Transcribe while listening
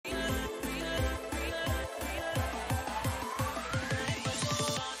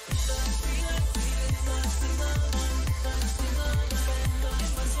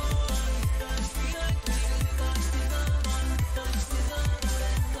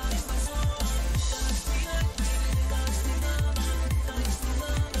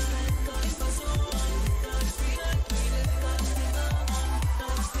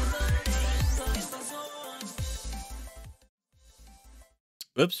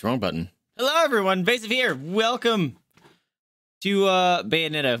Oops, wrong button. Hello, everyone. Vaesive here. Welcome to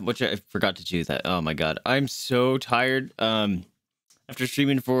Bayonetta, which I forgot to choose that. Oh my god, I'm so tired. After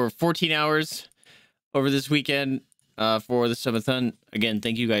streaming for 14 hours over this weekend for the subathon. Again,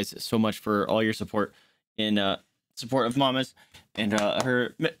 thank you guys so much for all your support in support of Mama's and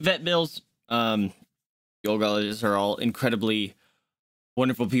her vet bills. The old colleges are all incredibly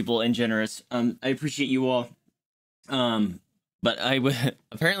wonderful people and generous. I appreciate you all. But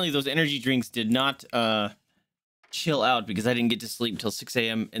apparently those energy drinks did not chill out because I didn't get to sleep until 6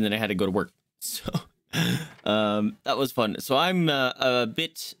 a.m. and then I had to go to work. So that was fun. So I'm a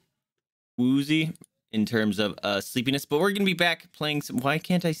bit woozy in terms of sleepiness, but we're gonna be back playing some. Why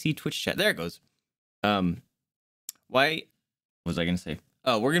can't I see Twitch chat? There it goes. What was I gonna say?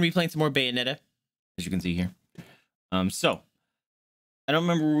 Oh, we're gonna be playing some more Bayonetta, as you can see here. So I don't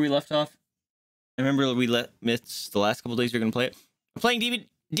remember where we left off. I remember we missed the last couple days we are gonna play it. We're playing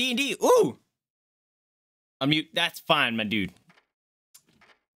D&D. Ooh! Unmute. That's fine, my dude.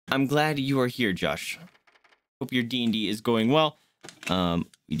 I'm glad you are here, Josh. Hope your D&D is going well.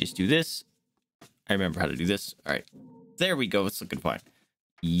 We just do this. I remember how to do this. All right. There we go. It's looking fine.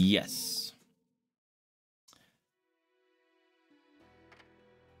 Yes.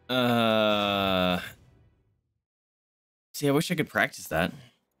 See, I wish I could practice that.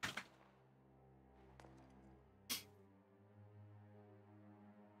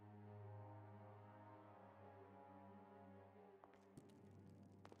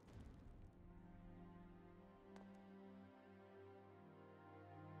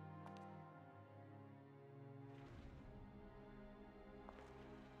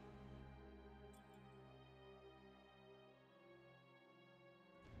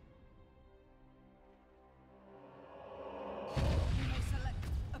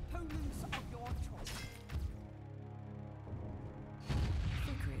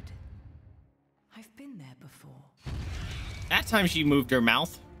 That time she moved her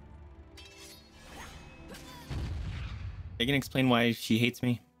mouth. I can explain why she hates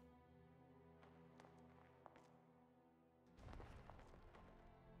me.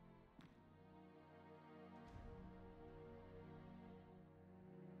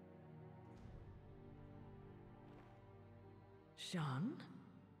 Jean?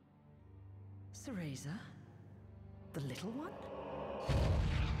 Cereza? The little one?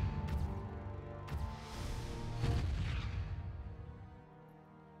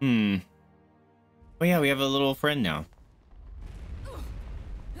 Oh yeah, we have a little friend now.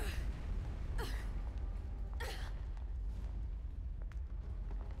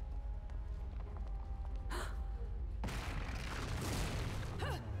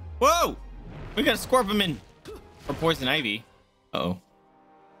 Whoa! We got a scorpion or poison ivy. Uh-oh.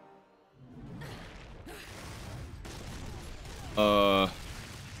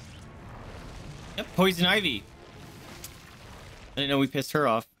 Yep, poison ivy. I didn't know we pissed her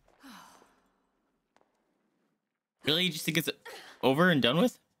off. Really? You just think it's over and done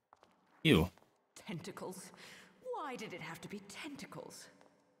with? Ew. Tentacles. Why did it have to be tentacles?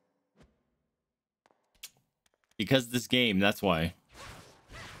 Because this game, that's why.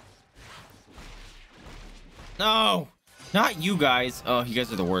 No! Not you guys. Oh, you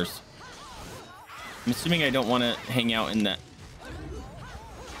guys are the worst. I'm assuming I don't want to hang out in that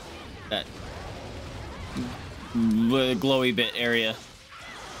glowy bit area.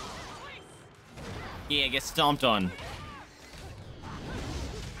 Yeah, get stomped on.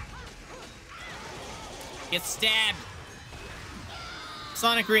 Get stabbed.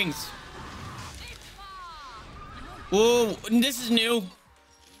 Sonic rings. Whoa, this is new.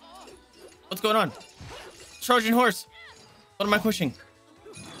 What's going on? Trojan horse. What am I pushing?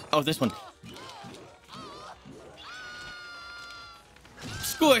 Oh, this one.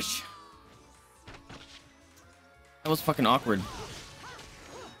 Squish. That was fucking awkward.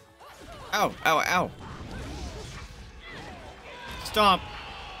 Ow, ow, ow. Stomp.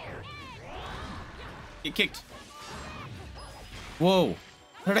 Get kicked. Whoa.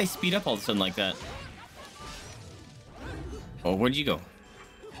 How did I speed up all of a sudden like that? Oh, where'd you go?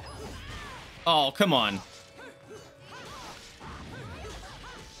 Oh, come on.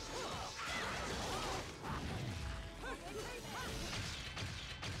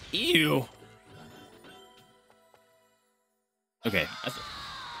 Ew. Okay.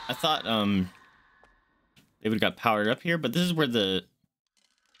 I thought they would have got powered up here, but this is where the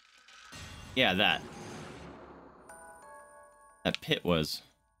that pit was.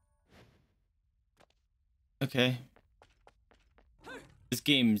 Okay. This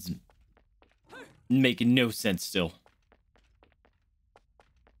game's making no sense still.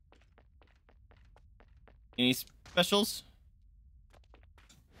 Any specials?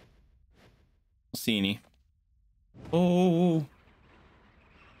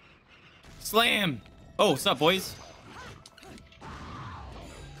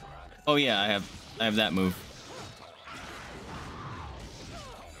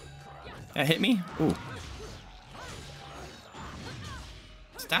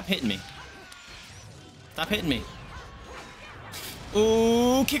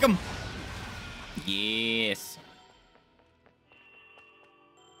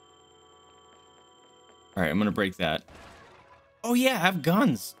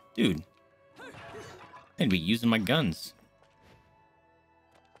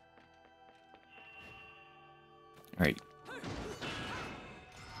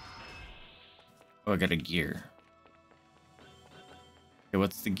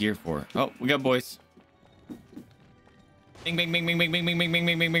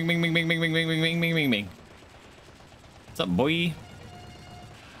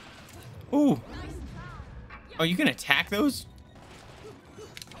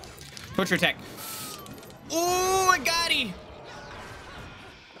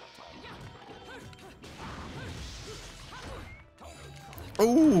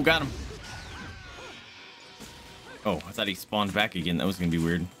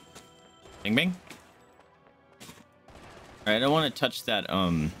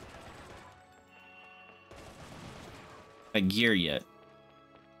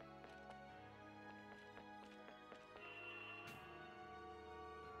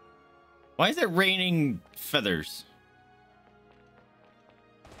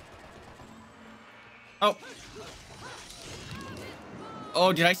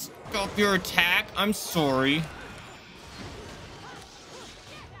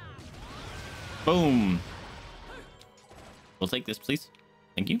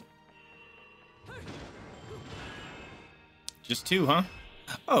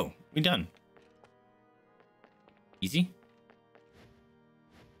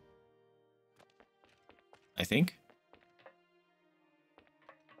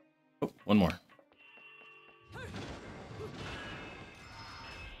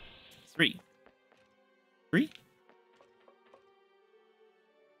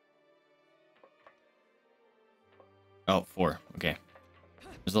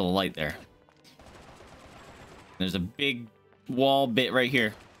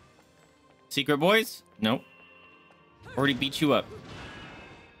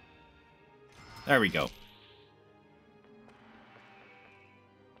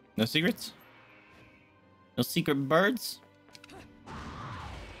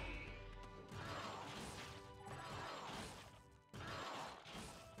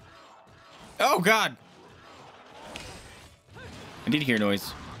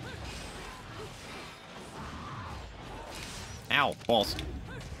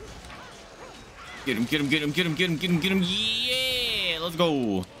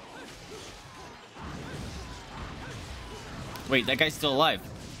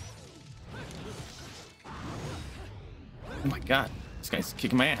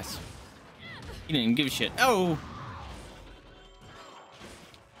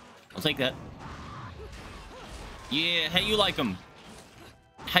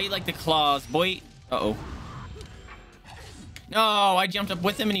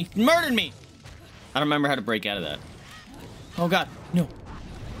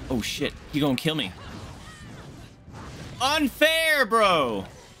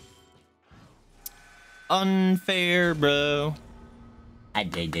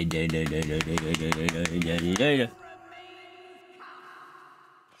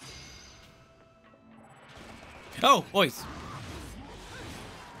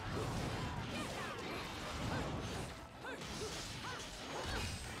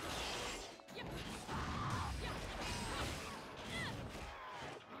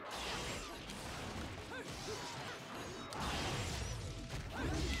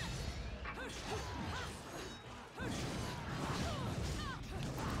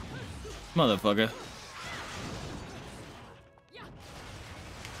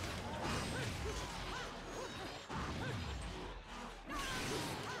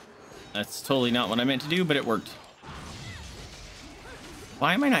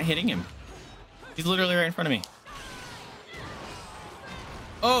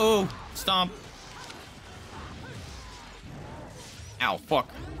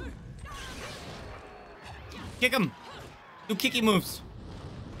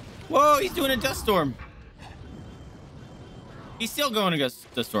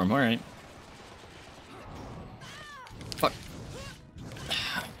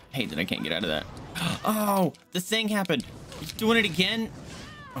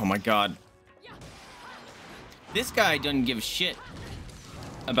 This guy doesn't give a shit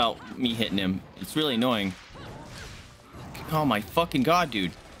about me hitting him. It's really annoying. Oh my fucking god,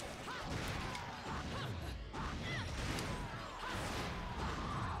 dude.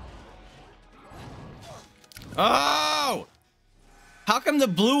 Oh! How come the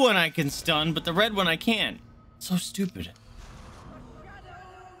blue one I can stun, but the red one I can't? So stupid.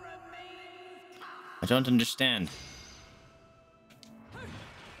 I don't understand.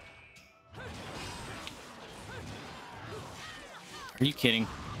 Are you kidding?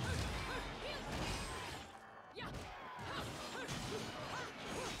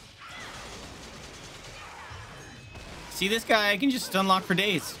 See this guy? I can just unlock for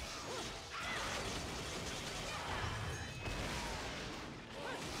days.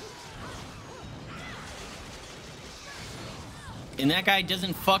 And that guy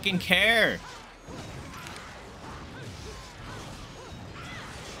doesn't fucking care.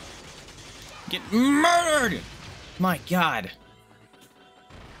 Get murdered! My god.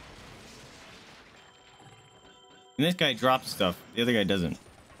 And this guy drops stuff. The other guy doesn't.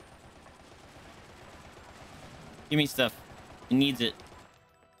 Give me stuff. He needs it.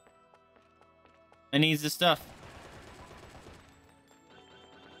 I needs the stuff.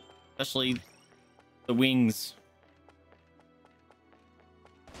 Especially the wings.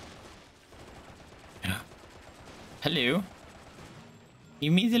 Hello.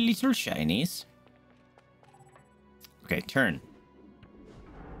 Give me the little shinies. Okay, turn.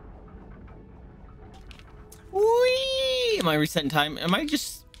 Whee! Am I resetting time? Am I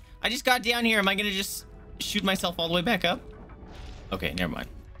just... I just got down here. Am I gonna just shoot myself all the way back up? Okay, never mind.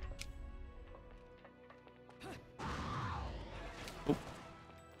 Oh.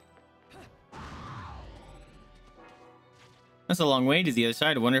 That's a long way to the other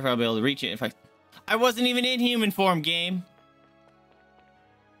side. I wonder if I'll be able to reach it if I wasn't even in human form, game.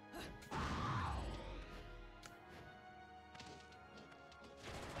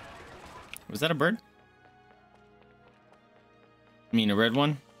 Was that a bird? I mean, a red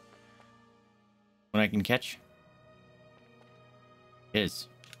one? One I can catch? It is.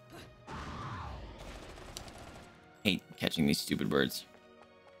 Hate catching these stupid birds.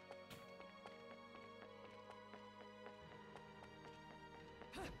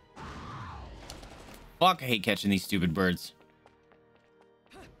 Fuck, I hate catching these stupid birds.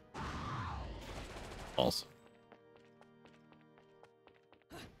 Balls.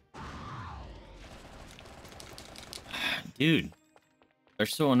 Dude, they're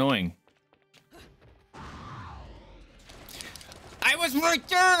so annoying. I was right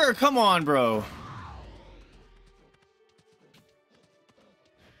there! Come on, bro.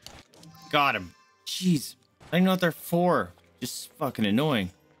 Got him. Jeez. I don't know what they're for. Just fucking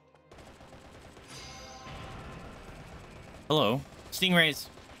annoying. Hello. Stingrays.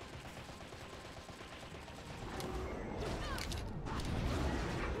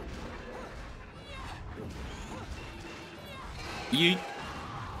 You...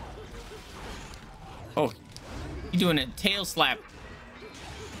 Oh. You doing a tail slap.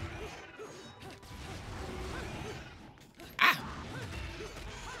 Ah!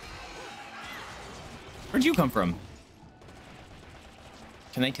 Where'd you come from?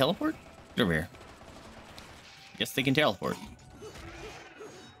 Can they teleport? Get over here. Guess they can teleport.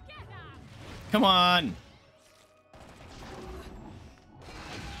 Come on!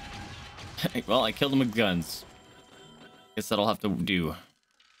 Well, I killed them with guns. Guess that'll have to do.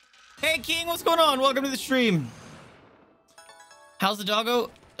 Hey, King, what's going on? Welcome to the stream. How's the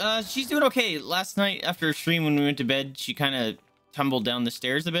doggo? She's doing okay. Last night after a stream when we went to bed, she kind of tumbled down the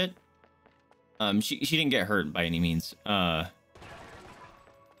stairs a bit. She didn't get hurt by any means. But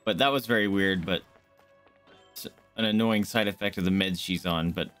that was very weird, but it's an annoying side effect of the meds she's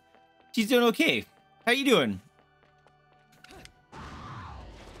on, but she's doing okay. How you doing?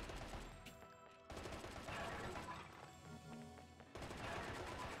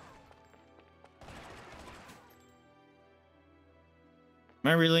 Am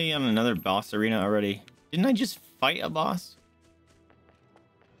I really on another boss arena already? Didn't I just fight a boss?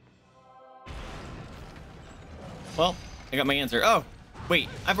 Well, I got my answer. Oh, wait,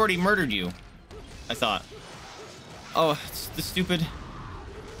 I've already murdered you. I thought. Oh, it's the stupid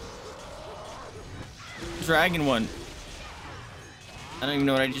dragon one. I don't even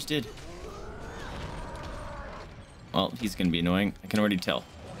know what I just did. Well, he's gonna be annoying. I can already tell.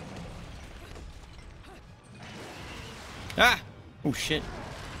 Ah! Oh, shit.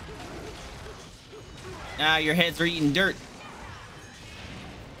 Ah, your heads are eating dirt.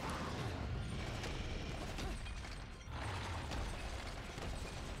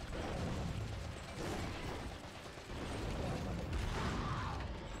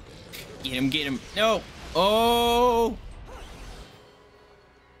 Get him, get him. No! Oh.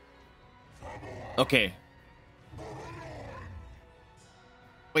 Okay.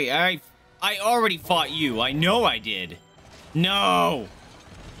 Wait, I already fought you. I know I did. No.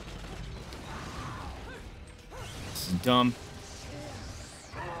 This is dumb.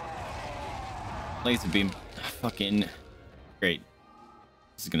 Laser beam. Fucking great.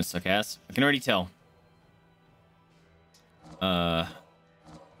 This is gonna suck ass. I can already tell.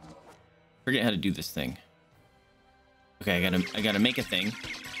 Forget how to do this thing. Okay, I gotta make a thing.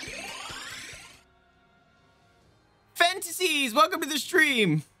 Fantasies, welcome to the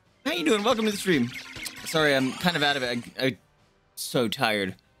stream. How you doing? Welcome to the stream. Sorry, I'm kind of out of it. I'm so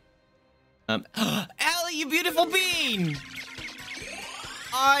tired. Allie, you beautiful bean.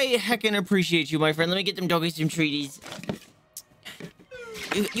 I heckin' appreciate you, my friend. Let me get them doggies some treaties.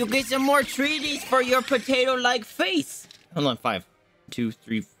 You get some more treaties for your potato-like face. Hold on, 5, 2,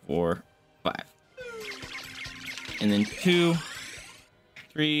 3, 4, 5. And then 2,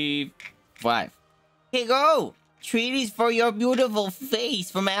 3, 5. Here you go. Treaties for your beautiful face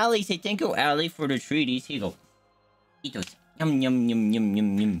from Allie. Say thank you, Allie, for the treaties. Here you go. Eat those. Yum, yum, yum, yum,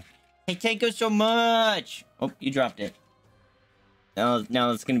 yum, yum. Hey, thank you so much. Oh, you dropped it.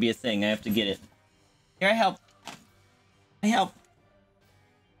 Now it's gonna be a thing. I have to get it. Here, I help. I help.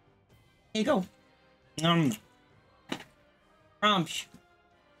 Here you go. Crunch.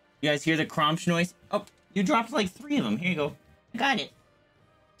 You guys hear the crunch noise? Oh, you dropped like 3 of them. Here you go. I got it.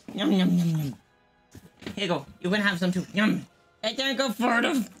 Yum, yum, yum, yum. Here you go. You can have some too. Yum. Hey, thank you for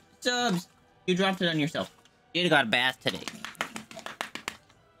the subs. You dropped it on yourself. You got a bath today.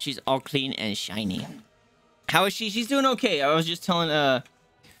 She's all clean and shiny. How is she? She's doing okay. I was just telling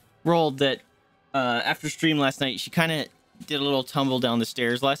Roll that after stream last night, she kind of did a little tumble down the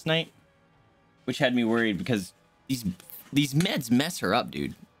stairs last night, which had me worried because these meds mess her up,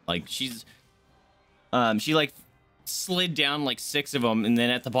 dude. Like she like slid down like 6 of them, and then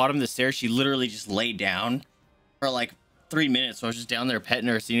at the bottom of the stairs, she literally just laid down for like 3 minutes. So I was just down there petting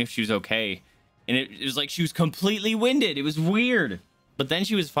her, seeing if she was okay, and it was like she was completely winded. It was weird, but then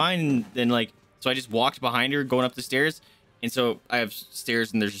she was fine. And then like. So I just walked behind her going up the stairs. And so I have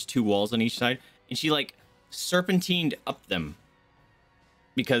stairs and there's just 2 walls on each side. And she like serpentined up them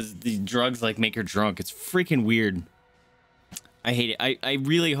because the drugs like make her drunk. It's freaking weird. I hate it. I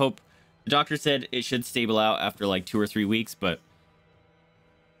really hope the doctor said it should stable out after like 2 or 3 weeks, but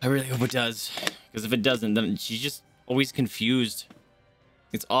I really hope it does. Because if it doesn't, then she's just always confused.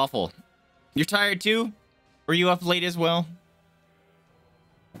 It's awful. You're tired too? Were you up late as well?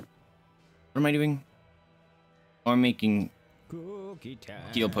 What am I doing? Oh, I'm making cookie time.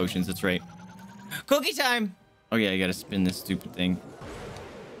 Heal potions, that's right. Cookie time! Oh yeah, I gotta spin this stupid thing.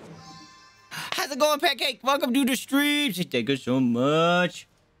 How's it going, Pancake? Welcome to the stream. Thank you so much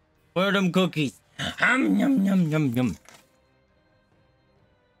for them cookies. Yum, yum, yum, yum, yum.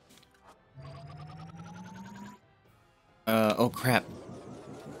 Oh crap.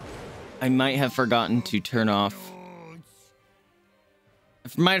 I might have forgotten to turn off... I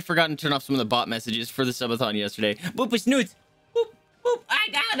might have forgotten to turn off some of the bot messages for the subathon yesterday. Boop a snoots. Boop, boop. I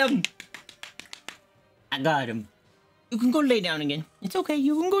got him. I got him. You can go lay down again. It's okay.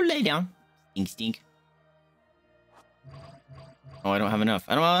 You can go lay down. Stink, stink. Oh, I don't have enough.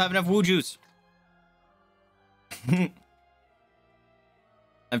 I don't have enough woo juice. I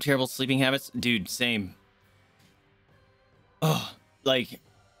have terrible sleeping habits. Dude, same. Oh, like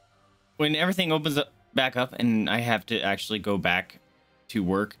when everything opens up back up and I have to actually go back to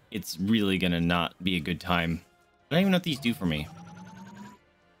work, it's really gonna not be a good time. I don't even know what these do for me.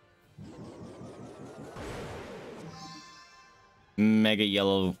 Mega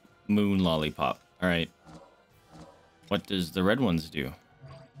yellow moon lollipop. All right. What does the red ones do?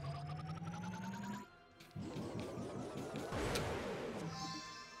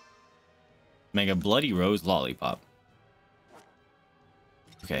 Mega bloody rose lollipop.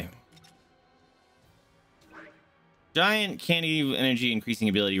 Okay. Giant candy energy increasing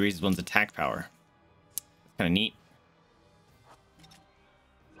ability raises one's attack power. Kind of neat.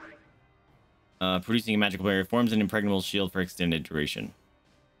 Producing a magical barrier forms an impregnable shield for extended duration.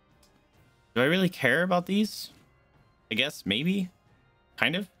 Do I really care about these? I guess, maybe?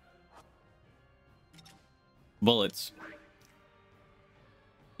 Kind of? Bullets.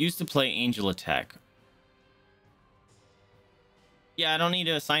 Used to play Angel Attack. Yeah, I don't need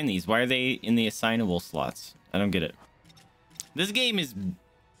to assign these. Why are they in the assignable slots? I don't get it. This game is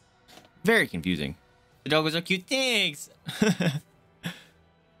very confusing. The doggos are cute. Thanks.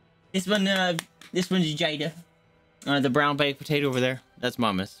 This one's Jada. The brown baked potato over there. That's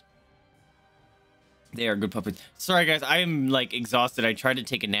Mama's. They are good puppies. Sorry guys, I am like exhausted. I tried to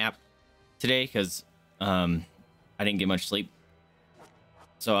take a nap today because I didn't get much sleep.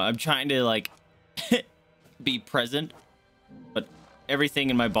 So I'm trying to like be present, but everything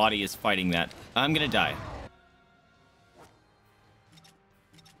in my body is fighting that. I'm gonna die.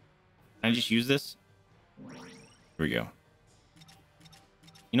 Can I just use this? Here we go.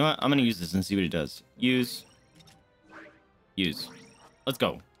 You know what? I'm gonna use this and see what it does. Use. Let's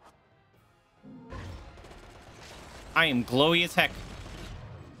go. I am glowy as heck.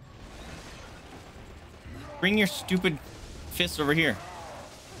 Bring your stupid fists over here.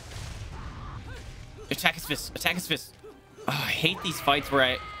 Attack his fist. Attack his fist. Oh, I hate these fights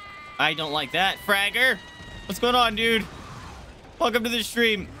where I don't like that. Fragger! What's going on, dude? Welcome to the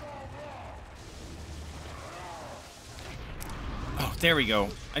stream. Oh, there we go.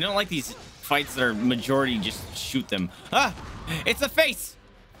 I don't like these fights that are majority just shoot them. Ah! It's a face!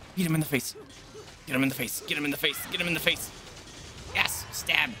 Beat him in the face. Get him in the face. Get him in the face. Get him in the face. Yes!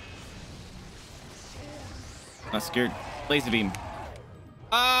 Stab. Not scared. Laser beam.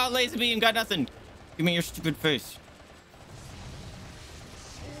 Ah, laser beam. Got nothing. Give me your stupid face.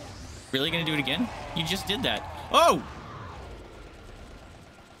 Really gonna do it again? You just did that. Oh!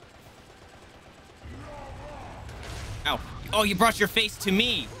 Ow. Oh, you brought your face to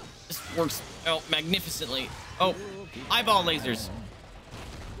me. This works magnificently. Oh, eyeball lasers.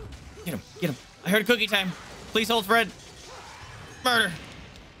 Get him. Get him. I heard cookie time. Please hold, Fred. Murder.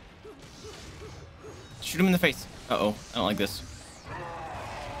 Shoot him in the face. Uh-oh. I don't like this.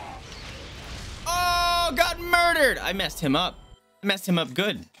 Oh, got murdered. I messed him up. I messed him up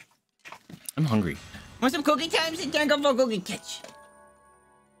good. I'm hungry. Want some cookie times? And don't go for cookie catch.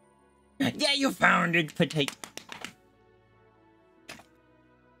 Yeah, you found a potato.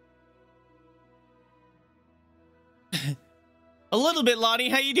 A little bit, Lonnie.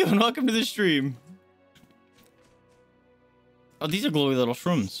 How you doing? Welcome to the stream. Oh, these are glowy little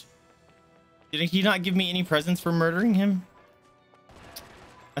shrooms. Did he not give me any presents for murdering him?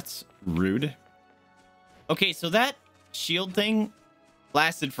 That's rude. Okay, so that shield thing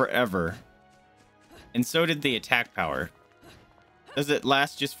lasted forever. And so did the attack power. Does it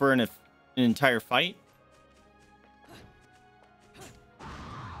last just for an entire fight?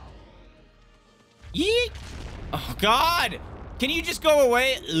 Yeet! Oh, God! Can you just go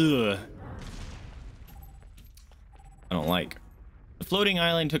away? Ugh. I don't like. The floating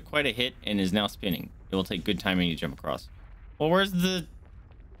island took quite a hit and is now spinning. It will take good timing to jump across. Well, where's the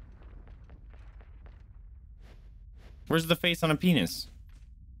face on a penis?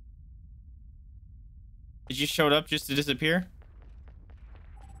 It just showed up just to disappear?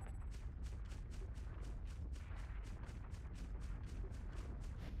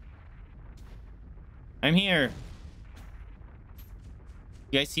 I'm here.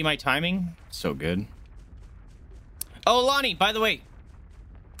 You guys see my timing? So good. Oh, Lonnie, by the way,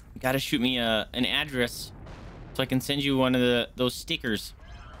 you gotta shoot me an address so I can send you one of those stickers.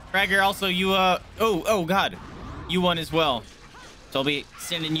 Fragger, also you oh God, you one as well. So I'll be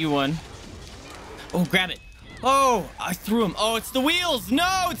sending you one. Oh, grab it. Oh, I threw him. Oh, it's the wheels.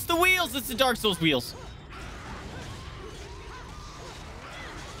 No, it's the wheels. It's the Dark Souls wheels.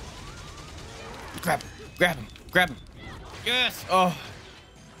 Grab him. Grab him. Grab him. Yes. Oh.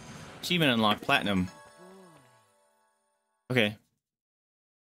 Achievement unlocked. Platinum. Okay.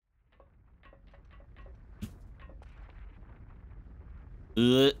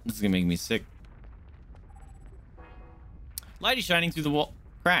 This is gonna make me sick. Light is shining through the wall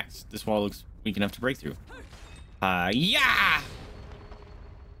cracks. This wall looks weak enough to break through. Yeah.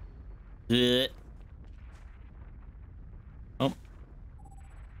 Oh.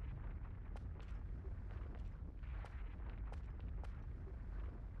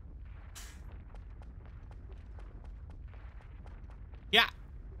 Yeah.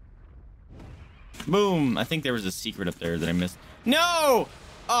 Boom. I think there was a secret up there that I missed. No!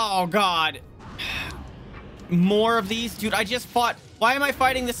 Oh, God. More of these? Dude, I just fought. Why am I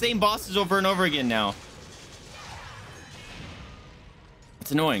fighting the same bosses over and over again now? It's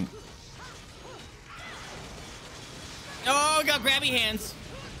annoying. Oh, got grabby hands.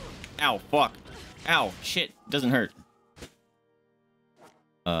 Ow, fuck. Ow, shit. Doesn't hurt.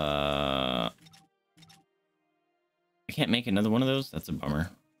 I can't make another one of those? That's a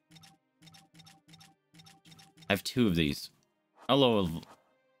bummer. I have 2 of these. How low of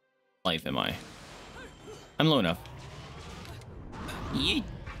life am I? I'm low enough. Yeet.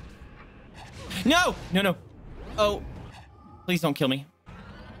 No! No, no. Oh. Please don't kill me.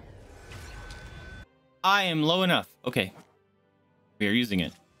 I am low enough. Okay. We are using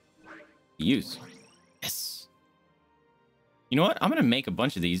it. Use. Yes. You know what? I'm going to make a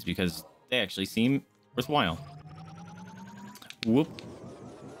bunch of these because they actually seem worthwhile. Whoop.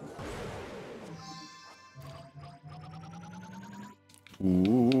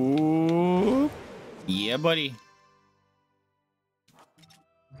 Ooh. Yeah, buddy.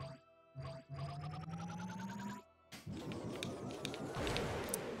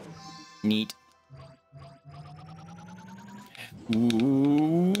 Neat.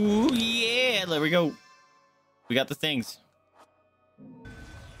 Ooh, yeah. There we go. We got the things.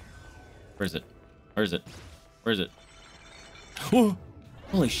 Where is it? Where is it? Where is it? Whoa.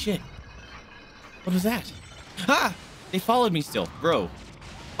 Holy shit. What was that? Ah! They followed me still, bro.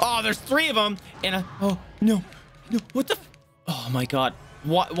 Oh, there's 3 of them. And oh, no. No. What the? Oh, my God.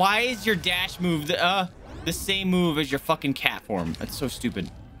 Why is your dash move the same move as your fucking cat form? That's so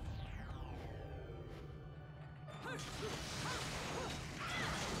stupid.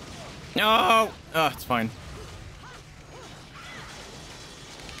 No. Oh, it's fine.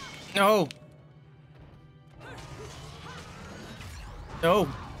 No. No.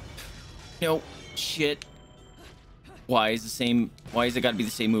 No. Shit. Why is it gotta be the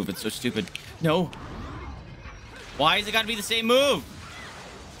same move? It's so stupid. No. Why is it gotta be the same move?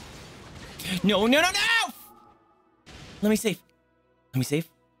 No, no, no, no! Let me save. Let me save.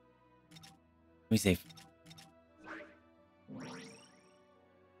 Let me save.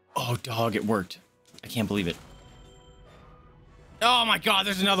 Oh, dog, it worked. I can't believe it. Oh my God,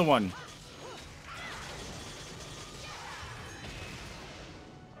 there's another one.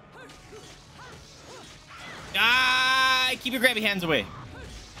 Ah, keep your grabby hands away.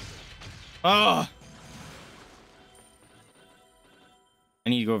 Oh. I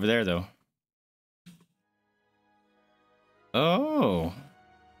need to go over there, though. Oh.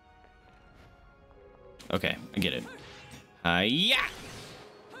 Okay, I get it. Yeah.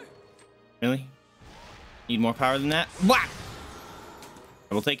 Really? Need more power than that? Whack!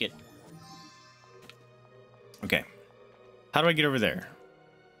 I will take it. Okay. How do I get over there?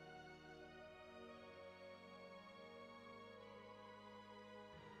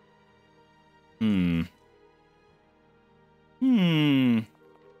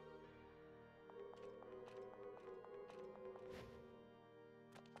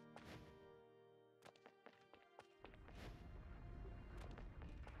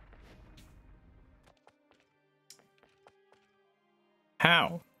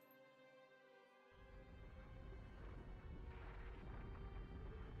 How?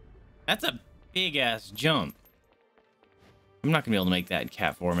 That's a big ass jump. I'm not gonna be able to make that in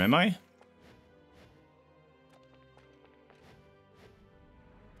cat form, am I?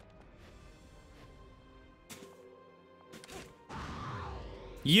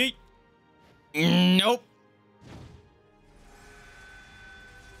 Yeet. Nope.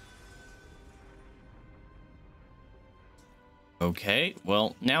 Okay,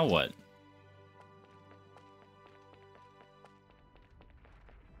 well, now what?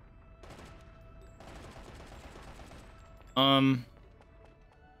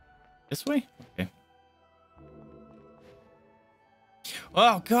 This way? Okay.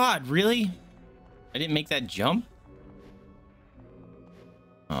 Oh, God, really? I didn't make that jump?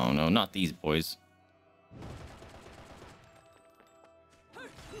 Oh, no, not these boys.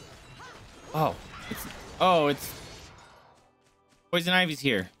 Oh, it's Poison Ivy's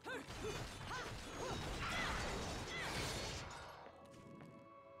here.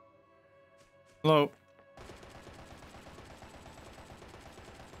 Hello.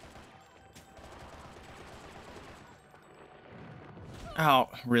 Oh,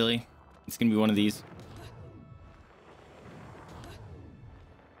 really? It's gonna be one of these.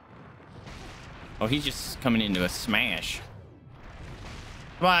 Oh, he's just coming into a smash.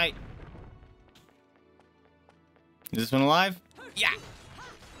 Bye. Is this one alive? Yeah.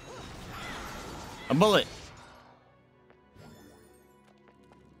 A bullet.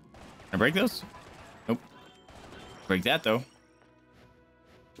 Can I break those? Nope. Break that though.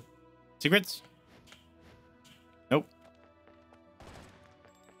 Secrets? Nope.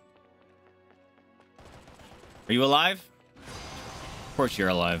 Are you alive? Of course you're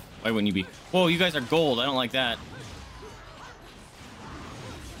alive. Why wouldn't you be? Whoa, you guys are gold. I don't like that.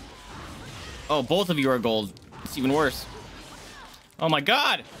 Oh, both of you are gold. It's even worse. Oh my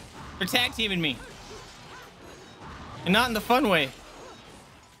God. They're tag teaming me. And not in the fun way.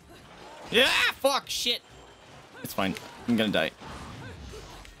 Yeah, fuck, shit. It's fine. I'm gonna die.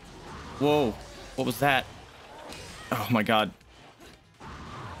 Whoa. What was that? Oh my God.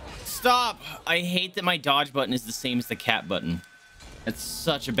 Stop. I hate that my dodge button is the same as the cat button. That's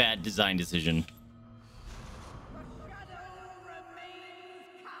such a bad design decision.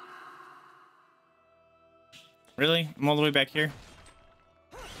 Really? I'm all the way back here?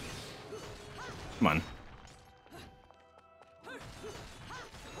 Come on.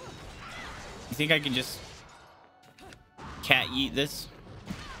 You think I can just... cat yeet this?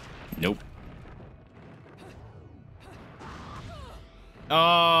 Nope.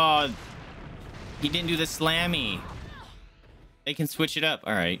 Oh, he didn't do the slammy. They can switch it up.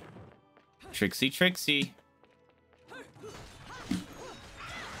 All right. Trixie, Trixie.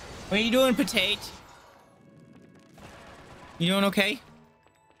 What are you doing, Potate? You doing okay?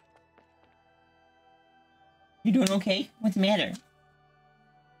 You doing okay? What's the matter?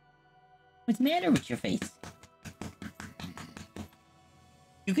 What's the matter with your face?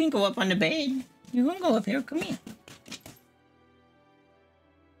 You can go up on the bed. You can go up here. Come here.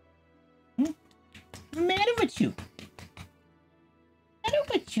 What's the matter with you? What's the matter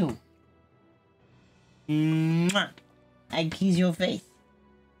with you? Mwah. I kiss your face.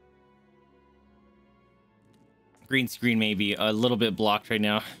 Green screen may be a little bit blocked right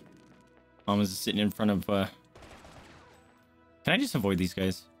now. Mom is sitting in front of... Can I just avoid these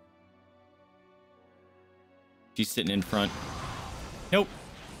guys? She's sitting in front. Nope.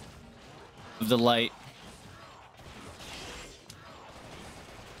 Of the light.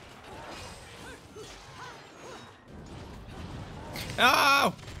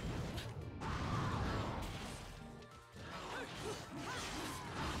 Oh!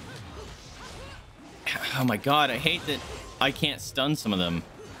 Oh my god, I hate that I can't stun some of them.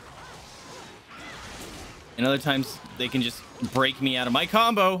 And other times they can just break me out of my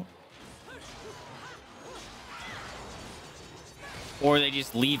combo. Or they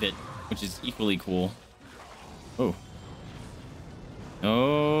just leave it, which is equally cool. Oh.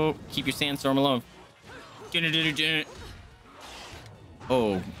 Oh, keep your sandstorm alone.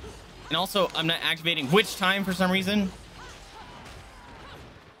 Oh. And also, I'm not activating witch time for some reason.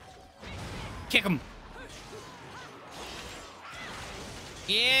 Kick him.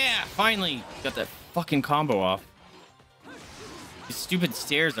 Yeah, finally got that fucking combo off. These stupid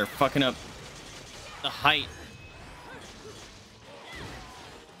stairs are fucking up the height.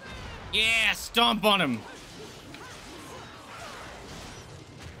 Yeah, stomp on him.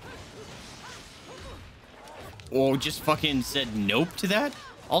 Oh, just fucking said nope to that.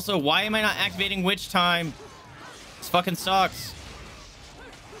 Also, why am I not activating witch time? This fucking sucks.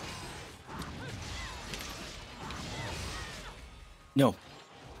 No.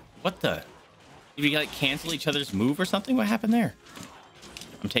 What the? Did we like cancel each other's move or something? What happened there?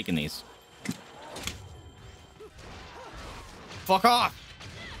 I'm taking these. Fuck off.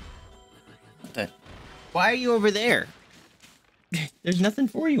 What the? Why are you over there? There's nothing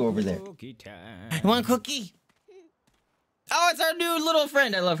for you over there. Cookie time. You want a cookie? Oh, it's our new little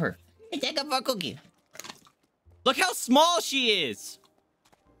friend. I love her. Hey, take up a cookie. Look how small she is.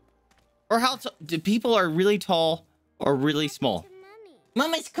 Or how people are really tall or really small.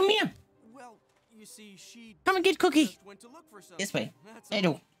 Mamas, come here. Well, you see, she come and get cookie. went to look for This way. That's I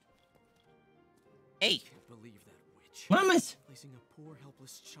do. Hey. Can't believe that witch. Mamas. Placing a poor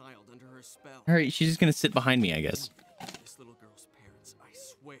helpless child under her spell. All right, she's just gonna sit behind me, I guess. This little girl's parents, I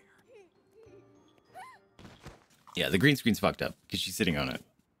swear. Yeah, the green screen's fucked up because she's sitting on it.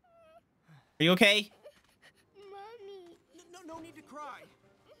 Are you okay? Mommy. No need to cry.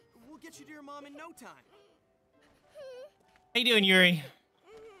 We'll get you to your mom in no time. How you doing, Yuri?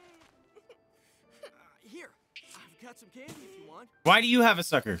 Here, I've got some candy if you want. Why do you have a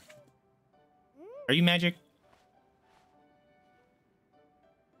sucker? Are you magic?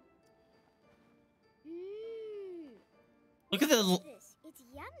 Look at the... It's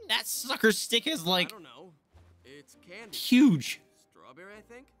yummy. That sucker stick is I like don't know. It's candy. huge. Strawberry, I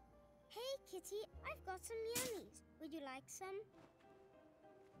think. Hey, Kitty, I've got some yummies. Would you like some?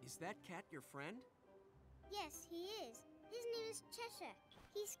 Is that cat your friend? Yes, he is. His name is Cheshire.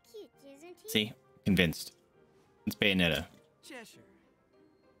 He's cute, isn't he? See? Convinced. It's Bayonetta. Cheshire.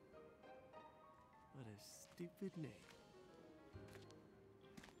 What a stupid name.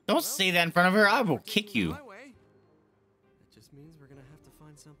 Don't say that in front of her. I will kick you. My way. That just means we're gonna have to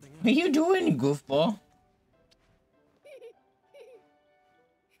find something else. What are you doing, goofball?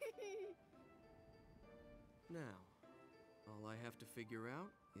 Now, all I have to figure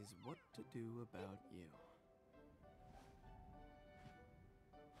out is what to do about you.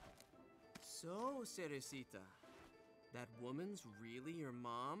 So, Cerecita, that woman's really your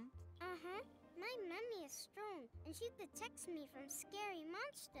mom? Uh-huh. My mummy is strong, and she protects me from scary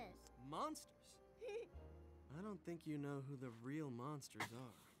monsters. Monsters? I don't think you know who the real monsters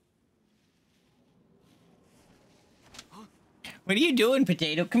are. What are you doing,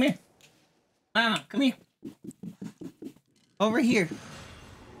 Potato? Come here. Mama, come here. Over here.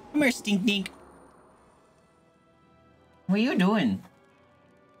 Come here, Stink Dink. What are you doing?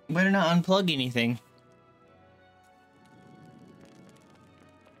 You better not unplug anything.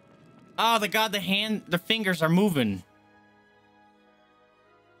 Oh, the fingers are moving.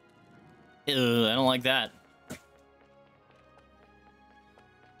 Ugh, I don't like that.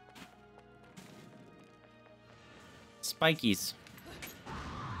 Spikies.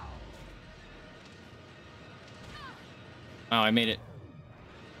 Wow, I made it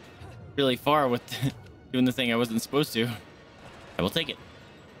really far with doing the thing I wasn't supposed to. I will take it.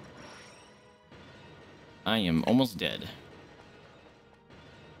 I am almost dead.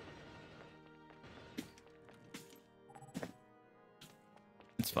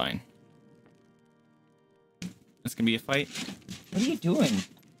 It's fine. It's gonna be a fight. What are you doing?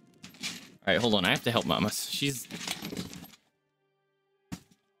 All right, hold on. I have to help Mama. She's...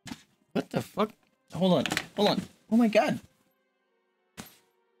 What the fuck? Hold on. Hold on. Oh my god.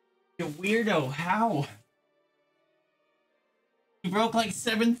 You weirdo. How? You broke like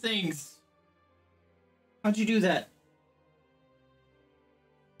 7 things. How'd you do that?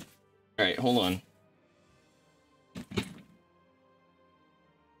 All right, hold on.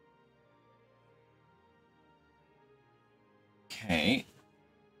 Okay.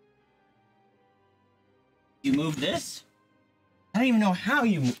 You move this? I don't even know how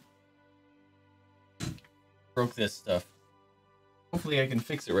you broke this stuff. Hopefully I can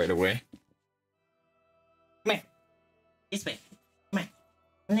fix it right away. Come here. This way. Come here.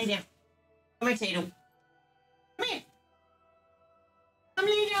 Come lay down. Come here, Tato. Come here. Come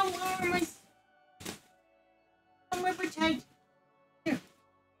lay down. Come over tight. Here.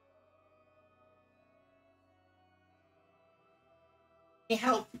 Hey,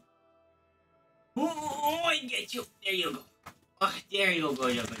 help. Oh, I get you. There you go. Oh, there you go,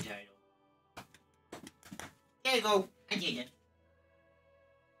 little potato. There you go. I did it.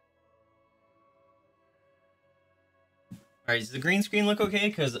 Alright, does the green screen look okay?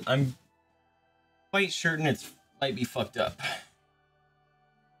 Because I'm quite certain it might be fucked up.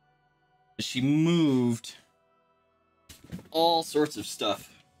 She moved all sorts of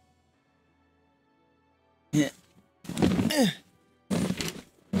stuff. Yeah.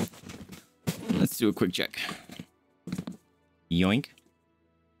 Let's do a quick check. Yoink.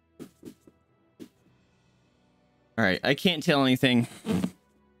 Alright, I can't tell anything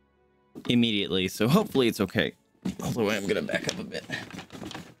immediately, so hopefully it's okay. Although I'm gonna back up a bit.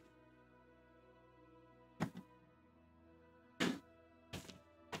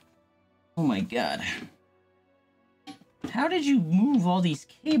 Oh my god. How did you move all these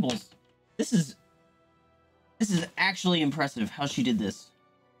cables? This is actually impressive how she did this.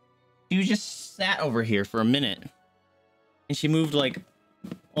 She just sat over here for a minute. And she moved like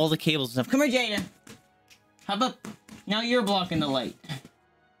all the cables and stuff. Come here, Jada. Hop up. Now you're blocking the light.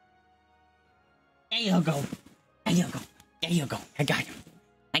 There you go. There you go. There you go. I got him.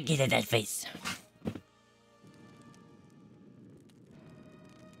 I get at that face.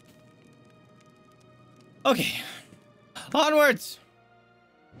 Okay. Onwards.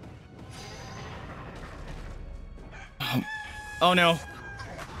 Oh no.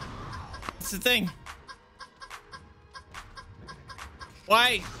 What's the thing?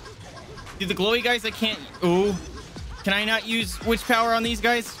 Why? Do the glowy guys I can't... Ooh. Can I not use witch power on these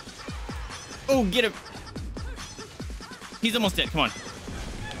guys? Oh, get him. He's almost dead. Come on.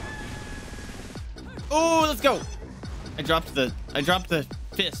 Oh, let's go. I dropped the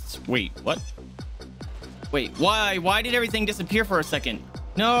fists. Wait, what? Wait, why? Why did everything disappear for a second?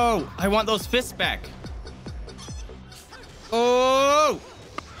 No, I want those fists back. Oh!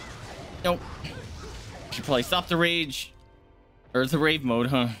 Nope. Should probably stop the rage. Or the rave mode,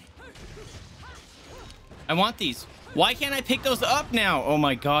 huh? I want these. Why can't I pick those up now? Oh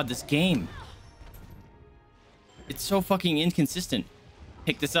my god, this game. It's so fucking inconsistent.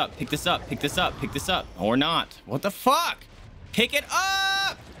 Pick this up, pick this up, pick this up, pick this up. Or not. What the fuck? Pick it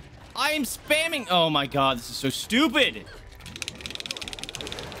up! I am spamming. Oh my god, this is so stupid.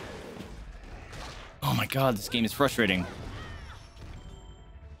 Oh my god, this game is frustrating.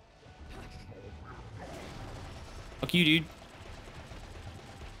 Fuck you, dude.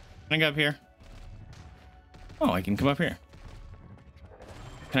 Can I get up here? Oh, I can come up here.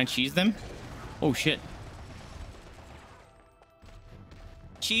 Can I cheese them? Oh, shit.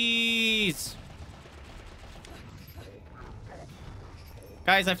 Cheese!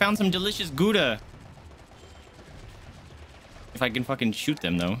 Guys, I found some delicious Gouda. If I can fucking shoot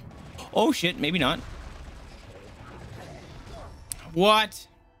them, though. Oh, shit. Maybe not. What?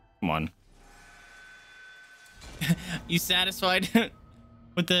 Come on. You satisfied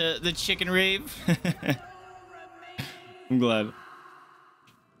with the chicken rave? I'm glad.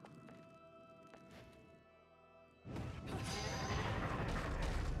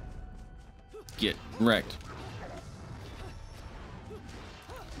 Get wrecked.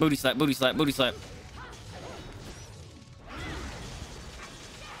 Booty slap, booty slap, booty slap.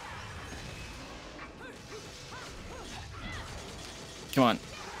 Come on.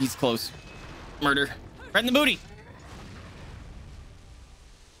 He's close. Murder. Right in the booty.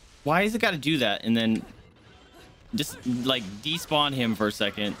 Why has it got to do that and then just like despawn him for a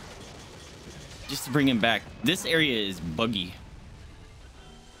second just to bring him back? This area is buggy.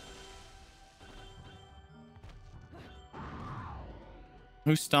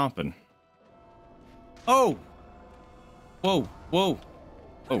 Who's stomping? Oh! Whoa, whoa.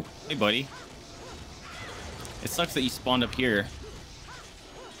 Oh, hey, buddy. It sucks that you spawned up here.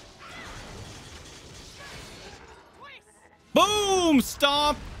 Boom!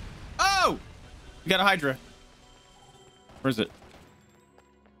 Stomp! Oh! We got a Hydra. Where is it?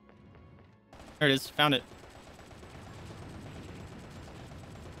 There it is. Found it.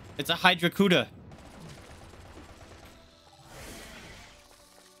 It's a Hydra Cuda.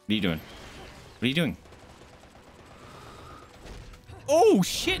 What are you doing? What are you doing? Oh,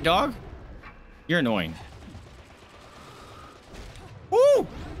 shit, dog. You're annoying. Woo!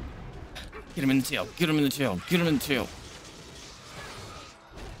 Get him in the tail. Get him in the tail. Get him in the tail.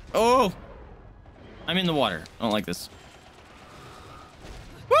 Oh! I'm in the water. I don't like this.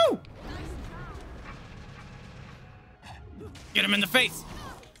 Woo! Get him in the face.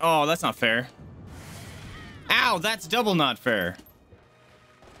 Oh, that's not fair. Ow, that's double not fair.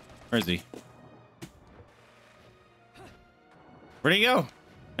 Where is he? Where'd he go?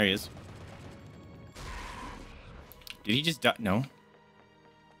 There he is. Did he just die? No.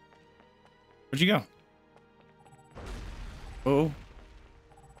 Where'd you go? Oh.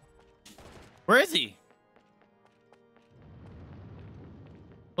 Where is he?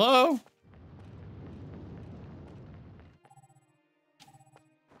 Hello?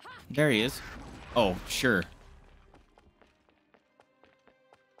 There he is. Oh, sure.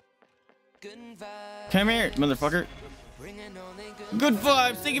 Come here, motherfucker. Good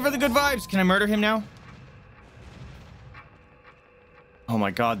vibes. Thank you for the good vibes. Can I murder him now? Oh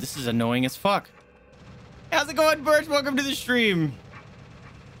my god, this is annoying as fuck. How's it going, Birch? Welcome to the stream.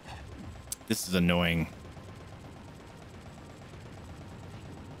 This is annoying.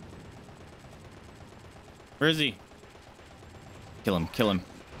 Where is he? Kill him. Kill him.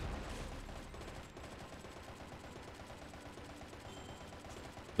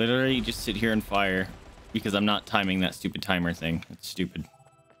 Literally just sit here and fire because I'm not timing that stupid timer thing. It's stupid.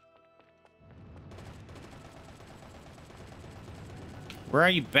 Where are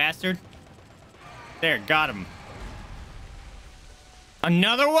you, bastard? There, got him.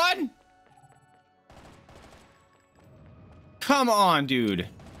 Another one? Come on, dude.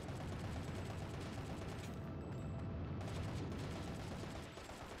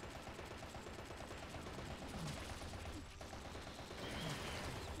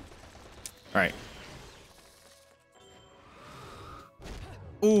 All right.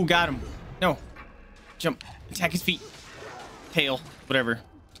 Ooh, got him. No. Jump. Attack his feet. Tail. Whatever.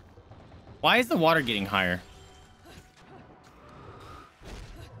 Why is the water getting higher?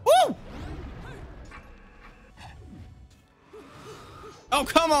 Woo! Oh,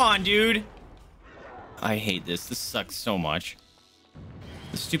 come on, dude. I hate this. This sucks so much.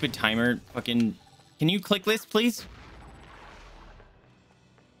 The stupid timer fucking... Can you click this, please?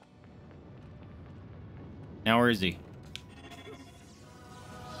 Now where is he?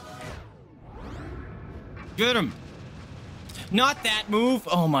 Get him! Not that move!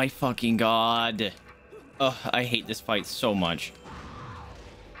 Oh my fucking god. Ugh, I hate this fight so much.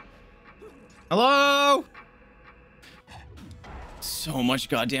 Hello? So much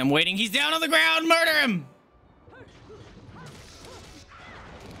goddamn waiting. He's down on the ground! Murder him!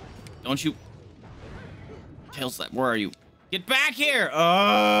 Don't you... Tail slap, where are you? Get back here!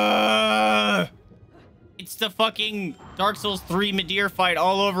 It's the fucking Dark Souls 3 Midir fight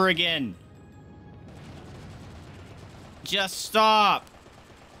all over again. Just stop.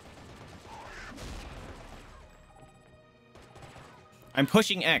 I'm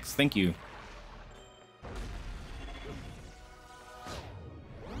pushing X. Thank you.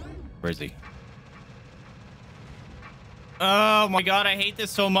 Where is he? Oh my god, I hate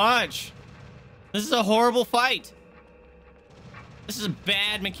this so much. This is a horrible fight. This is a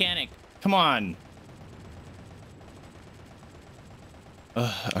bad mechanic. Come on. All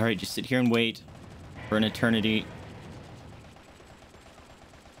right, just sit here and wait for an eternity.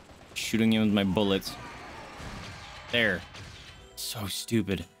 Shooting him with my bullets. There. So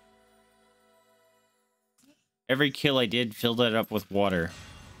stupid. Every kill I did filled it up with water.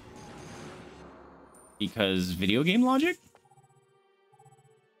 Because video game logic?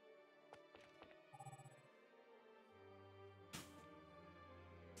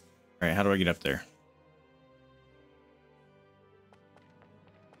 All right, how do I get up there?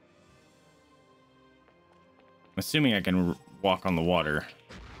 assuming I can walk on the water.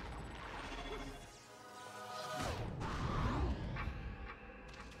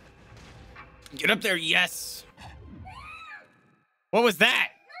 Get up there, yes! What was that?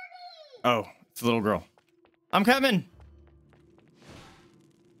 Oh, it's a little girl. I'm coming!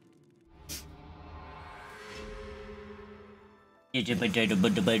 I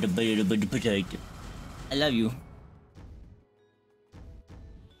love you.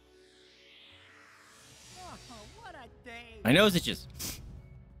 I know it's just.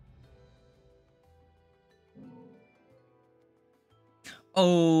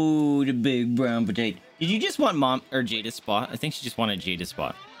 Oh, the big brown potato. Did you just want Mom or Jada's spot? I think she just wanted Jada's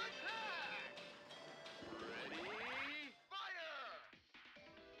spot.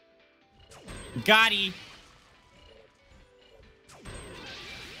 Gotti.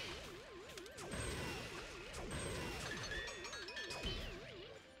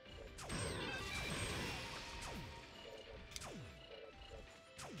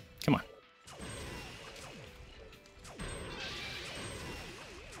 Come on.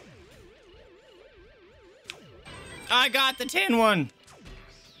 I got the 10-1.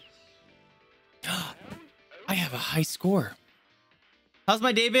 I have a high score. How's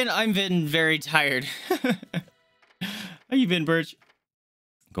my day been? I've been very tired. How you been, Birch?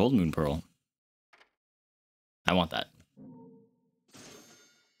 Gold Moon Pearl. I want that.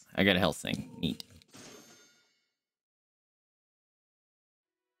 I got a health thing. Neat.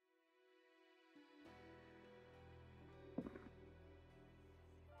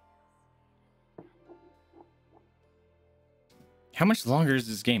 How much longer is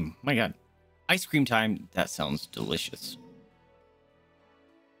this game? My God. Ice cream time. That sounds delicious.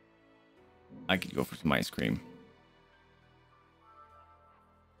 I could go for some ice cream.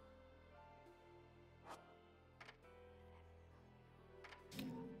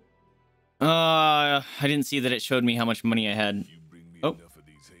 I didn't see that it showed me how much money I had. Oh. Enough of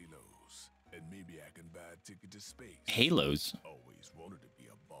these halos, and maybe I can buy a ticket to space. Halos? Always wanted to be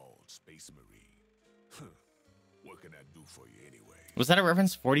a bald space marine. What can I do for you anyway? Was that a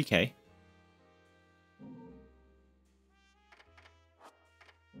reference? 40K?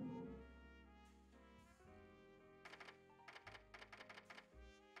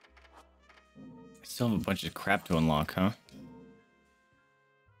 I still have a bunch of crap to unlock, huh?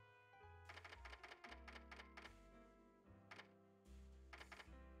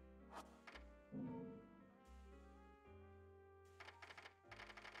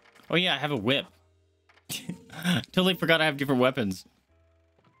 Oh yeah, I have a whip. Totally forgot I have different weapons.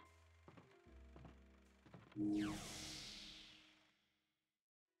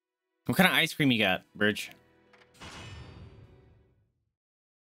 What kind of ice cream you got, Birch?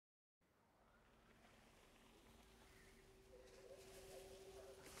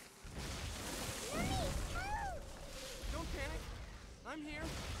 Don't panic. I'm here.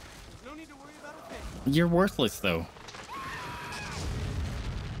 There's no need to worry about a thing. You're worthless, though.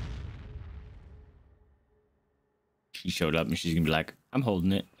 She showed up and she's gonna be like, I'm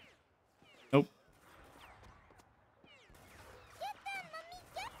holding it. Nope. Get them, Mommy,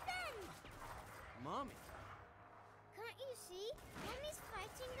 get them! Mommy. Can't you see? Mommy's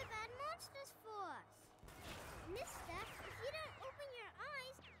fighting the bad monsters for us. Mister, if you don't open your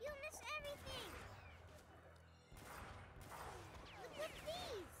eyes, you'll miss everything. Look at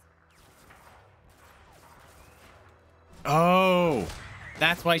these. Oh,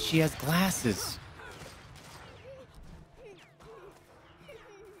 that's why she has glasses.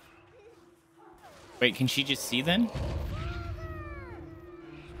 Wait, can she just see then?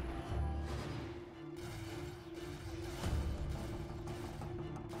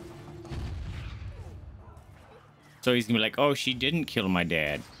 So he's gonna be like, oh, she didn't kill my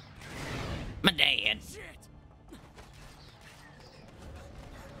dad. My dad.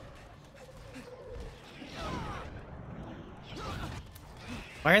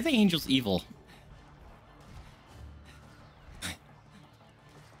 Why are the angels evil?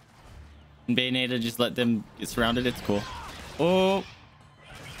 And Bayonetta just let them get surrounded. It's cool. Oh.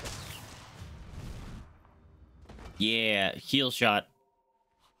 Yeah, heal shot.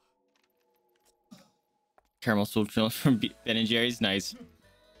 Caramel soul from Ben and Jerry's. Nice.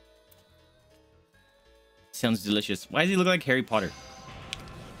 Sounds delicious. Why does he look like Harry Potter?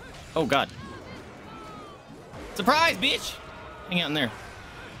 Oh, God. Surprise, bitch! Hang out in there.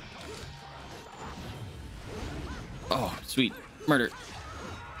 Oh, sweet. Murder.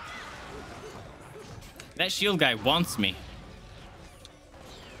 That shield guy wants me.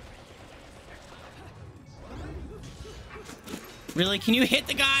 Really? Can you hit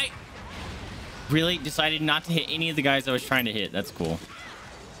the guy? Really? Decided not to hit any of the guys I was trying to hit. That's cool.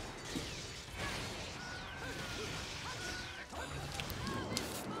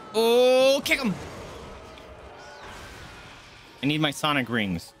 Oh, kick him. I need my Sonic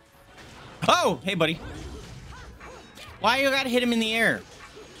rings. Oh, hey, buddy. Why you gotta hit him in the air?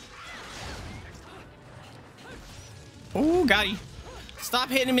 Oh, got you. Stop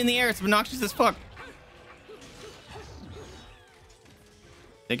hitting him in the air. It's obnoxious as fuck.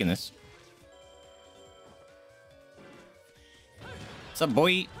 Taking this. What's up,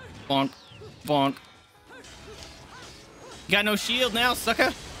 boy? Bonk. Bonk. You got no shield now,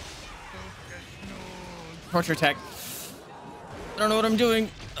 sucker. Torture attack. I don't know what I'm doing.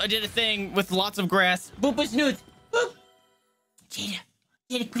 I did a thing with lots of grass. Boop a snooze. Boop. Jada.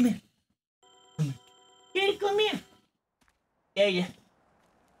 Jada, come here. Come here. Jada, come here. Yeah, yeah.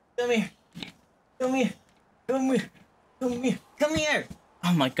 Come here. Come here. Come here. Come here. Come here.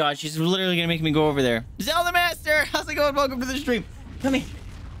 Oh my god, she's literally gonna make me go over there. Zelda Master! How's it going? Welcome to the stream. Come here.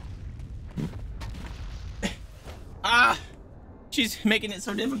 Ah! She's making it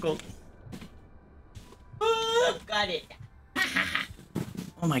so difficult. Ooh, got it.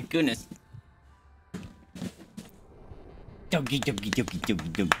 Oh my goodness. Doggy, doggy, doggy, doggy,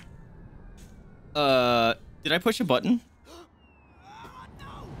 doggy. Did I push a button?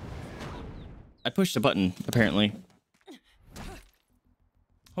 I pushed a button, apparently.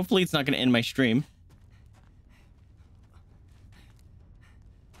 Hopefully it's not going to end my stream.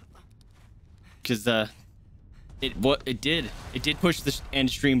 Because, it did. It did push the end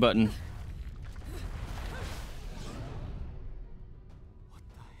stream button. What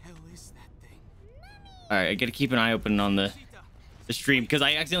the hell is that thing? Alright, I gotta keep an eye open on the stream, because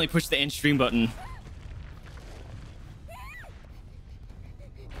I accidentally pushed the end stream button.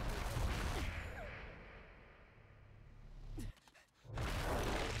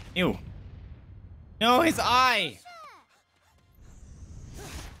 Ew. No, his eye!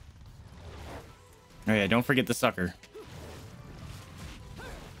 Oh yeah, don't forget the sucker.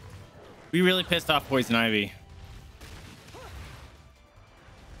 We really pissed off Poison Ivy.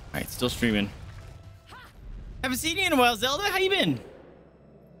 Alright, still streaming. Haven't seen you in a while, Zelda. How you been?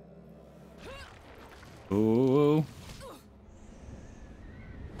 Ooh.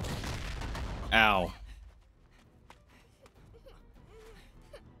 Ow.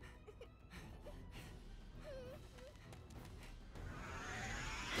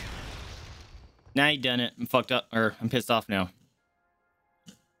 Now you done it. I'm fucked up, or I'm pissed off now.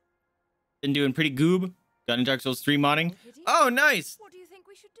 Been doing pretty goob. Got in Dark Souls 3 modding. Oh, nice. What do you think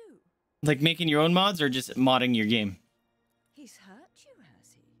we should do? Like making your own mods or just modding your game? He's hurt you,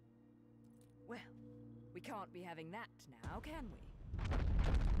 has he? Well, we can't be having that now, can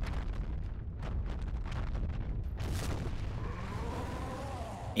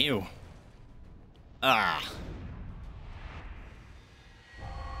we? Ew. Ah.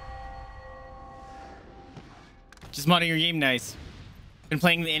 Just modding your game, nice. Been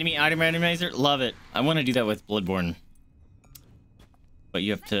playing the enemy item randomizer, love it. I want to do that with Bloodborne. But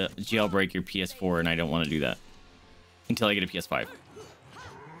you have to jailbreak your PS4, and I don't want to do that. Until I get a PS5.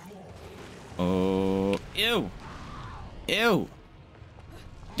 Oh, ew. Ew.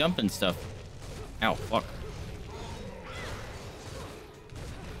 Dumping stuff. Ow, fuck.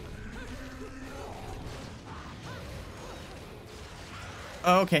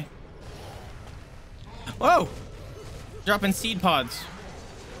 Oh, okay. Whoa! Dropping seed pods.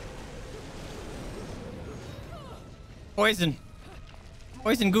 Poison.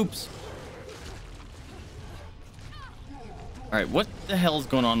 Poison goops. Alright, what the hell is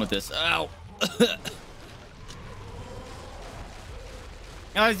going on with this? Ow!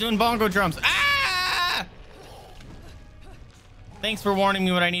 Now he's doing bongo drums. Ah! Thanks for warning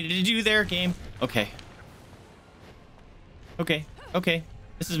me what I needed to do there, game. Okay. Okay. Okay.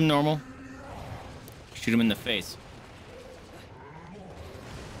 This is normal. Shoot him in the face.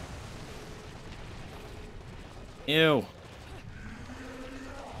 Ew.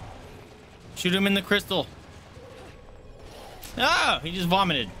 Shoot him in the crystal. Ah! He just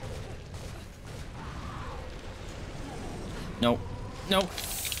vomited. Nope. Nope.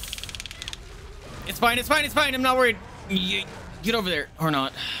 It's fine, it's fine, it's fine. I'm not worried. Get over there. Or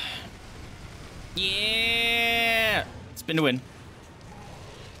not. Yeah! Spin to win.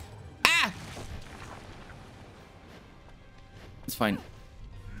 Ah! It's fine.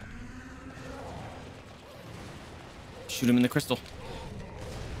 Shoot him in the crystal.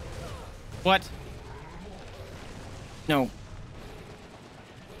 What? No.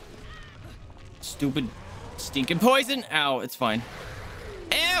 Stupid stinking poison. Ow, it's fine.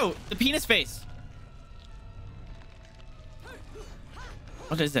 Ew! The penis face.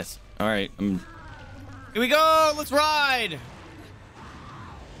 What is this? Alright, here we go! Let's ride!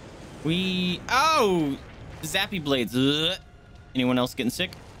 Oh! Zappy blades. Ugh. Anyone else getting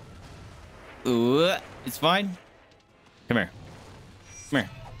sick? Ooh, it's fine. Come here. Come here.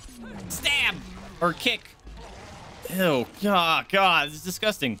 Stab! Or kick. Ew. Oh, God. This is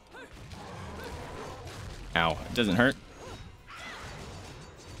disgusting. Ow. It doesn't hurt.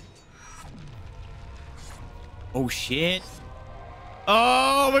 Oh, shit.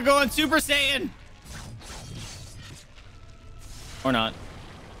 Oh, we're going Super Saiyan. Or not.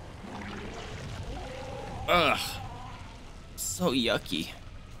 Ugh. So yucky.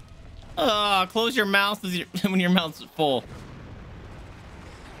 Close your mouth with when your mouth's full.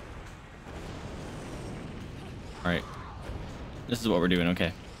 All right. This is what we're doing.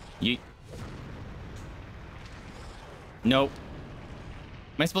 Okay. Yeet. Nope.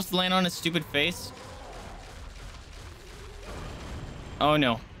 Am I supposed to land on his stupid face? Oh,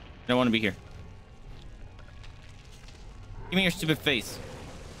 no. I don't want to be here. Give me your stupid face.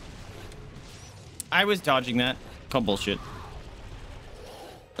 I was dodging that. Call bullshit.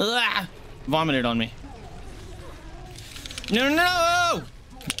 Ugh! Vomited on me. No, no!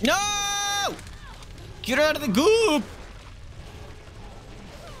 No! Get out of the goop!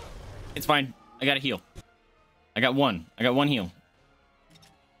 It's fine. I got a heal. I got one heal.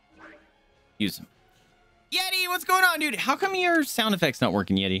 Use them. Yeti, what's going on, dude? How come your sound effect's not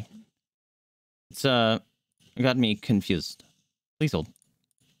working, Yeti? It's, got me confused. Please hold.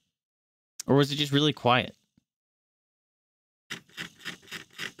 Or was it just really quiet?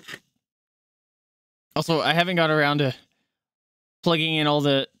 Also, I haven't got around to plugging in all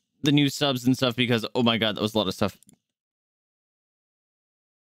the new subs and stuff because, oh my god, that was a lot of stuff.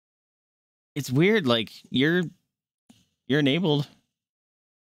 It's weird, like, you're enabled.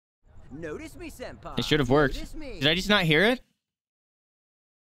 Notice me, senpai. It should have worked. Notice me. Did I just not hear it?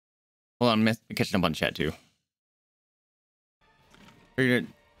 Hold on, I'm catching up on chat too. Figured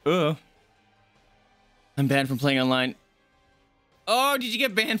it. I'm banned from playing online. Oh, did you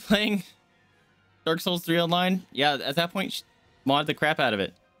get banned playing Dark Souls 3 online? Yeah, at that point, mod the crap out of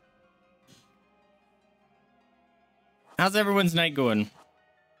it. How's everyone's night going?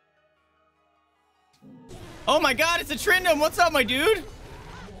 Oh my god, it's a Trindam! What's up, my dude?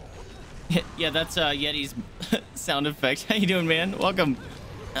 Yeah, that's Yeti's sound effect. How you doing, man? Welcome.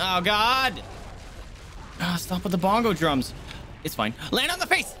 Oh god! Stop with the bongo drums. It's fine. Land on the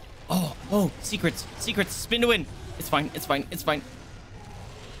face! Oh, secrets. Secrets. Spin to win. It's fine. It's fine. It's fine.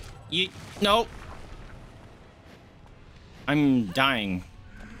 No. I'm dying.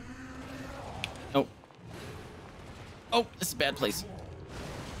 Oh, this is a bad place.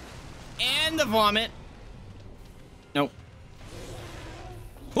 And the vomit. Nope.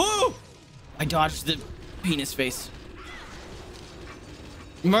 Woo! I dodged the penis face.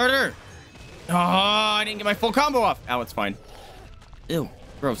 Murder! Oh, I didn't get my full combo off. Ow, it's fine. Ew,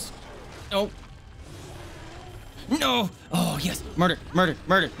 gross. No. No! Oh, yes. Murder, murder,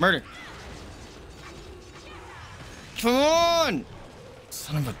 murder, murder. Come on!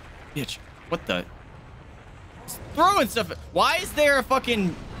 Son of a bitch. What the? It's throwing stuff. Why is there a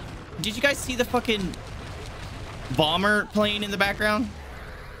fucking... Did you guys see the fucking bomber plane in the background?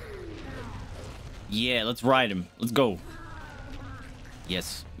 Yeah, let's ride him. Let's go.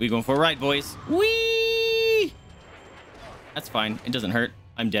 Yes, we going for a ride, boys. Whee! That's fine. It doesn't hurt.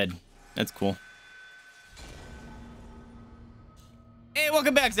 I'm dead. That's cool. Hey,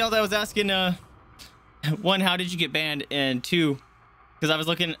 welcome back, Zelda. I was asking, one, how did you get banned? And two, because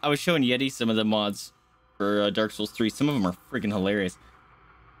I was showing Yeti some of the mods for Dark Souls 3. Some of them are freaking hilarious.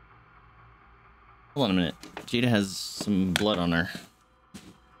 Hold on a minute. Jada has some blood on her.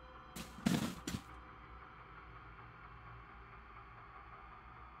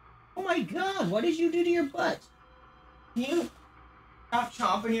 Oh my god, what did you do to your butt? Can you stop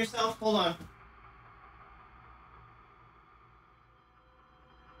chomping yourself? Hold on.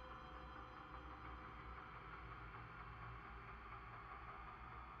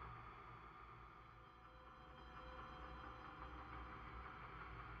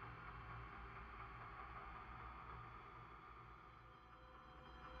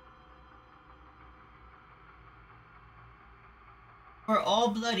 We're all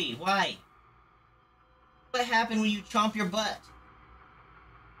bloody. Why? What happened when you chomp your butt?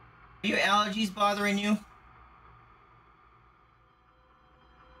 Are your allergies bothering you?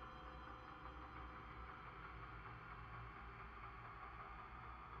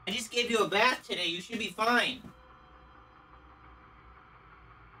 I just gave you a bath today. You should be fine.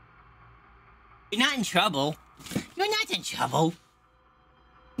 You're not in trouble. You're not in trouble.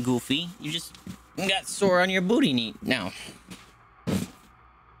 Goofy. You just got sore on your booty now.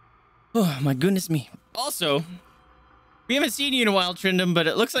 Oh, my goodness me. Also, we haven't seen you in a while, Trindam, but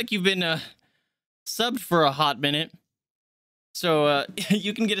it looks like you've been subbed for a hot minute. So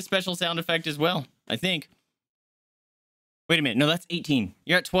you can get a special sound effect as well, I think. Wait a minute. No, that's 18.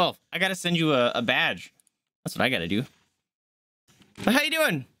 You're at 12. I gotta send you a badge. That's what I gotta do. But how you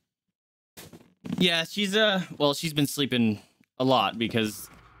doing? Yeah, she's well, she's been sleeping a lot because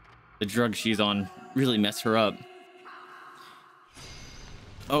the drugs she's on really mess her up.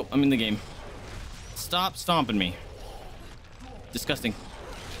 Oh, I'm in the game. Stop stomping me. Disgusting.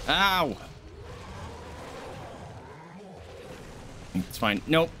 Ow. It's fine.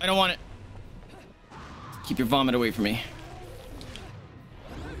 Nope, I don't want it. Keep your vomit away from me.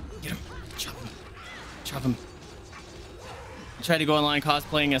 Get him. Chop him. Chop him. I tried to go online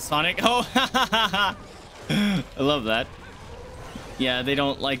cosplaying as Sonic. Oh, I love that. Yeah, they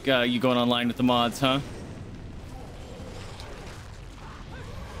don't like you going online with the mods, huh?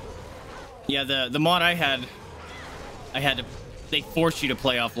 Yeah, the mod I had to, they force you to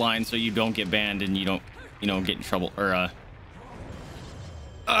play offline so you don't get banned and you don't, get in trouble or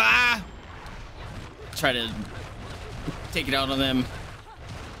try to take it out on them.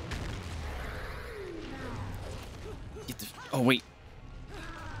 Get the, oh wait.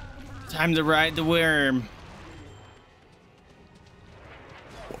 Time to ride the worm.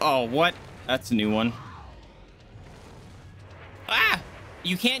 Oh, what? That's a new one. Ah!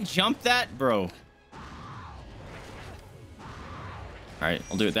 You can't jump that, bro. Alright,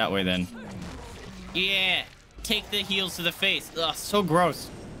 I'll do it that way then. Yeah! Take the heels to the face. Ugh, so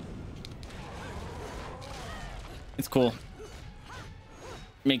gross. It's cool.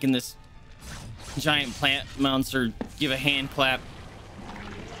 Making this giant plant monster give a hand clap.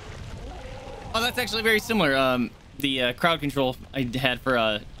 Oh, that's actually very similar. The crowd control I had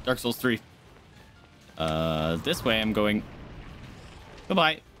for Dark Souls 3. This way I'm going.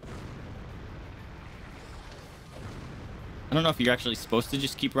 Goodbye. I don't know if you're actually supposed to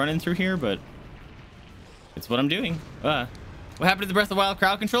just keep running through here, but it's what I'm doing. What happened to the Breath of the Wild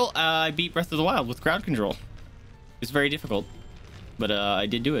crowd control? I beat Breath of the Wild with crowd control. It's very difficult, but I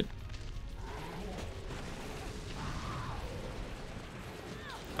did do it.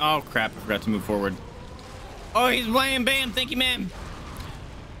 Oh crap, I forgot to move forward. Oh, he's wham bam, thank you, ma'am.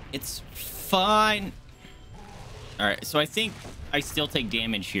 It's fine. All right, so I think I still take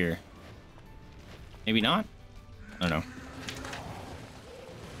damage here. Maybe not? I don't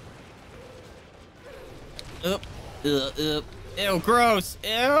know. Ew, gross.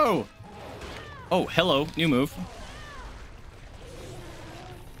 Ew. Oh, hello, new move.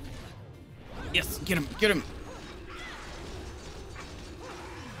 Yes, get him, get him.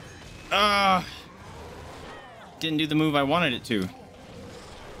 Didn't do the move I wanted it to.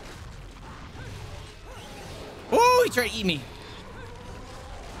 Oh, he tried to eat me.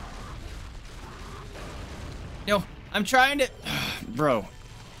 No, I'm trying to... Bro,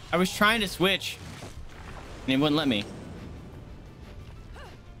 I was trying to switch and it wouldn't let me.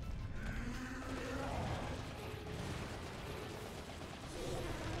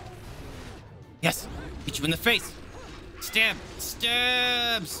 Yes, hit you in the face. Stab,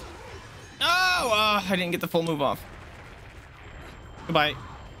 stabs. No, I didn't get the full move off. Goodbye.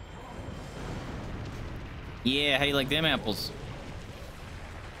 Yeah, how do you like them apples?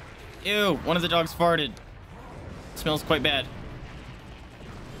 Ew, one of the dogs farted. Smells quite bad.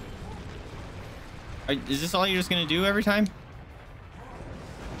 Is this all you're just gonna do every time?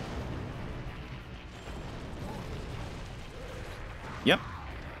 Yep.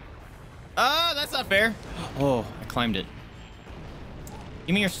 Oh, that's not fair. Oh, I climbed it.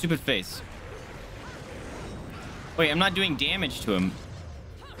 Give me your stupid face. Wait, I'm not doing damage to him.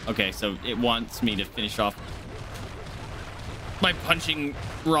 Okay, so it wants me to finish off by punching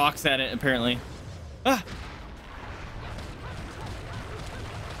rocks at it, apparently. Ah!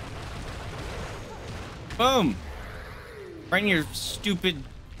 Boom! Right in your stupid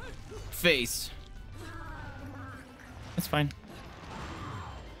face. That's fine.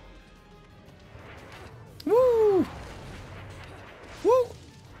 Woo! Woo!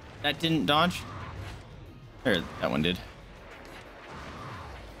 That didn't dodge. Or that one did.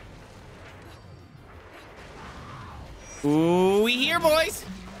 Ooh, we here, boys!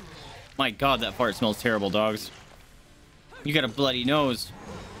 My God, that fart smells terrible, dogs. You got a bloody nose.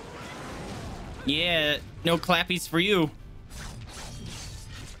 Yeah, no clappies for you.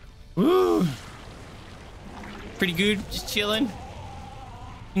 Woo! Pretty good, just chilling.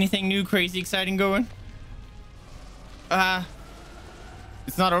 Anything new, crazy, exciting going?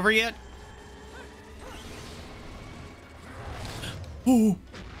 It's not over yet? Ooh.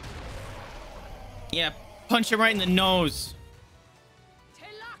 Yeah, punch him right in the nose.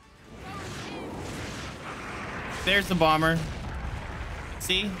 There's the bomber.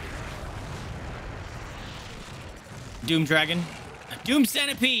 See? Doom dragon. Doom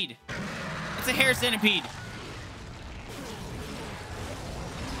centipede. It's a hair centipede.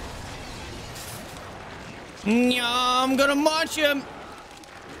 I'm gonna munch him.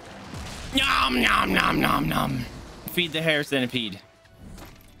 Nom nom nom nom nom. Feed the hair centipede.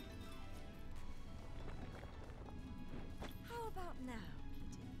 How about now,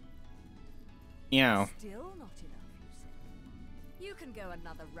 Kitty? Yeah. Still not enough, you say? You can go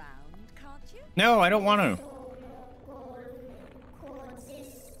another round, can't you? No, I don't want to.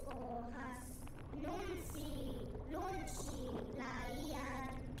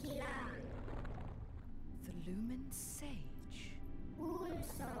 The Lumen Sage.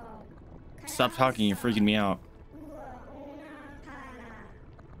 Stop talking, you're freaking me out.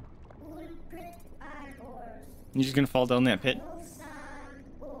 You're just gonna fall down that pit?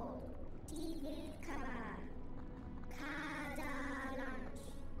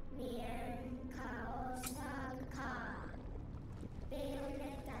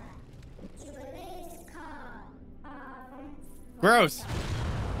 Gross!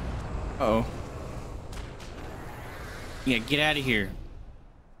 Uh-oh. Yeah, get out of here.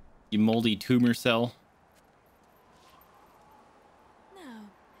 You moldy tumor cell. Now,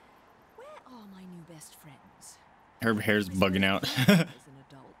 where are my new best friends? Her hair's bugging out. As an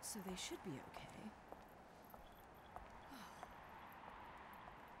adult, so they should be okay.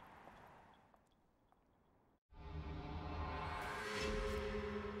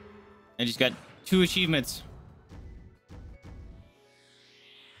 I just got 2 achievements.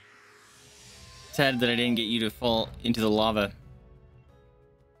 Sad that I didn't get you to fall into the lava.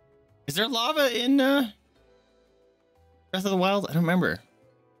 Is there lava in Breath of the Wild? I don't remember.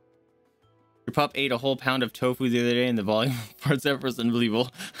 Your pup ate a whole pound of tofu the other day and the volume of farts ever was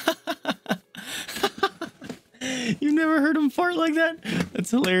unbelievable. You've never heard him fart like that?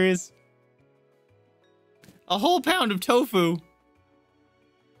 That's hilarious. A whole pound of tofu.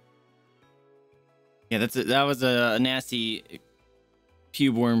 Yeah, that was a nasty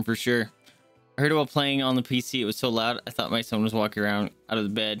pube worm for sure. I heard it while playing on the PC. It was so loud. I thought my son was walking around out of the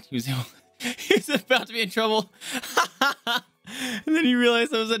bed. He was about to be in trouble. And then he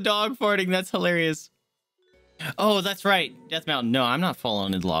realized it was a dog farting. That's hilarious. Oh, that's right. Death Mountain. No, I'm not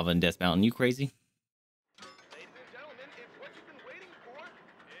falling into lava in Death Mountain. You crazy? Ladies and gentlemen, it's what you've been waiting for.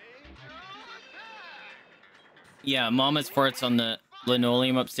 Angel Attack! Yeah, Mama's farts on the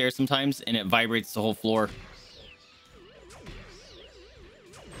linoleum upstairs sometimes, and it vibrates the whole floor.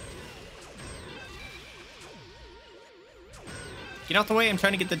 Get out the way. I'm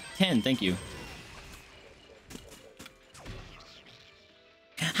trying to get the 10. Thank you.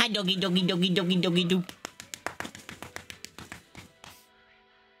 Hi, doggy, doggy, doggy, doggy, doggy, doo.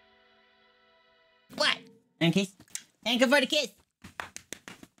 What? And kiss. And go for the kiss.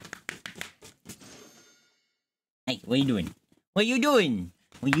 Hey, what are you doing? What are you doing?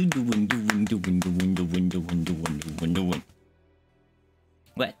 What are you doing?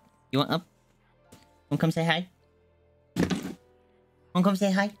 What? You want up? Want to come say hi? Want to come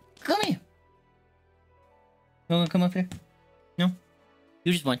say hi? Come here. You want to come up here? No?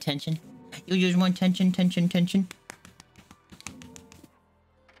 You just want tension? You just want tension, tension, tension?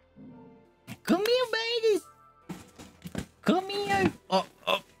 Come here, babies. Come here. Oh,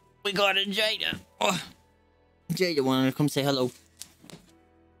 we got a Jada. Oh, Jada wanted to come say hello.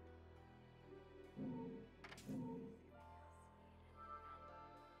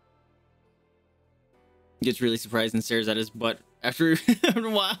 Gets really surprised and stares at his butt after a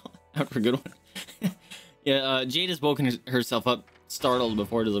while. After a good one. Yeah, Jade has woken herself up, startled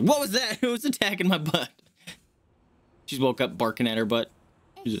before. Like, what was that? Who was attacking my butt? She's woke up barking at her butt.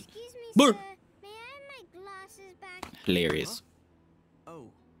 Excuse me, Brr. sir. May I have my glasses back? Hilarious. Huh?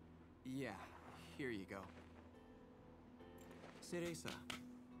 Oh, yeah. Here you go. Cereza,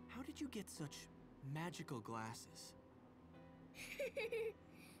 how did you get such magical glasses?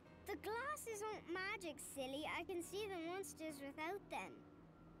 The glasses aren't magic, silly. I can see the monsters without them.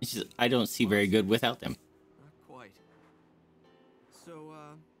 She says, I don't see very good without them. Not quite. So,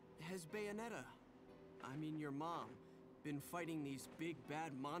 has Bayonetta, I mean your mom, been fighting these big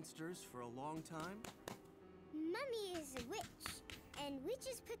bad monsters for a long time? Mummy is a witch, and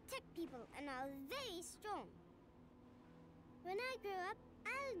witches protect people and are very strong. When I grow up,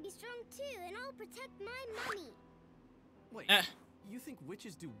 I'll be strong too, and I'll protect my mummy. Wait, you think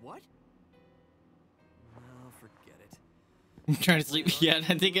witches do what? No, forget it. I'm trying to sleep. Yeah,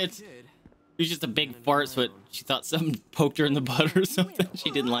 I think it was just a big fart, so she thought something poked her in the butt or something. She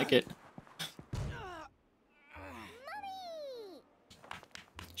didn't like it. Mummy!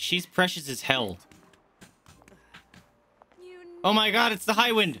 She's precious as hell. You Oh my god, it's the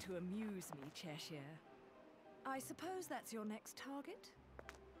high wind. To amuse me, Cheshire. I suppose that's your next target?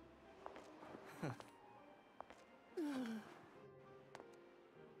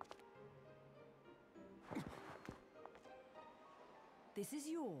 This is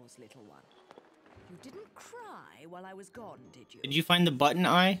yours, little one. You didn't cry while I was gone, did you? Did you find the button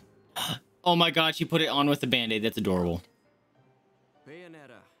eye? Oh my god, she put it on with the band-aid. That's adorable.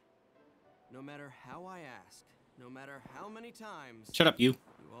 Bayonetta, no matter how I ask, no matter how many times, Shut up, you. you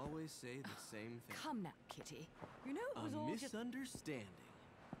always say the same thing. Come now, Kitty. You know it was A all just... misunderstanding.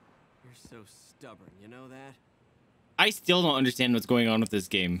 You're so stubborn, you know that? I still don't understand what's going on with this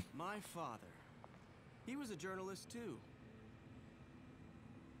game. My father, he was a journalist too.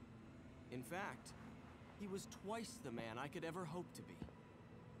 In fact, he was twice the man I could ever hope to be.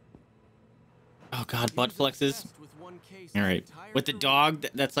 Oh god, He butt was flexes. obsessed with one case All his right. entire With the career. dog,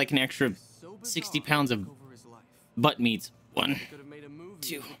 that's like an extra So 60 bizarre pounds of over his life. butt meats. 1, They could have made a movie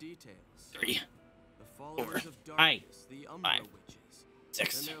 2, with the details. 3, The followers of 4, darkness, the Umbra 5, witches,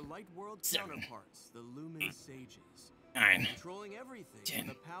 6, and their light world 7, counterparts, the Lumen sages, 9. controlling everything 10.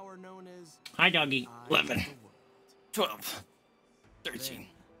 with the power known as Hi, doggy. Eye of 11, the world. 12, 13, Then,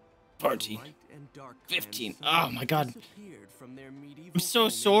 14, the light and dark 15. clans Oh my god. disappeared from their medieval I'm so home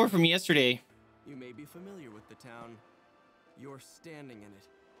in sore from Europe. yesterday. You may be familiar with the town. You're standing in it.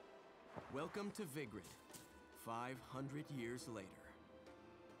 Welcome to Vigrid, 500 years later.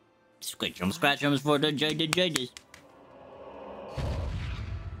 Squid jump spatchums for the jaded jaded.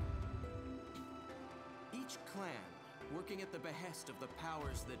 Each clan, working at the behest of the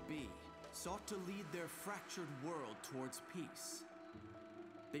powers that be, sought to lead their fractured world towards peace.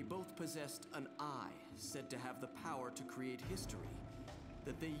 They both possessed an eye said to have the power to create history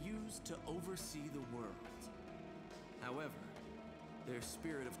that they used to oversee the world. However, their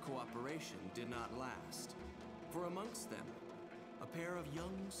spirit of cooperation did not last, for amongst them, a pair of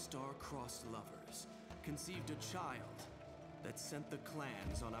young star-crossed lovers conceived a child that sent the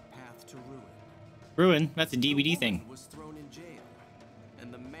clans on a path to ruin. Ruin? That's a DVD The thing. woman was thrown in jail,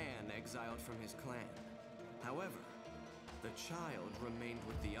 and the man exiled from his clan. However, the child remained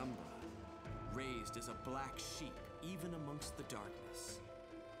with the Umbra, raised as a black sheep even amongst the darkness.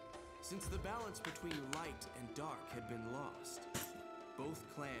 Since the balance between light and dark had been lost, both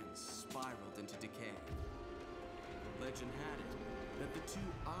clans spiraled into decay. Legend had it that the two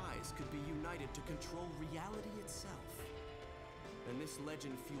eyes could be united to control reality itself. And this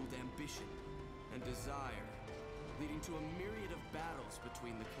legend fueled ambition and desire, leading to a myriad of battles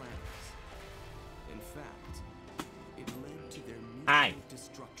between the clans. In fact, it led to their Hi. mutual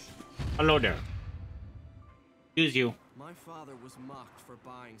destruction. Hello there. Excuse you. My father was mocked for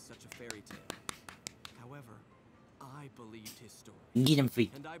buying such a fairy tale. However, I believed his story. Get him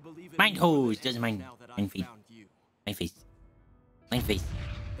free. And I believe it Mind more hose, than doesn't ever mind. now that Mind I've free. found you. My face. My face.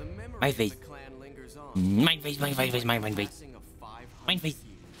 The memory My of face. the clan lingers on. My face, my face, my face. Passing of 500 My face.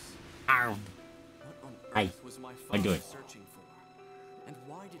 years. Ow. What on Hi. earth was my How you father doing? searching for? And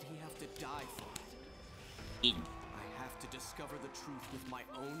why did he have to die for it? Eat. I have to discover the truth with my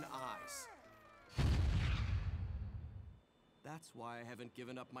own eyes. That's why I haven't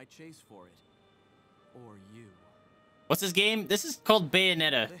given up my chase for it. Or you. What's this game? This is called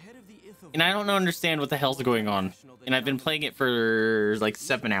Bayonetta. The head of the Ithav- And I don't understand what the hell's going on. And I've been playing it for like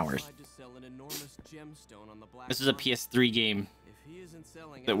 7 hours. Tried to sell an enormous gemstone on the black This is a market. PS3 game If he isn't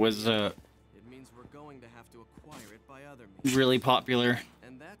selling that it, was it means we're going to have to acquire it by other means. really popular.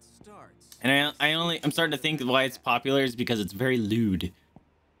 And that starts. And I'm starting to think why it's popular is because it's very lewd.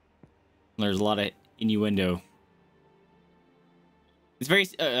 There's a lot of innuendo. It's very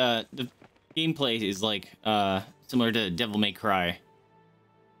the gameplay is like similar to Devil May Cry.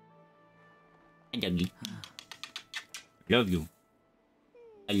 I love you. Love you.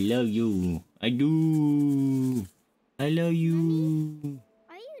 I love you. I do. I love you.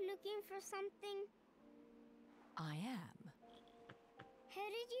 Are you looking for something? I am. How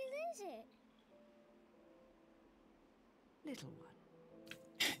did you lose it? Little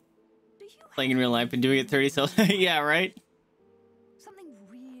one. Do you Playing in real life and doing it 30 cells. Yeah, right? something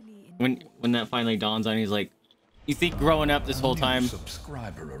really When that finally dawns on you, he's like, you think growing up this whole time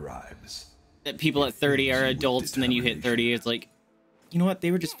Subscriber arrives. that people at 30 are adults and then you hit 30, it's like, you know what?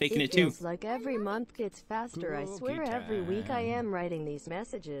 They were just faking it too. Feels like every month gets faster. I swear every week I am writing these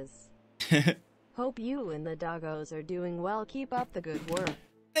messages. Hope you and the doggos are doing well. Keep up the good work.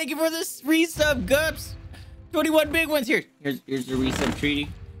 Thank you for this resub, Gups. 21 big ones here. Here's the resub treaty,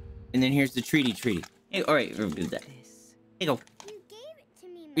 and then here's the treaty. Hey, all right, we'll do that. this. Here you go, You gave it to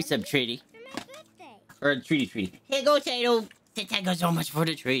me, Mommy, resub treaty for my birthday. or treaty. Here you go, Tato. Thank you so much for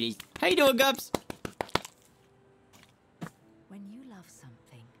the treaties. How you doing, Gups? When you love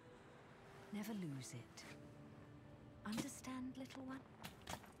something, never lose it.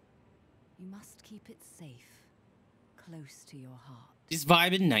 safe, close to your heart. Just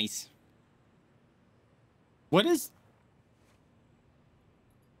vibing nice. What is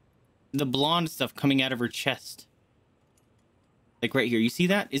the blonde stuff coming out of her chest? Like right here. You see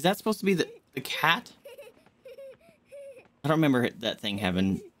that? Is that supposed to be the cat? I don't remember that thing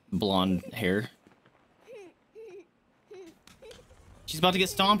having blonde hair. She's about to get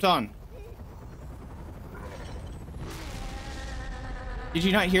stomped on. Did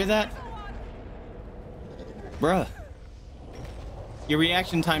you not hear that? Bruh. Your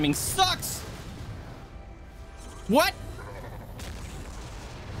reaction timing sucks! What?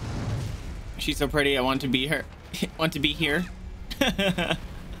 She's so pretty, I want to be her. Want to be here.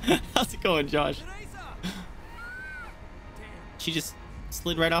 How's it going, Josh? She just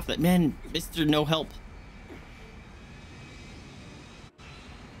slid right off that. Man, Mr. No Help.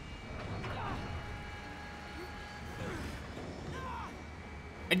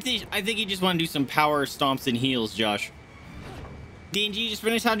 I think you just want to do some power stomps and heals, Josh. D&G, just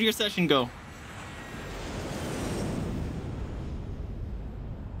finish. How did your session go?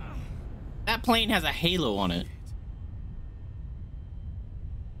 That plane has a halo on it.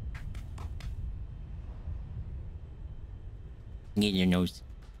 Get your nose.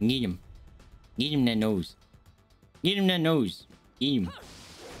 Get him. Get him that nose. Get him that nose. Get him.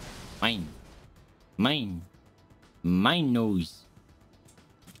 Mine. Mine. Mine nose.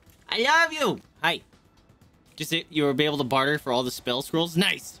 I love you. Hi. Just you'll be able to barter for all the spell scrolls.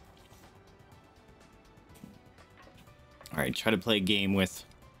 Nice. All right, try to play a game with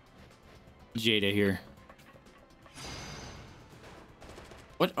Jada here.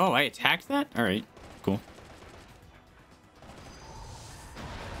 What? Oh, I attacked that? All right, cool.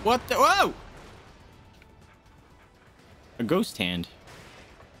 What the? Whoa! A ghost hand.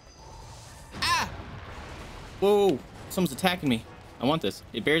 Ah! Whoa! Someone's attacking me. I want this.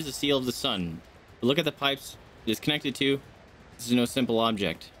 It bears the seal of the sun. Look at the pipes it is connected to. This is no simple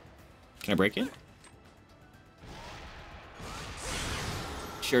object. Can I break it?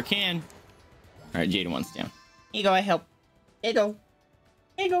 Sure can. All right, Jada wants down. Here you go, I help. Here you go.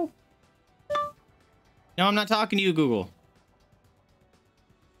 Here you go. No, I'm not talking to you, Google.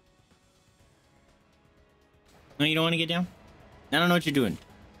 No, you don't want to get down? I don't know what you're doing.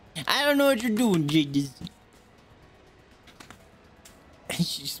 I don't know what you're doing, Jada.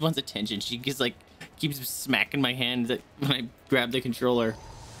 She just wants attention. She just like keeps smacking my hand when I grab the controller.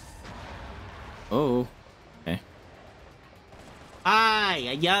 Oh, okay. Hi,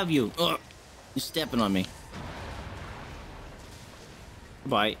 I love you. Ugh, you're stepping on me.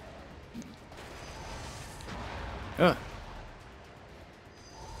 Bye. Ugh.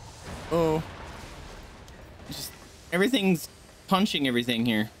 Oh. Just everything's punching everything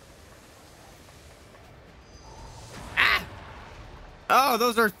here. Oh,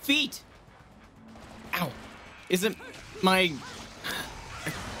 those are feet. Ow. Isn't my...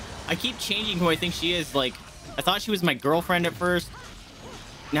 I keep changing who I think she is. Like, I thought she was my girlfriend at first.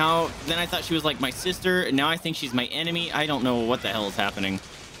 Then I thought she was like my sister. And now I think she's my enemy. I don't know what the hell is happening.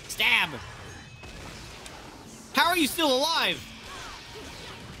 Stab. How are you still alive?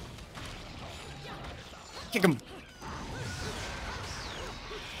 Kick him.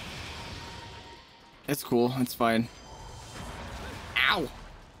 That's cool. That's fine. Ow!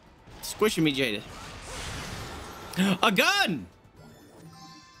 Squishing me, Jada. A gun!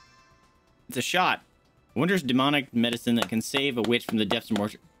 It's a shot. Wondrous demonic medicine that can save a witch from the depths of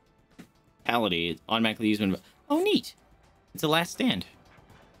mortality. It's automatically used when... Oh, neat. It's a last stand.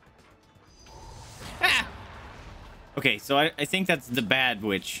 Ah! Okay, so I think that's the bad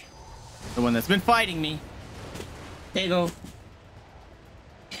witch. The one that's been fighting me. There you go.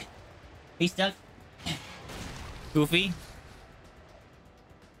 He's stuck. Goofy.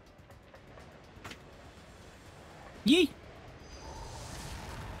 Yee!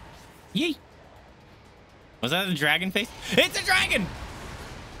 Yee! Was that a dragon face? It's a dragon!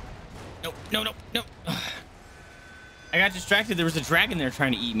 No, no, no, no. I got distracted. There was a dragon there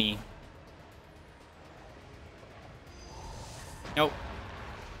trying to eat me. Nope.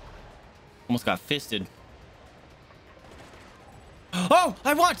 Almost got fisted. Oh,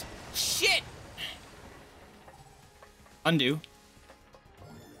 I want! Shit! Undo.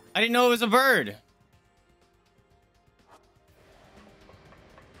 I didn't know it was a bird.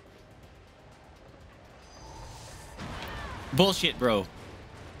 Bullshit, bro.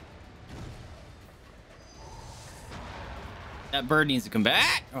 That bird needs to come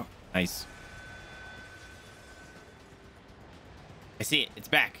back. Oh, nice. I see it. It's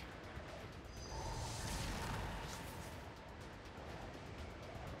back.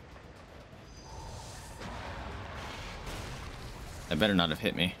 That better not have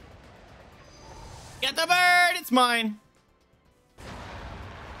hit me. Yeah. Get the bird! It's mine!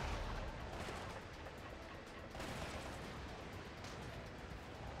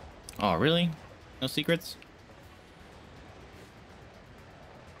 Oh, really? No secrets?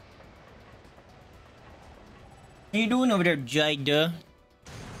 How you doing over there, Jida?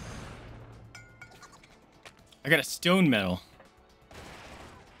 I got a stone medal.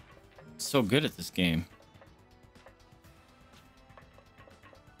 So good at this game.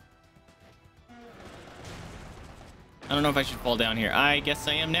 I don't know if I should fall down here. I guess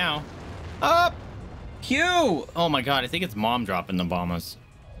I am now. Up! Q! Oh my god, I think it's mom dropping the bombers.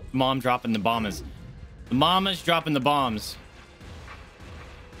 Mom dropping the bombers. The mama's dropping the bombs.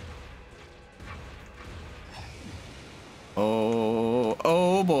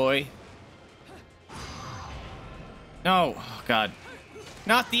 Oh boy. No, oh god.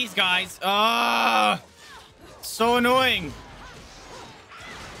 Not these guys. Ah! So annoying.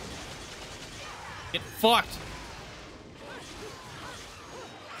 Get fucked.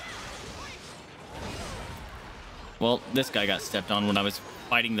 Well, this guy got stepped on when I was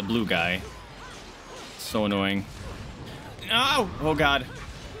fighting the blue guy. So annoying. No! Oh god.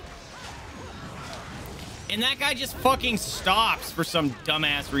 And that guy just fucking stops for some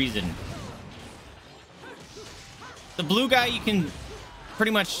dumbass reason. The blue guy you can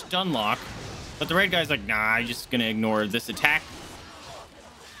pretty much stun lock, but the red guy's like, nah, I'm just gonna ignore this attack.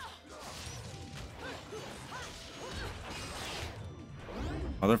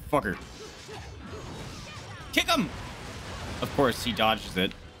 Motherfucker. Kick him! Of course, he dodges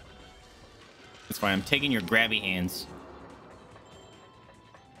it. That's fine. I'm taking your grabby hands.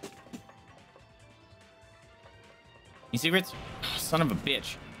 Any secrets? Oh, son of a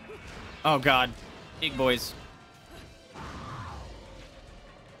bitch. Oh, God. Big boys.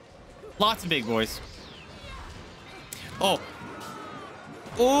 Lots of big boys. Oh.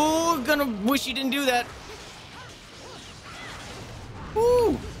 Oh, gonna wish you didn't do that.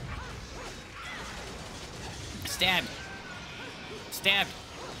 Woo! Stabbed. Stabbed.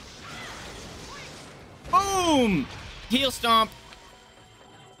 Boom! Heel stomp.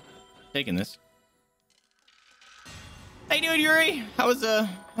 Taking this. How you doing, Yuri? How's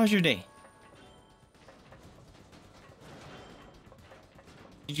your day?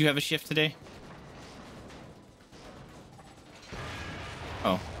 Did you have a shift today?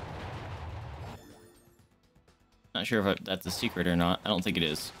 Oh. Not sure if that's a secret or not. I don't think it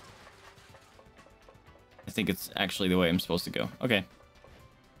is. I think it's actually the way I'm supposed to go. Okay.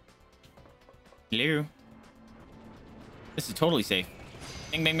 Hello. This is totally safe.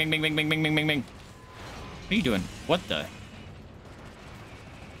 Bing, bing, bing, bing, bing, bing, bing, bing, bing, bing. What are you doing? What the?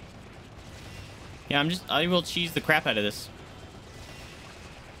 Yeah, I will cheese the crap out of this.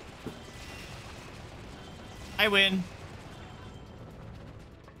 I win.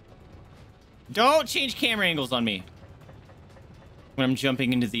 Don't change camera angles on me when I'm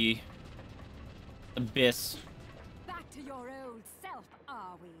jumping into the abyss. Back to your old self,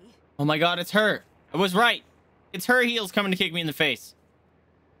 are we? Oh my god, it's her. I was right. It's her heels coming to kick me in the face.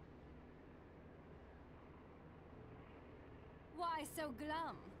 Why so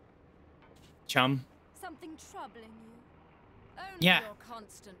glum? Chum. Something troubling you? Only Yeah. your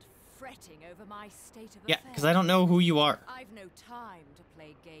constant fretting over my state of Yeah, affairs. because I don't know who you are. I've no time to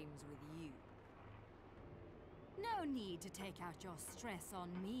play games with you. No need to take out your stress on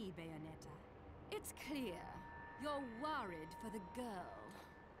me, Bayonetta. It's clear you're worried for the girl.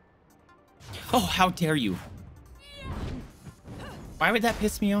 Oh, how dare you? Why would that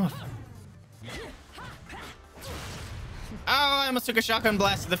piss me off? Oh, I almost took a shotgun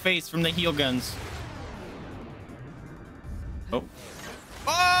blast to the face from the heel guns. Oh.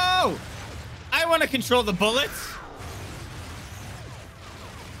 Oh! I want to control the bullets.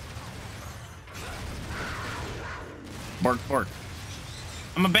 Bark, bark.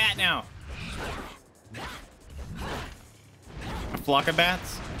 I'm a bat now. A flock of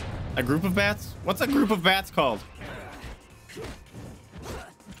bats? A group of bats? What's a group of bats called?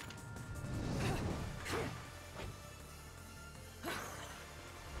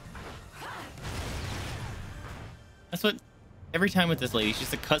 That's what every time with this lady, it's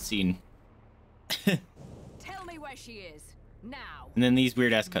just a cutscene. Tell me where she is now. And then these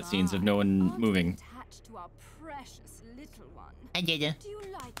weird ass cutscenes of no one Aren't moving. Attached to our precious little one. I did ya. Do you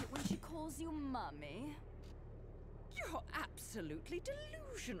like it when she calls you mummy? You're absolutely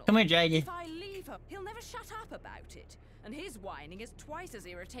delusional. Come here, Jada. If I leave her, he'll never shut up about it. And his whining is twice as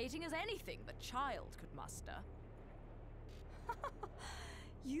irritating as anything the child could muster.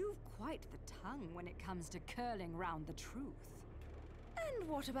 You've quite the tongue when it comes to curling round the truth. And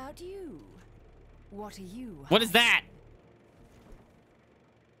what about you? What are you? What is that?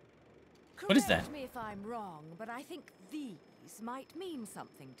 What is that? Correct me if I'm wrong, but I think these might mean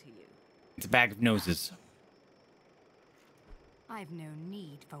something to you. It's a bag of noses. I've no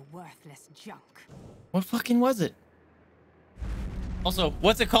need for worthless junk. What fucking was it? Also,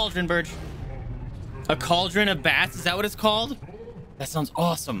 what's a cauldron, Bird? A cauldron of bats? Is that what it's called? That sounds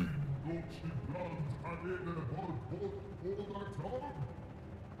awesome.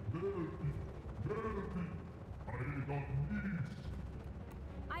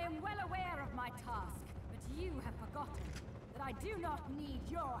 I am well aware of my task, but you have forgotten that I do not need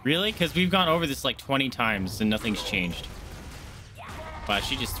your help. Really? Because we've gone over this like 20 times and nothing's changed. Wow,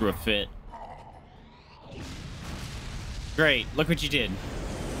 she just threw a fit. Great, look what you did.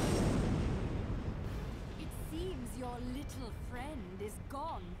 It seems your little friend is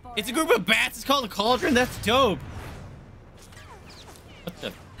gone forever. It's a group of bats. It's called a cauldron. That's dope. What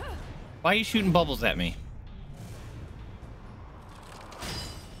the? Why are you shooting bubbles at me?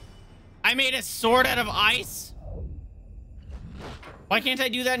 I made a sword out of ice? Why can't I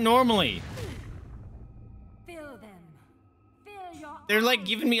do that normally? Fill them. Fill your They're like eyes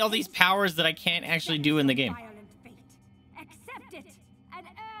giving me all these powers that I can't actually do in the game. violent fate. Accept it and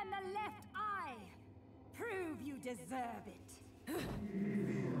earn the left eye. Prove you deserve it.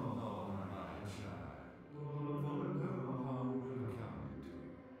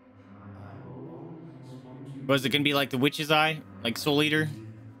 Was it gonna be like the witch's eye? Like Soul Eater?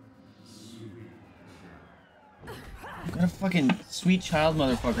 What a fucking sweet child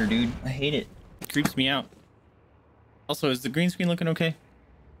motherfucker, dude. I hate it. It creeps me out. Also, is the green screen looking okay?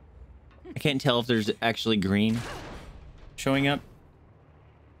 I can't tell if there's actually green showing up.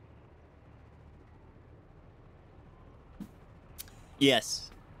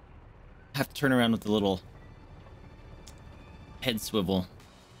 Yes. I have to turn around with the little head swivel.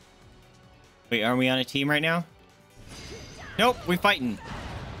 Wait, are we on a team right now? Nope, we're fighting.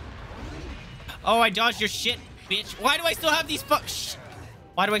 Oh, I dodged your shit, bitch. Why do I still have these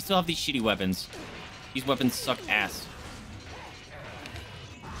Why do I still have these shitty weapons? These weapons suck ass.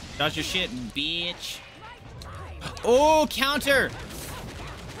 Dodge your shit, bitch. Oh, counter.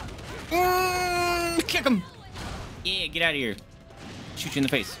 Kick him. Yeah, get out of here. Shoot you in the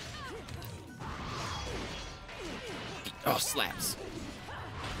face. Oh, slaps.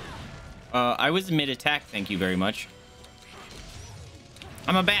 I was mid-attack, thank you very much.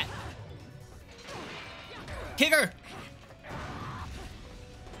 I'm a bat. Kick her!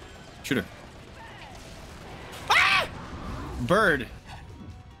 Shoot her. Ah! Bird.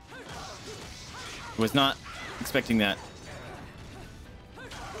 Was not expecting that.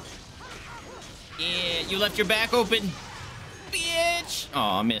 Yeah, you left your back open. Bitch!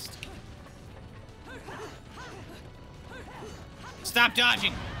 Aw, I missed. Stop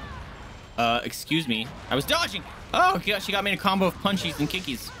dodging! Excuse me. I was dodging! Oh, gosh, she got me in a combo of punchies and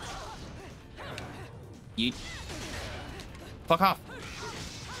kickies. Yeet. Fuck off.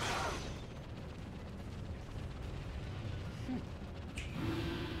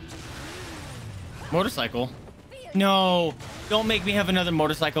 Motorcycle? No! Don't make me have another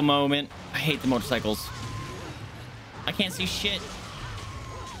motorcycle moment. I hate the motorcycles. I can't see shit.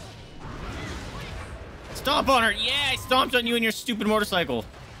 Stomp on her! Yeah, I stomped on you and your stupid motorcycle.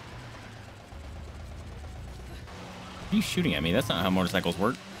 Are you shooting at me? That's not how motorcycles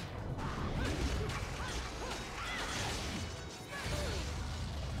work.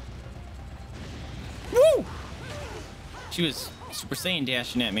 Woo! She was Super Saiyan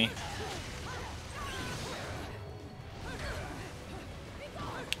dashing at me.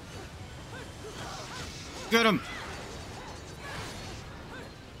 Get him!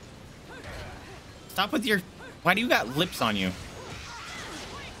 Stop with your... Why do you got lips on you?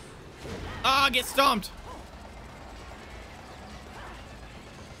 Ah, get stomped!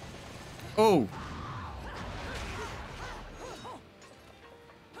 Oh.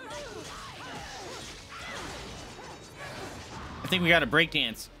 I think we got a break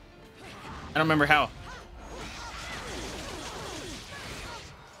dance. I don't remember how.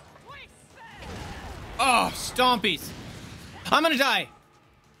 Oh, stompies. I'm gonna die.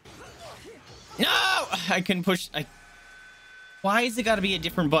 No! I can push... Why is it gotta be a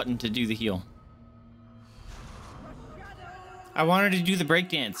different button to do the heal? I wanted to do the break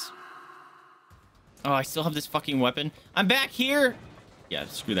dance. Oh, I still have this fucking weapon. I'm back here. Yeah,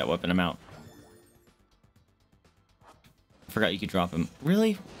 screw that weapon. I'm out. I forgot you could drop him.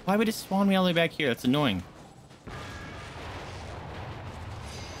 Really? Why would it spawn me all the way back here? That's annoying.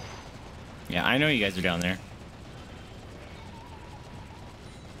 Yeah, I know you guys are down there.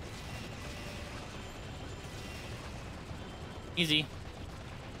 Easy.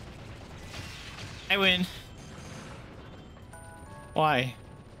 I win. Why?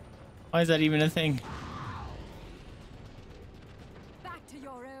 Why is that even a thing? Back to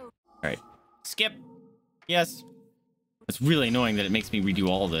your own. All right. Skip. Yes. It's really annoying that it makes me redo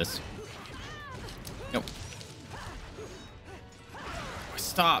all this. Nope.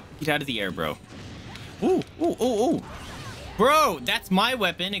 Stop. Get out of the air, bro. Ooh, ooh, ooh, ooh. Bro, that's my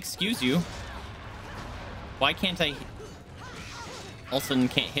weapon. Excuse you. Why can't I... All of a sudden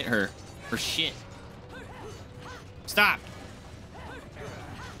can't hit her for shit. Stop.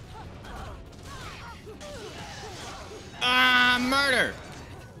 Ah, murder.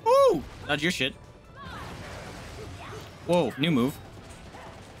 Woo. Dodge your shit. Whoa, new move.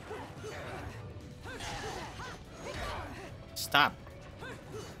 Stop.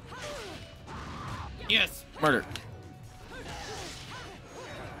 Yes, murder.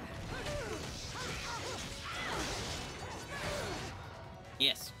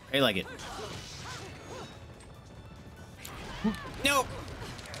 Yes, I like it. No.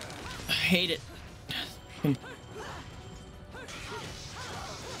 I hate it.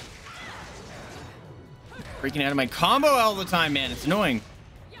 Freaking out of my combo all the time, man. It's annoying.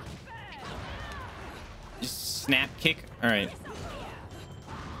 Just snap kick. All right.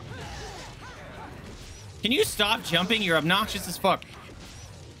 Can you stop jumping? You're obnoxious as fuck.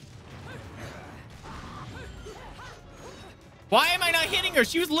 Why am I not hitting her?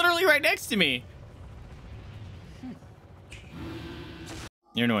 She was literally right next to me.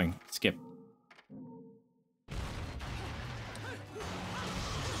 You're annoying. Skip.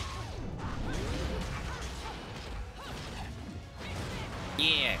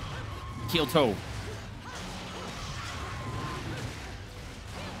 Yeah. Heel toe.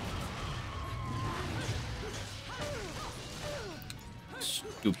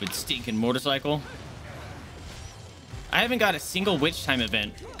 Stupid stinking motorcycle. I haven't got a single witch time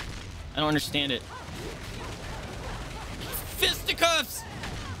event. I don't understand it. Fisticuffs!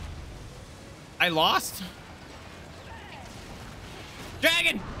 I lost?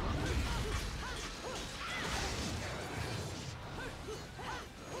 Dragon!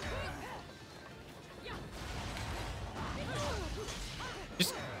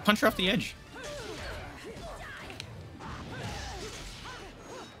 Just punch her off the edge.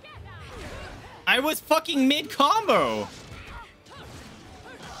 I was fucking mid-combo!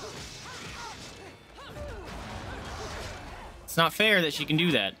 It's not fair that she can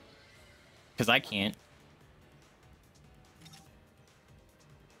do that. Because I can't.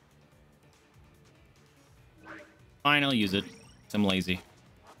 Fine, I'll use it. 'Cause I'm lazy.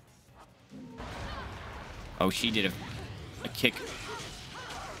 Oh, she did a kick.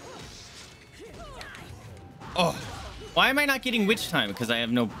 Oh. Why am I not getting witch time? Because I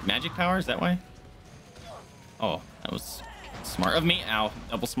have no magic power? Is that why? Oh, that was smart of me. Ow.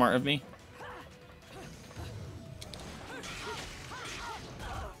 Double smart of me.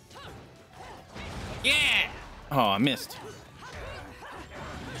 Yeah! Oh, I missed.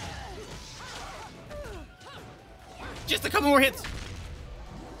 Just a couple more hits.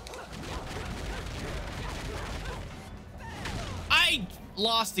 I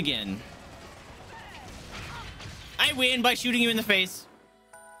lost again. I win by shooting you in the face.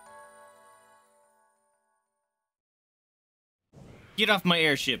 Get off my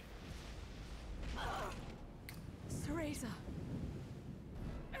airship. Teresa.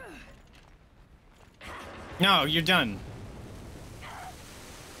 No, you're done.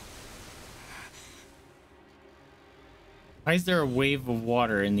 Why is there a wave of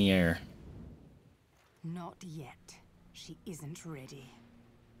water in the air? Not yet. She isn't ready.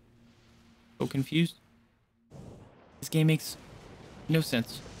 So confused. This game makes no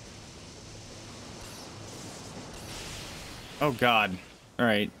sense. Oh god.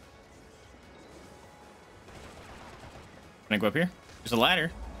 Alright. Can I go up here? There's a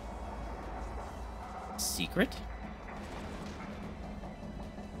ladder. Secret?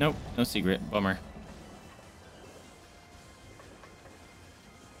 Nope, no secret. Bummer.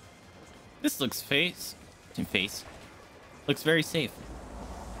 This looks looks very safe.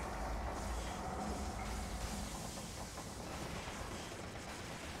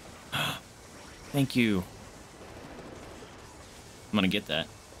 Thank you. I'm gonna get that.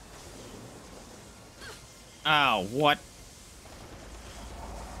 Ow, what?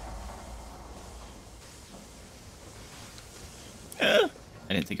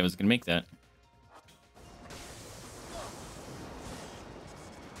 I didn't think I was gonna make that.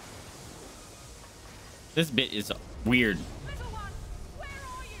 This bit is weird. Little one, where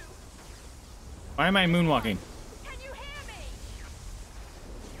are you? Why am I moonwalking? Can you hear me?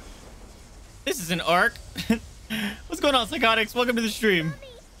 This is an arc. What's going on, Psychotics? Welcome to the stream.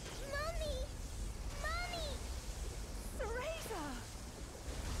 Mommy! Mommy! Teresa.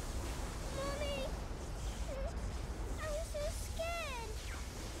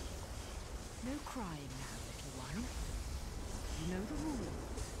 crying now, little one. You know the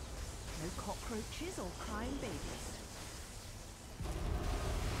rules. No cockroaches or crying babies.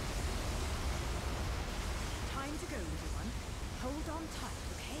 Time to go, little one. Hold on tight,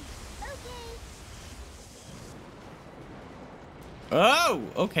 okay? Okay. Oh,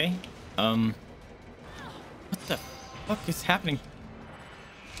 okay. What the fuck is happening?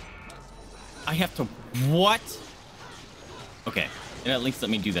 I have to... What? Okay, and at least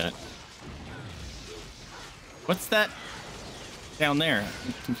let me do that. What's that down there?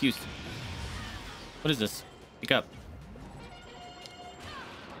 I'm confused. What is this? Pick up.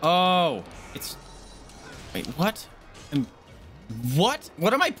 Oh, it's... Wait, what? What?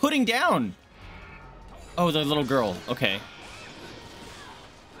 What am I putting down? Oh, the little girl. Okay.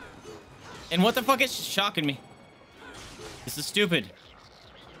 And what the fuck is shocking me? This is stupid.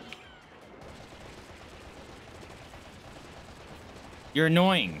 You're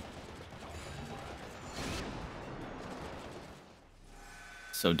annoying.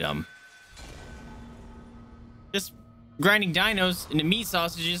 So dumb. Just grinding dinos into meat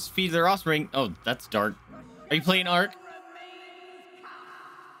sausages feed their offspring. Oh, that's dark. Are you playing Ark?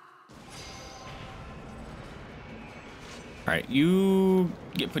 All right, you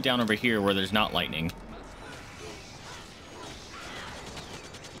get put down over here where there's not lightning.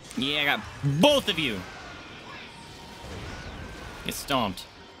 Yeah, I got both of you. Get stomped.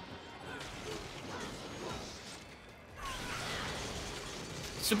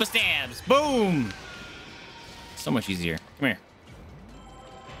 Super stabs. Boom. So much easier. Come here.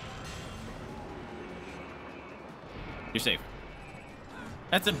 You're safe.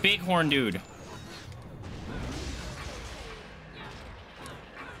 That's a bighorn dude.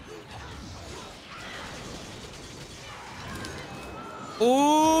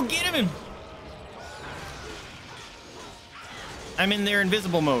 Oh, get him! I'm in their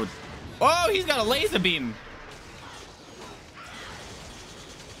invisible mode. Oh, he's got a laser beam.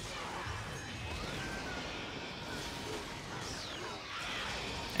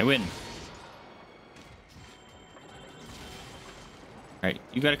 I win. All right,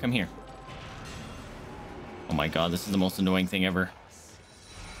 you gotta come here. Oh my god, this is the most annoying thing ever.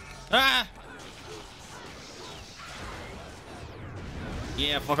 Ah!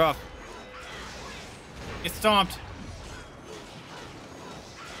 Yeah, fuck off. Get stomped.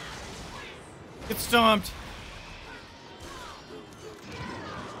 Get stomped.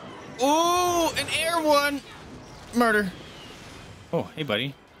 Ooh, an air one. Murder. Oh, hey, buddy.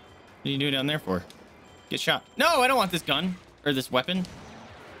 What are you doing down there for? Get shot. No, I don't want this gun. Or this weapon.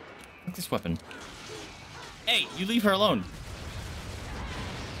 I want this weapon. Hey, you leave her alone.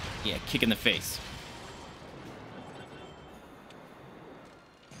 Yeah, kick in the face.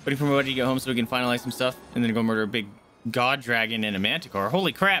 Waiting for my buddy to get home so we can finalize some stuff and then go murder a big god dragon and a manticore.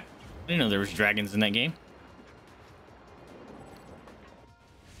 Holy crap. I didn't know there was dragons in that game.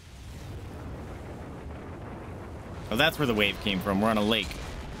 Oh, that's where the wave came from. We're on a lake.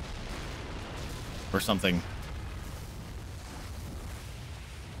 Or something.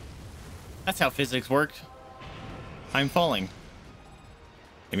 That's how physics worked. I'm falling.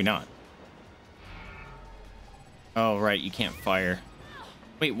 Maybe not. Oh, right. You can't fire.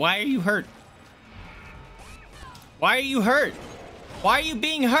 Wait, why are you hurt? Why are you hurt? Why are you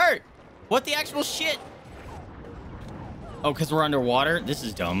being hurt? What the actual shit? Oh, because we're underwater? This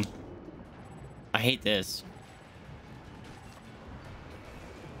is dumb. I hate this.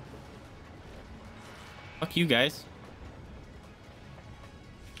 Fuck you guys.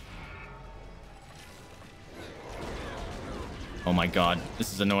 Oh my god.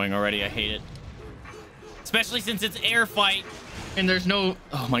 This is annoying already. I hate it. Especially since it's air fight. And there's no...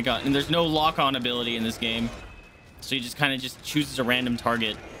 Oh my god. And there's no lock-on ability in this game. So you just kind of just chooses a random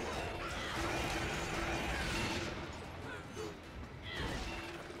target.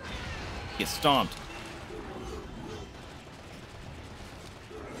 Get stomped.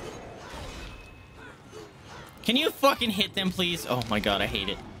 Can you fucking hit them, please? Oh my god, I hate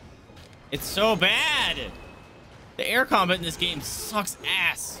it. It's so bad. The air combat in this game sucks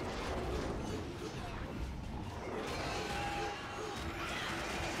ass.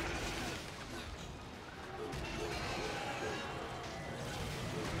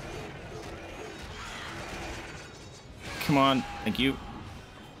 Come on. Thank you.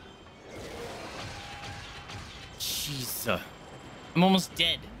 Jeez. I'm almost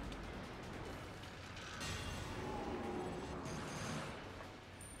dead.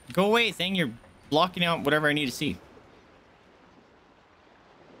 Go away, thing. You're blocking out whatever I need to see.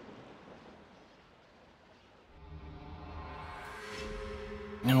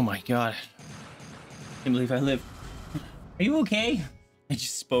 Oh my god. I can't believe I live. Are you okay? I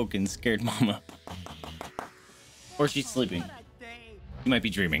just spoke and scared Mama. Or she's sleeping. You might be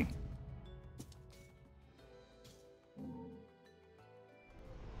dreaming.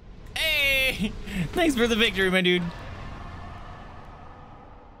 Hey! Thanks for the victory, my dude.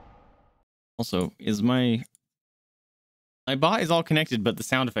 Also, is my bot is all connected, but the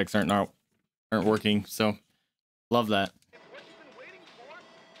sound effects aren't working, so love that. What you've been waiting for?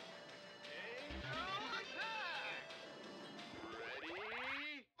 Angel attack!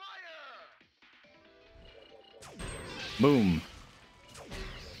 Ready, fire! Boom.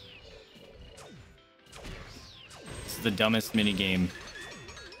 This is the dumbest mini game.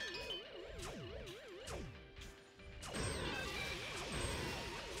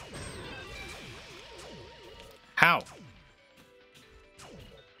 How?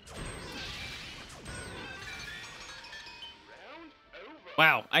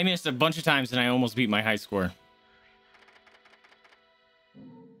 Wow, I missed a bunch of times and I almost beat my high score.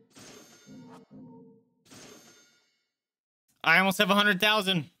 I almost have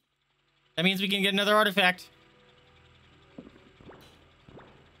 100,000. That means we can get another artifact.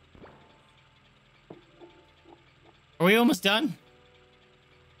 Are we almost done?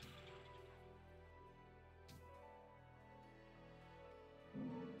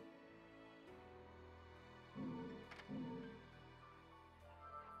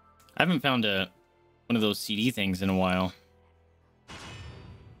 I haven't found one of those CD things in a while.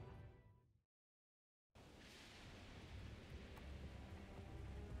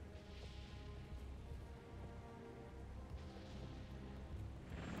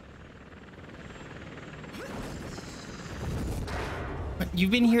 What, you've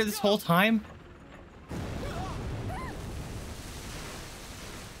been here this whole time?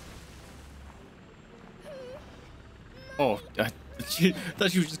 Oh, I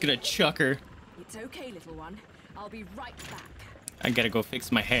thought she was just gonna chuck her. It's okay, little one. I'll be right back. I gotta go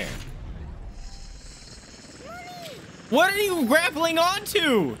fix my hair. What are you grappling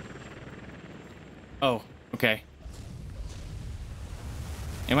onto? Oh, okay.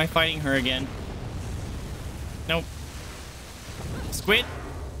 Am I fighting her again? Nope. Squid?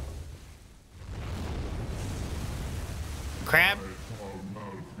 Crab?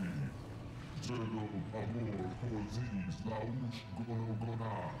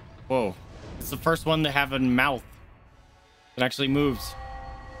 Whoa. It's the first one to have a mouth that actually moves.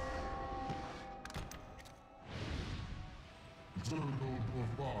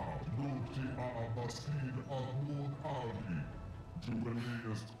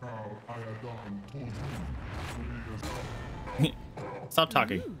 Stop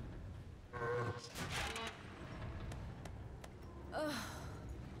talking.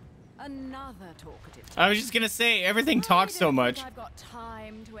 Another talkative. I was just gonna say, everything talks so much. I've got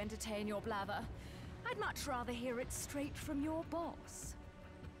time to entertain your blather. I'd much rather hear it straight from your boss.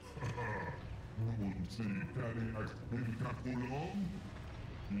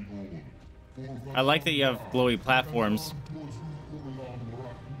 I like that you have glowy platforms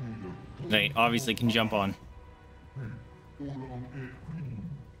that I obviously can jump on.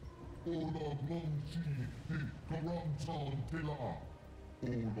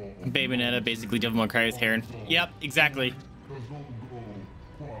 Bayonetta basically Devil May Cry's hair. Yep, exactly.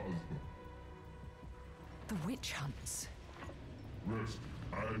 The witch hunts.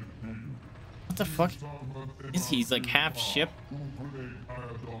 What the fuck is he? He's like half ship.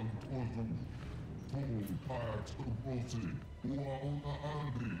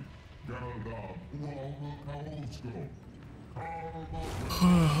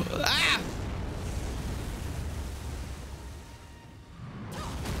 Ah!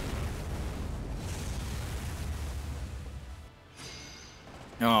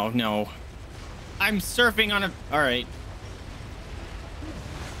 Oh no. I'm surfing on a... Alright.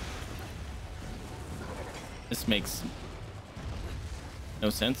 This makes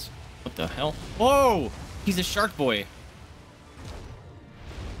no sense. What the hell? Whoa! He's a shark boy.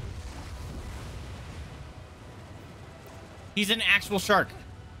 He's an actual shark.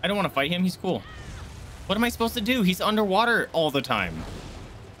 I don't want to fight him. He's cool. What am I supposed to do? He's underwater all the time.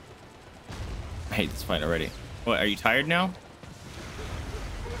 I hate this fight already. What, are you tired now?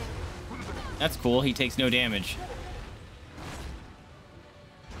 That's cool. He takes no damage.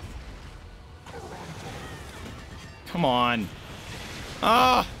 Come on.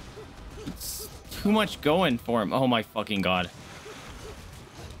 Ah! It's too much going for him. Oh my fucking god.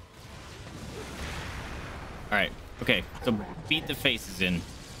 Alright. Okay. So beat the faces in. Here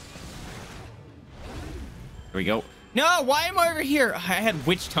we go. No! Why am I over here? I had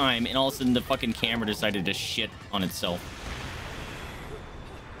witch time and all of a sudden the fucking camera decided to shit on itself.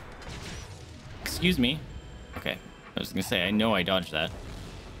 Excuse me. Okay. I was gonna say, I know I dodged that.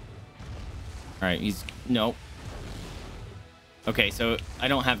 Alright, he's... No. Okay, so I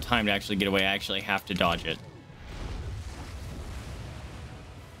don't have time to actually get away. I actually have to dodge it.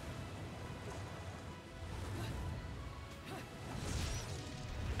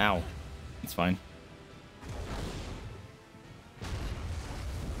 Ow. It's fine.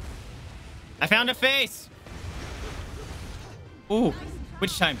 I found a face! Ooh,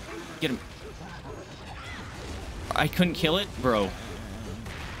 which time? Get him. I couldn't kill it? Bro.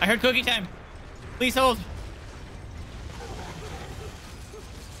 I heard cookie time. Please hold.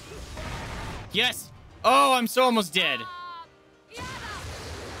 Yes. Oh, I'm so almost dead.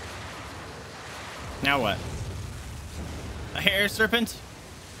 Now what? A hair serpent?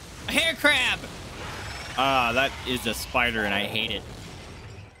 A hair crab! Ah, that is a spider and I hate it.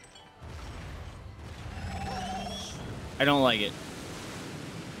 I don't like it.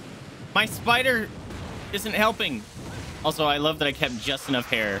 My spider isn't helping. Also, I love that I kept just enough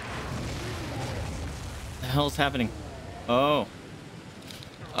hair. What the hell's happening? Oh.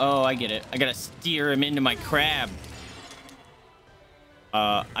 Oh, I get it. I gotta steer him into my crab.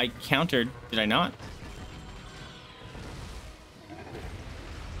 I countered. Did I not?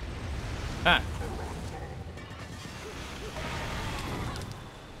 Ah.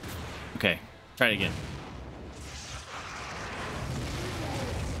 Okay. Try it again.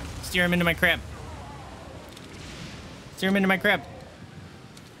 Steer him into my crab. Steer him into my crab.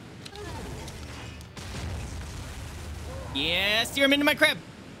 Yeah, steer him into my crab.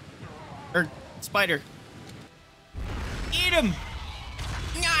 Or spider. Eat him.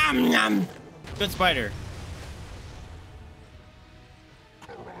 Nom nom. Good spider.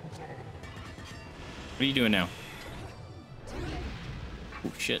 What are you doing now?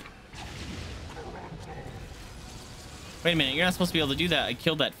 Oh, shit. Wait a minute, you're not supposed to be able to do that. I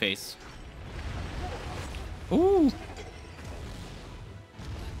killed that face. Ooh.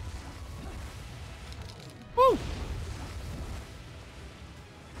 Woo.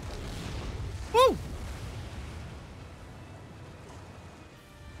 Woo.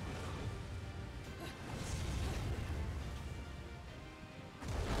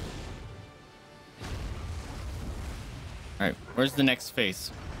 All right, where's the next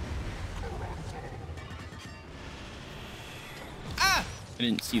face? Ah! I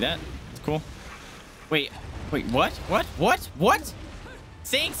didn't see that. It's cool. Wait, what? What?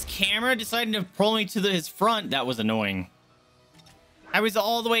 Sank's camera decided to pull me to his front. That was annoying. I was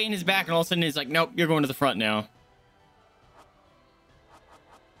all the way in his back, and all of a sudden he's like, nope, you're going to the front now.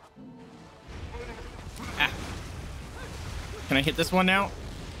 Ah. Can I hit this one now?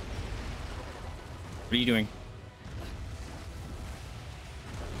 What are you doing?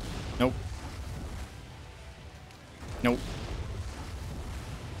 Nope. Nope.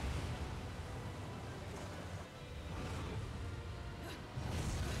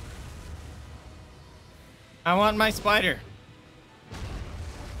 I want my spider.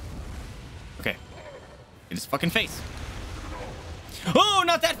 Okay. Get his fucking face. Oh,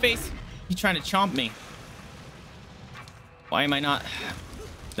 not that face. He's trying to chomp me. Why am I not?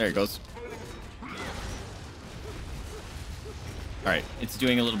 There it goes. All right, it's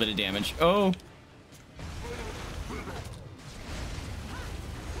doing a little bit of damage. Oh.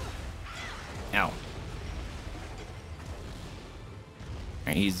 Ow. All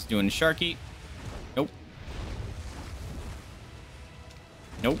right, he's doing Sharky. Nope.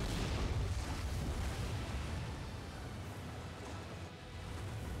 Nope.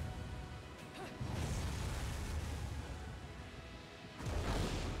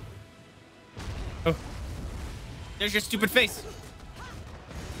 Oh. There's your stupid face.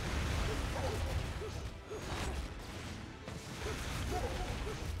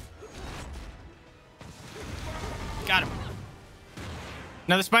 Got him.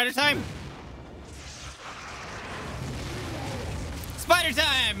 Another spider time. Spider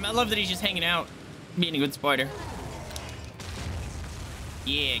time! I love that he's just hanging out, being a good spider.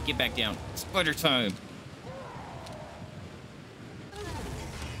 Yeah, get back down. Spider time.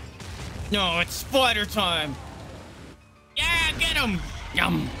 No, it's spider time. Yeah, get him.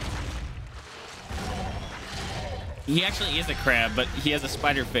 Yum. He actually is a crab, but he has a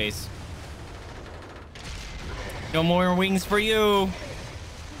spider face. No more wings for you.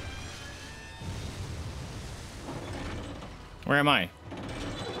 Where am I?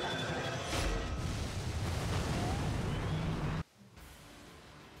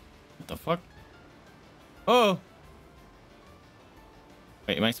 What the fuck? Oh!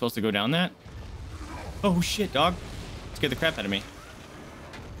 Wait, am I supposed to go down that? Oh shit, dog. Scared the crap out of me.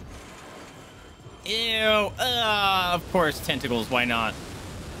 Ew! Of course, tentacles, why not?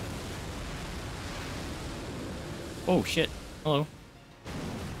 Oh, shit. Hello.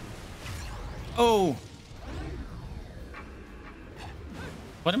 Oh!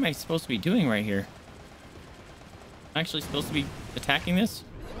 What am I supposed to be doing right here? I'm actually supposed to be attacking this?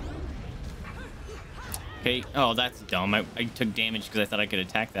 Okay. Oh, that's dumb. I took damage because I thought I could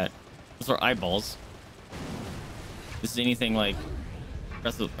attack that. Those are eyeballs. This is anything like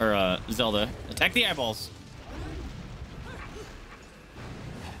Zelda. Attack the eyeballs.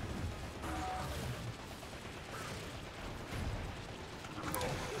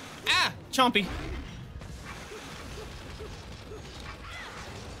 Ah! Chompy.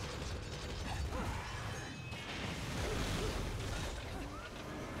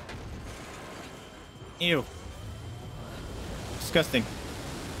 Ew. Disgusting.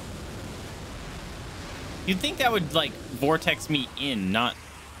 You'd think that would, like, vortex me in, not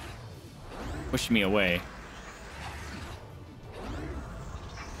push me away.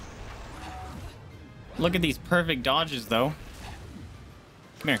 Look at these perfect dodges, though.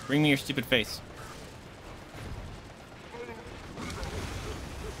 Come here, bring me your stupid face.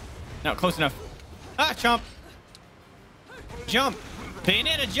 No, close enough. Ah, chomp. Jump.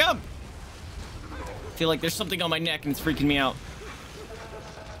 Bayonetta, jump. I feel like there's something on my neck and it's freaking me out.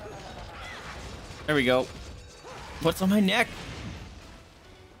 There we go. What's on my neck?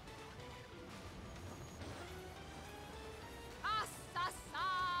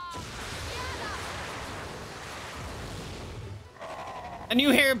 A new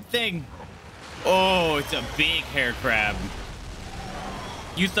hair thing. Oh, it's a big hair crab.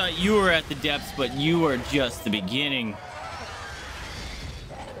 You thought you were at the depths, but you were just the beginning.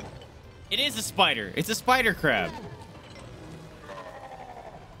 It is a spider. It's a spider crab.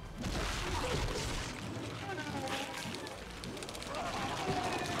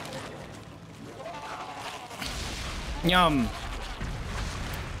 Yum.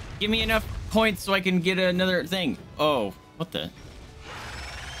 Give me enough points so I can get another thing. Oh, what the?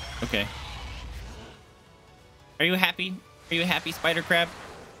 Okay. Are you happy? Are you happy, spider crab?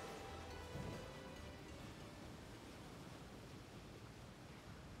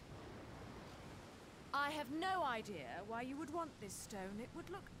 I have no idea why you would want this stone. It would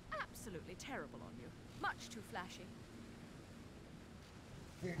look absolutely terrible on you. Much too flashy.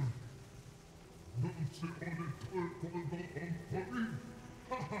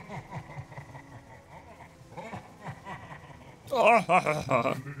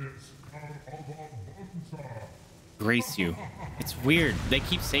 Grace you. It's weird. They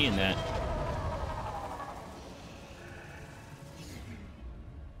keep saying that.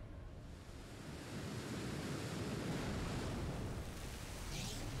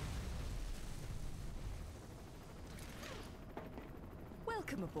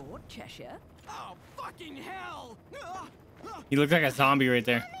 Welcome aboard, Cheshire. Oh, fucking hell! You look like a zombie right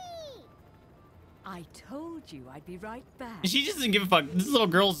there. I told you I'd be right back. She just doesn't give a fuck. This little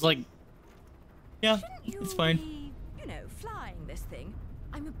girl's like, yeah, Shouldn't it's you fine. be, you know, flying this thing?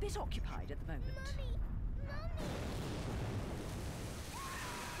 I'm a bit occupied at the moment.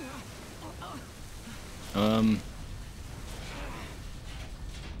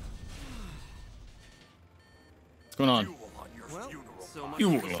 What's going on? Well, so much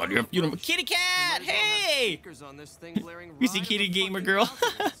You for will on your funeral. Kitty cat! Hey! speakers on this thing blaring You see right Kitty up the Gamer fucking Girl?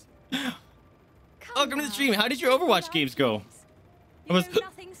 mountains. Welcome to the stream. How did your Overwatch games go? I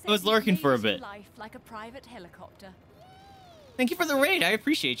was lurking for a bit. Life like a private helicopter. Thank you for the raid. I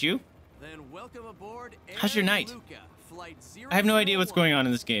appreciate you. Then welcome aboard How's your Air night? Luca, flight I have no idea what's 001. going on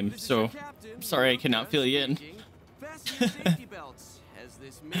in this game, This is your so captain, I'm sorry I Luca, cannot fill you in. speaking. Fasten your safety belts, as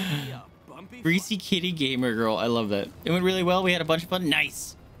this may be a bumpy Greasy flight. Kitty Gamer Girl. I love that. It went really well. We had a bunch of fun.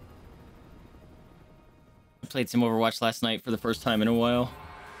 Nice. I played some Overwatch last night for the first time in a while.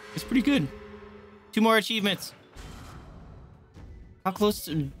 It's pretty good. 2 more achievements. How close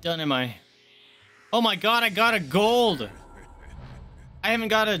to done am I? Oh my god, I got a gold. I haven't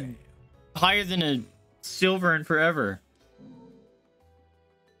got a higher than a silver in forever.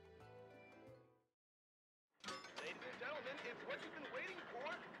 Ladies and gentlemen, it's what you've been waiting for.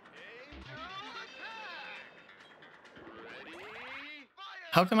 Angel attack! Ready? Fire!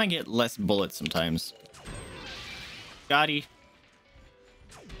 How come I get less bullets sometimes? Gotti.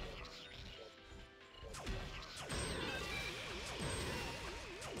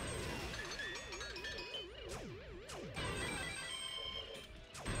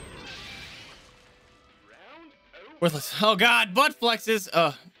 Round over. Worthless. Oh god, butt flexes.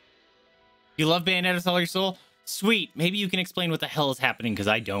 You love Bayonetta with all your soul? Sweet. Maybe you can explain what the hell is happening, because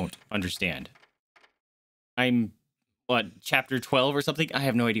I don't understand. I'm, what, chapter 12 or something? I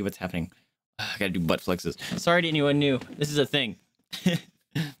have no idea what's happening. I gotta do butt flexes. Sorry to anyone new. This is a thing.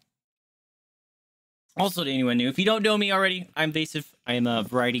 Also, to anyone new, if you don't know me already, I'm Vaesive. I am a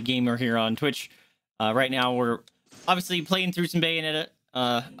variety gamer here on Twitch. Right now, we're obviously playing through some Bayonetta.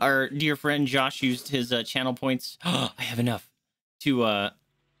 Our dear friend Josh used his channel points. I have enough to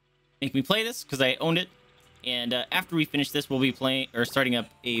make me play this because I owned it. And after we finish this, we'll be playing or starting up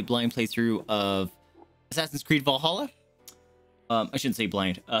a blind playthrough of Assassin's Creed Valhalla. I shouldn't say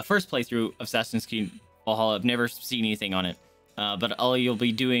blind. First playthrough of Assassin's Creed Valhalla. I've never seen anything on it, but you'll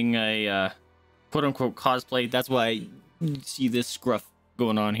be doing a quote-unquote cosplay. That's why you see this scruff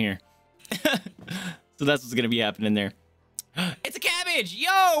going on here. So that's what's gonna be happening there. It's a cabbage!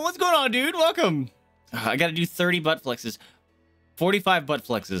 Yo, what's going on, dude? Welcome. I gotta do 30 butt flexes. 45 butt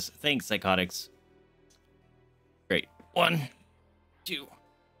flexes. Thanks, Psychotics. Great. 1, 2,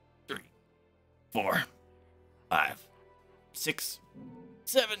 3, 4, 5, 6,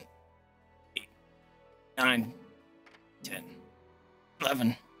 7, 8, 9, 10,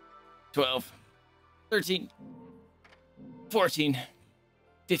 11, 12, 13, 14,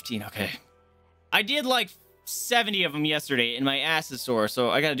 15. Okay. I did like 70 of them yesterday and my ass is sore, so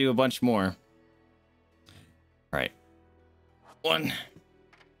I gotta do a bunch more. All right. 1,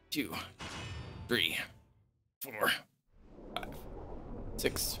 2, 3, 4, 5,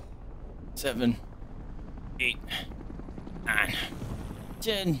 6, 7, 8, 9,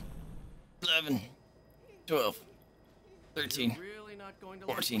 10, 11, 12, 13,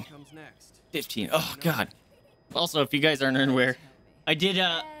 14, 15. Oh, God. Also, if you guys aren't aware, I did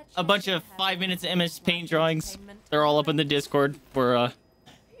a bunch of 5 minutes of MS Paint drawings. They're all up in the Discord for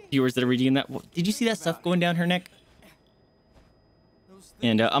viewers that are reading that. Did you see that stuff going down her neck?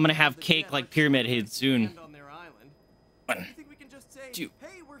 And I'm going to have cake like Pyramid Head soon. 1, 2,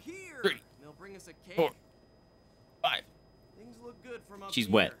 3, 4, 5. She's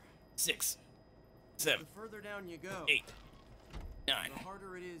wet. 6, 7, 8, 9,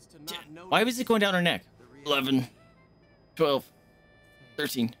 10. Why was it going down her neck? 11, 12,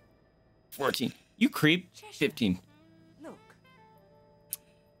 13, 14. You creep. 15. Look.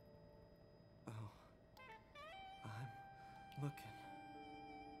 Oh. I'm looking.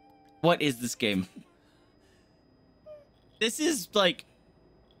 What is this game? This is like,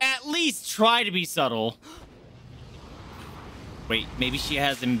 at least try to be subtle. Wait, maybe she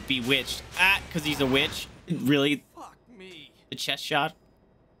has him bewitched. Because he's a witch? Really? Fuck me. The chest shot?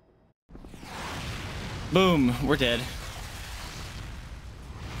 Boom, we're dead.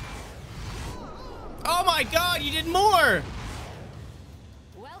 Oh my God, you did more!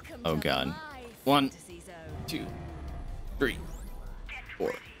 Oh God. 1, 2, 3,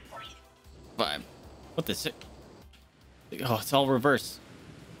 4, 5. What the sick? Oh, it's all reverse.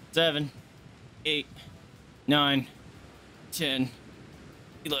 7, 8, 9, 10,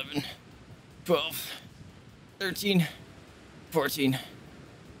 11, 12, 13, 14,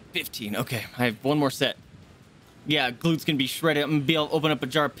 15. Okay, I have one more set. Yeah, glutes can be shredded. I'm gonna be able to open up a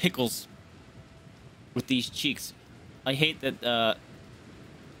jar of pickles with these cheeks. I hate that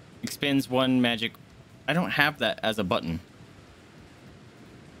expends one magic. I don't have that as a button.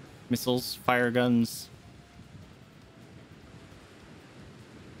 Missiles, fire guns.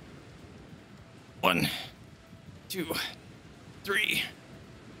 1, 2, 3,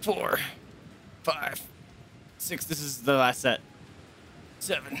 4, 5, 6. This is the last set.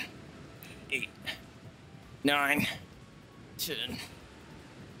 7, 8, 9, 10,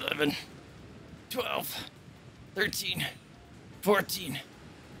 11, 12, 13, 14,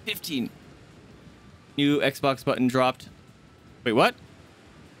 15. New Xbox button dropped. Wait, what?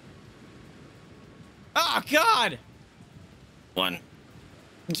 Oh, God! 1,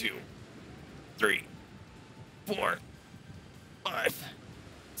 2, 3, 4, 5,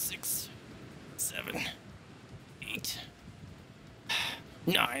 6, 7, 8,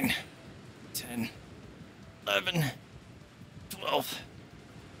 9, 10, 11, 12,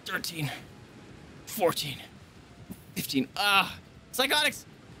 13, 14, 15. Psychotics!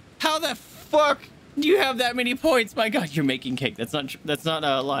 How the fuck do you have that many points? My God, you're making cake. That's not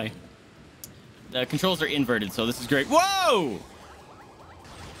a lie. The controls are inverted, so this is great. Whoa!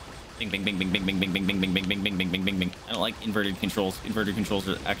 Bing, bing, bing, bing, bing, bing, bing, bing, bing, bing, bing, bing, bing, bing, bing, bing, bing. I don't like inverted controls. Inverted controls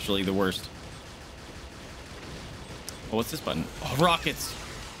are actually the worst. Oh, what's this button? Oh, rockets.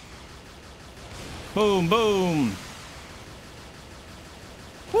 Boom, boom.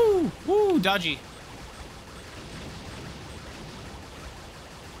 Woo, woo, dodgy.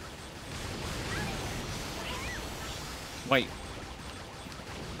 Wait.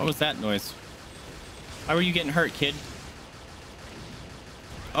 What was that noise? How are you getting hurt, kid?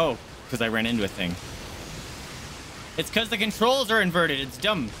 Oh, because I ran into a thing. It's because the controls are inverted. It's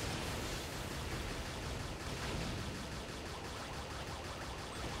dumb.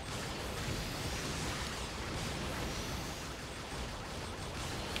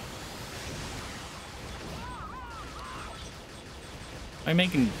 I'm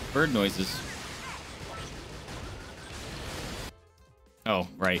making bird noises. Oh,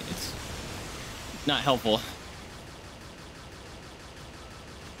 right. It's not helpful.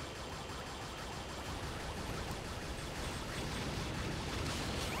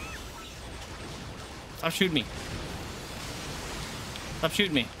 Stop shooting me. Stop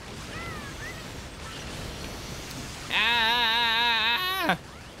shooting me. Ah!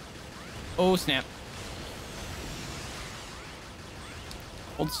 Oh, snap.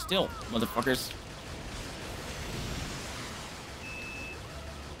 Hold still, motherfuckers.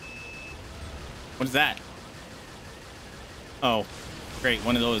 What is that? Oh, great.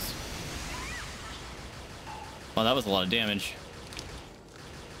 One of those. Well, that was a lot of damage.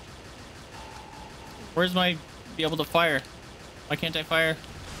 Where's my be able to fire? Why can't I fire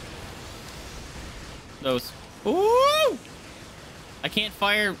those? Ooh! I can't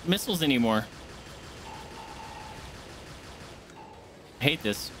fire missiles anymore. I hate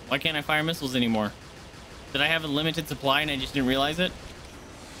this. Why can't I fire missiles anymore? Did I have a limited supply and I just didn't realize it?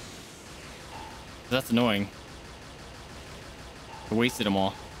 That's annoying. I wasted them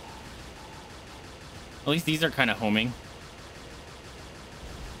all. At least these are kind of homing.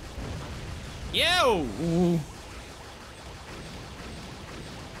 Yo! Ooh.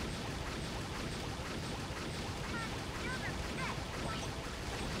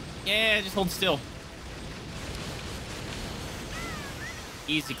 Yeah, just hold still.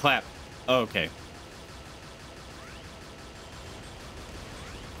 Easy clap. Okay.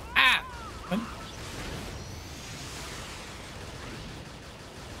 Ah! What?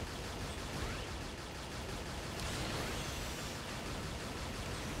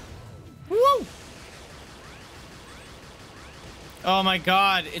 Woo! Oh my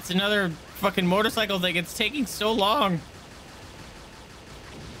god, it's another fucking motorcycle thing. It's taking so long.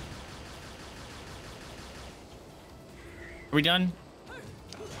 Are we done?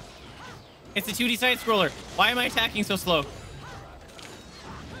 It's a 2D side scroller. Why am I attacking so slow?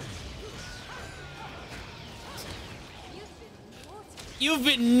 You've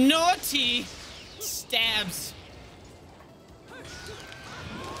been naughty. Stabs.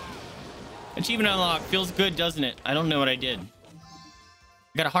 Achievement unlocked. Feels good, doesn't it? I don't know what I did.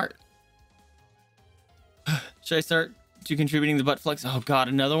 I got a heart. Should I start to contributing the butt flex? Oh god,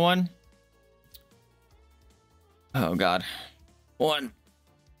 another one? Oh god. 1,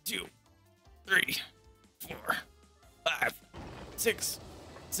 2, 3, 4, 5, 6,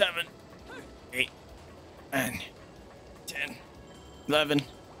 7, 8, 9, 10, 11,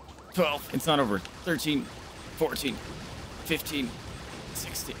 12. It's not over. 13, 14, 15,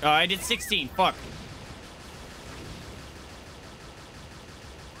 16. Oh, I did 16. Fuck.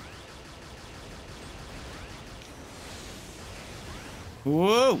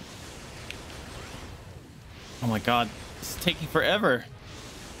 Whoa. Oh my god. This is taking forever.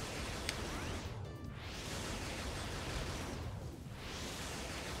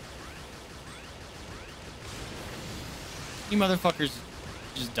 You motherfuckers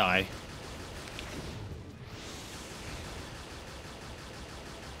just die.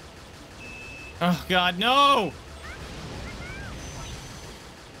 Oh god, no!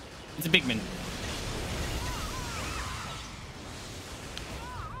 It's a big man.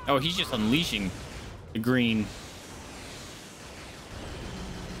 Oh, he's just unleashing the green.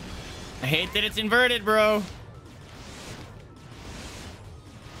 I hate that it's inverted, bro.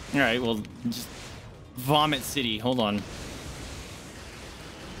 Alright, well, just vomit city. Hold on.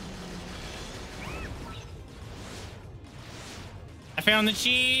 I found the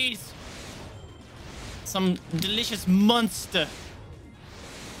cheese. Some delicious monster.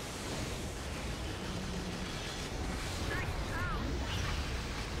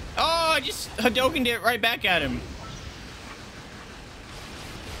 Oh, I just Hadokened it right back at him.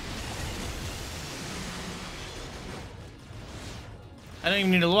 I don't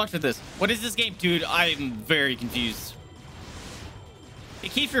even need to watch with this. What is this game? Dude, I'm very confused.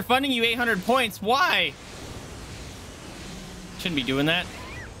 It keeps refunding you 800 points. Why? Shouldn't be doing that.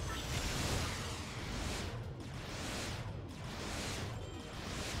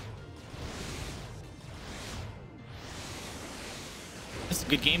 This is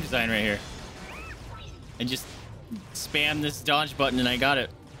good game design right here. I just spam this dodge button and I got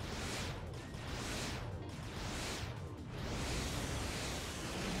it.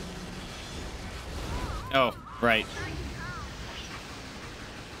 Oh, right.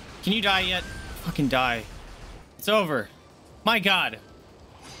 Can you die yet? Fucking die. It's over. My god.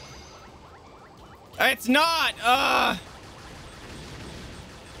 It's not!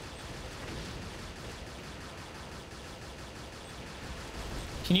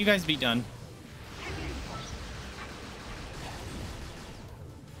 Can you guys be done?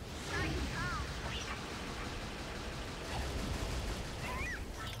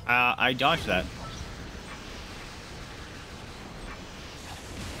 I dodged that.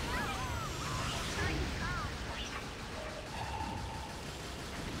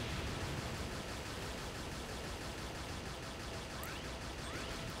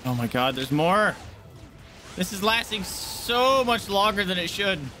 Oh my god, there's more. This is lasting so much longer than it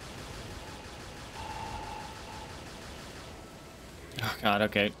should. Oh god,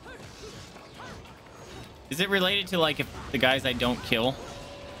 okay. Is it related to, like, if the guys I don't kill?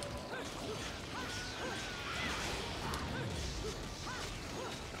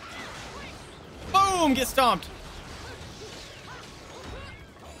 Boom! Get stomped!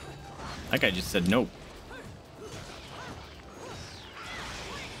 That guy just said no.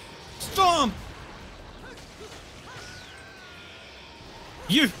 Stomp!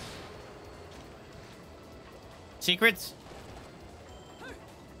 You! Secrets?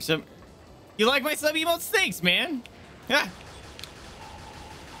 So, you like my sub emotes? Thanks, man. Yeah.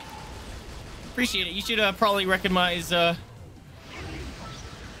 Appreciate it. You should probably recognize the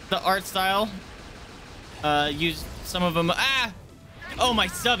art style. Use some of them. Ah! Oh, my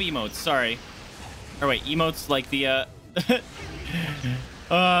sub emotes. Sorry. Or wait, emotes like the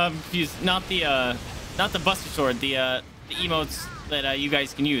confused. Not the Buster Sword. The emotes that you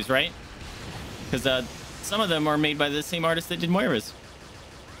guys can use, right? Because some of them are made by the same artist that did Moira's.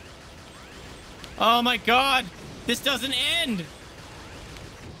 Oh my god! This doesn't end!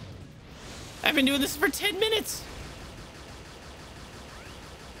 I've been doing this for 10 minutes!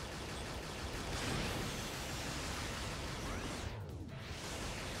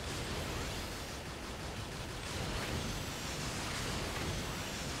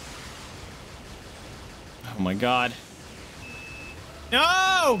 Oh my god.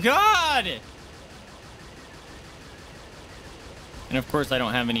 No! God! And of course I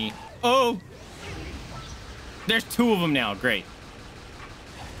don't have any... Oh! There's 2 of them now. Great.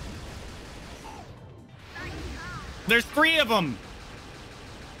 There's 3 of them.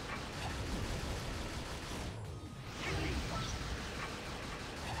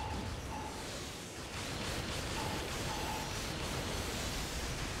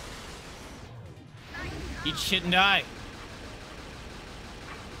 Eat shit and die.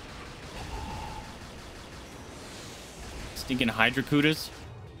 Stinking Hydrocudas.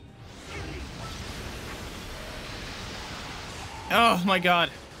 Oh my god.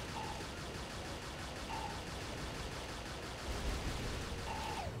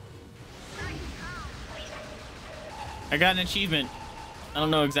 I got an achievement. I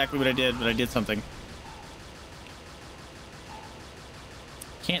don't know exactly what I did, but I did something.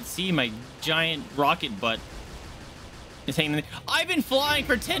 Can't see my giant rocket butt. It's hanging there. I've been flying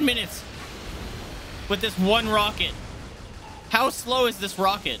for 10 minutes with this one rocket. How slow is this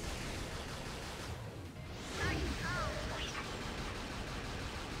rocket?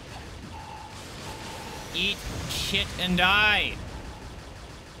 Eat shit and die.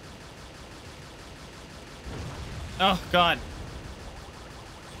 Oh, God.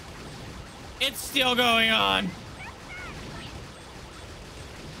 It's still going on.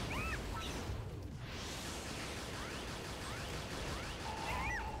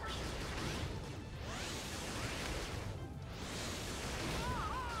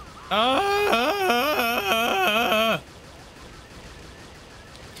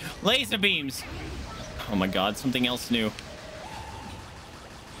 Laser beams. Oh my god, something else new.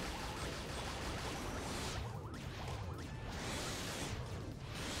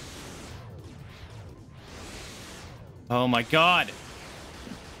 Oh my god.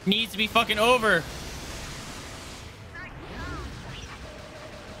 Needs to be fucking over.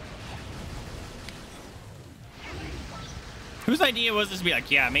 Whose idea was this to be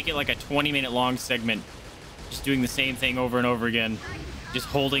like, yeah, make it like a 20-minute long segment. Just doing the same thing over and over again. Just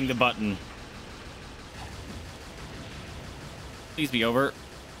holding the button. Please be over.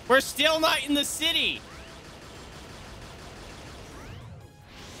 We're still not in the city.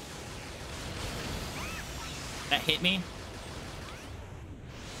 That hit me.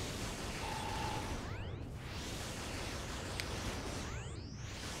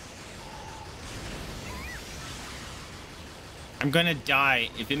 I'm gonna die.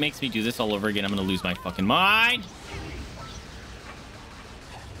 If it makes me do this all over again, I'm gonna lose my fucking mind.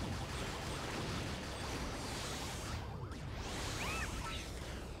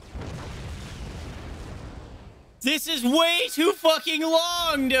 This is way too fucking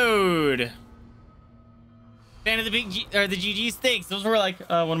long, dude. Fan of the big G or the GGs. Thanks. Those were like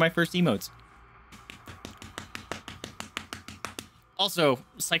one of my first emotes. Also,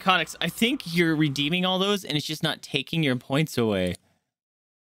 Psychotics, I think you're redeeming all those and it's just not taking your points away.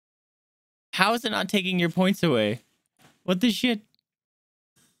 How is it not taking your points away? What the shit?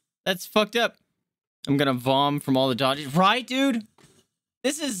 That's fucked up. I'm gonna vom from all the dodges. Right, dude?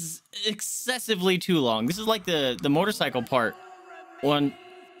 This is excessively too long. This is like the motorcycle part. 1,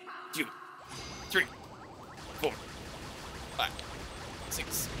 2, 3, 4, 5,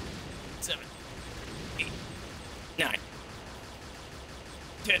 6, 7, 8, 9,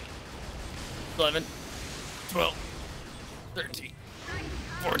 10, 11, 12, 13,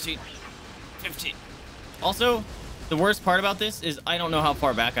 14, 15. Also, the worst part about this is I don't know how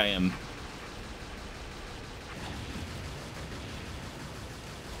far back I am.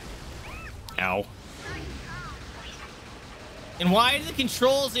 Ow. And why are the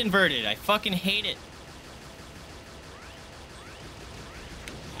controls inverted? I fucking hate it.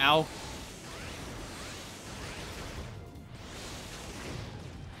 Ow.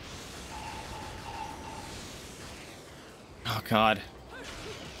 Oh, God.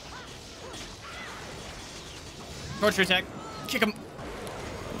 Torture attack. Kick him.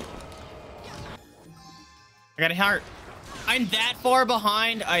 I got a heart. I'm that far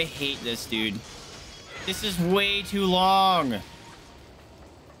behind. I hate this, dude. This is way too long.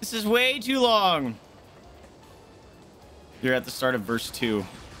 This is way too long. You're at the start of verse 2.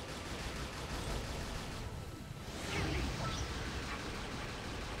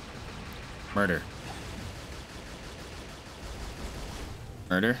 Murder.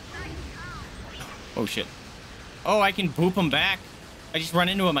 Murder. Oh, shit. Oh, I can boop him back. I just run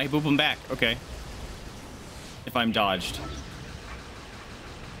into him. I boop him back. Okay. If I'm dodged.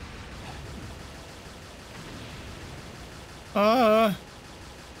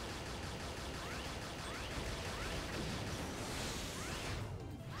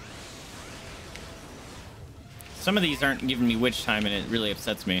 Some of these aren't giving me witch time, and it really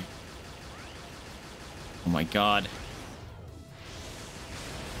upsets me. Oh my God.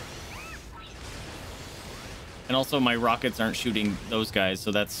 And also my rockets aren't shooting those guys,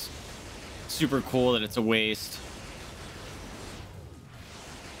 so that's super cool that it's a waste.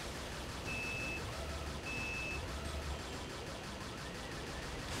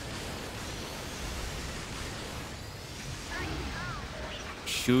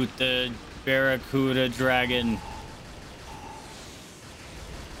 Shoot the Barracuda dragon.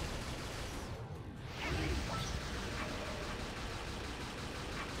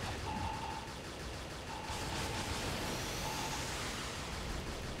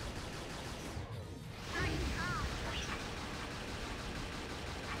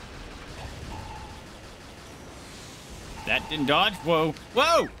 That didn't dodge? Whoa.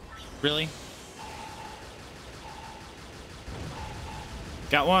 Whoa! Really?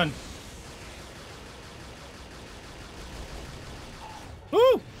 Got one.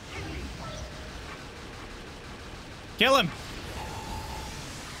 Woo! Kill him!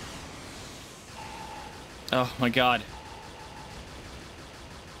 Oh my God.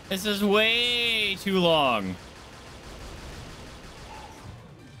 This is way too long.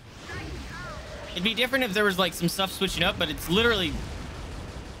 It'd be different if there was like some stuff switching up, but it's literally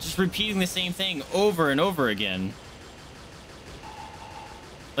just repeating the same thing over and over again.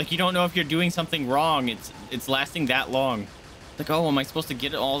 Like you don't know if you're doing something wrong. It's lasting that long. Like, oh, am I supposed to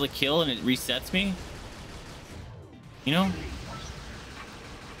get all the kill and it resets me? You know?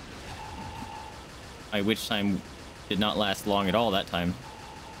 My witch time did not last long at all that time.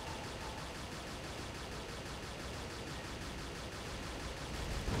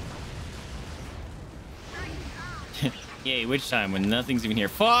 Yay, witch time when nothing's even here.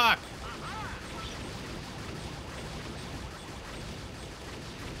 Fuck!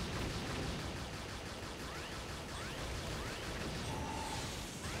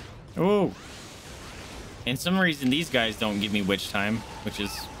 Oh! And some reason these guys don't give me witch time, which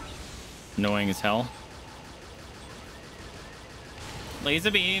is annoying as hell.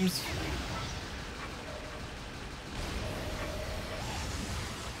 Laser beams.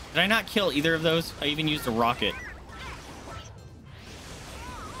 Did I not kill either of those? I even used a rocket.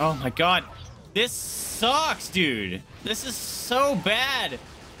 Oh my God. This sucks, dude. This is so bad.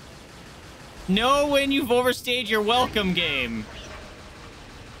 Know when you've overstayed your welcome, game.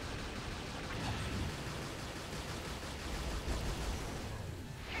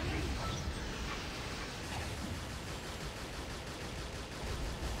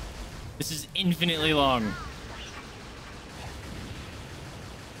 This is infinitely long.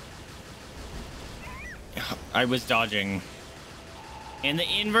 I was dodging. And the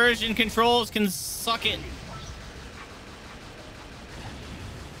inversion controls can suck it.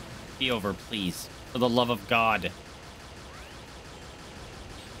 Be over, please. For the love of God.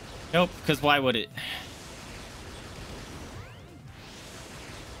 Nope, because why would it?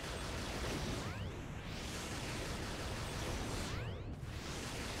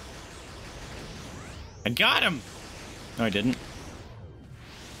 got him! No, I didn't.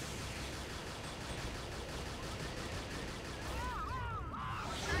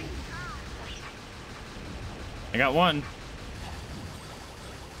 I got one.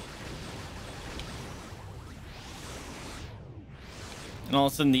 And all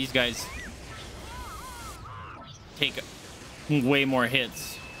of a sudden, these guys take way more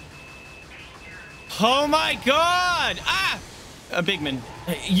hits. Oh my god! Ah! A bigman.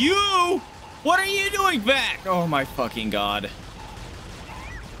 You! What are you doing back? Oh my fucking god.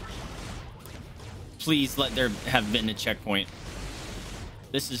 Please let there have been a checkpoint.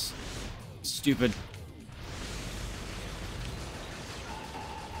 This is stupid.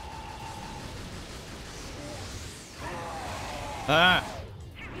 Ah!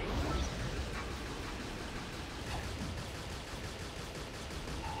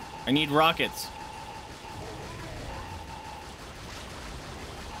 I need rockets.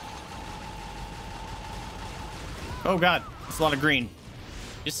 Oh god, it's a lot of green.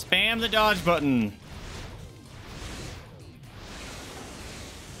 Just spam the dodge button.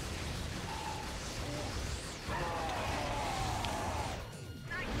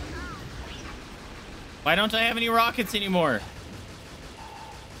 Why don't I have any rockets anymore?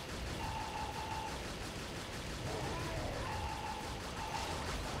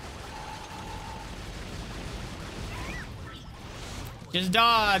 Just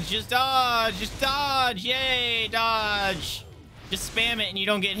dodge, just dodge, just dodge, yay, dodge. Just spam it and you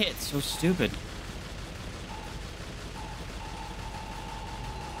don't get hit. So stupid.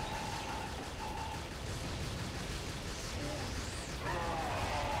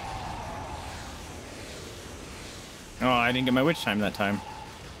 Oh, I didn't get my witch time that time.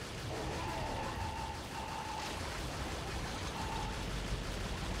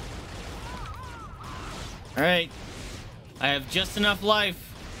 All right. I have just enough life.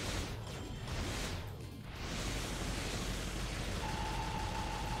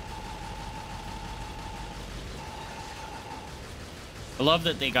 I love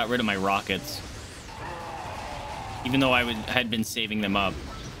that they got rid of my rockets. Even though I had been saving them up.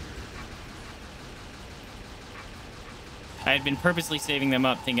 I had been purposely saving them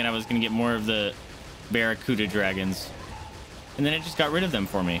up thinking I was going to get more of the Barracuda dragons. And then it just got rid of them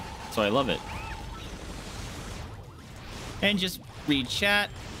for me. So I love it. And just read chat.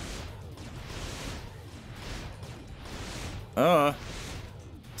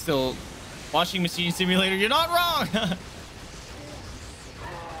 Still washing machine simulator. You're not wrong.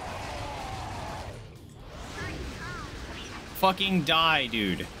 Fucking die,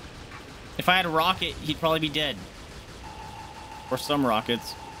 dude. If I had a rocket, he'd probably be dead. Or some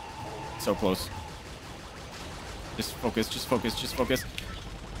rockets. So close. Just focus, just focus, just focus.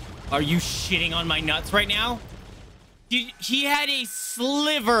 Are you shitting on my nuts right now? He had a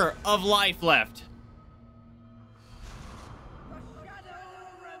sliver of life left.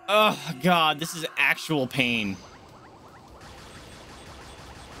 Oh, God, this is actual pain.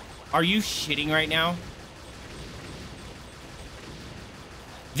 Are you shitting right now?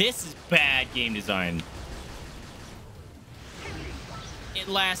 This is bad game design. It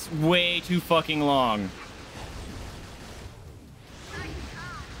lasts way too fucking long.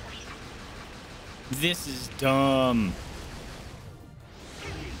 This is dumb.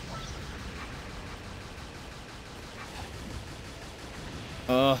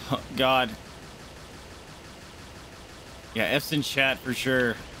 Oh, God. Yeah, F's in chat for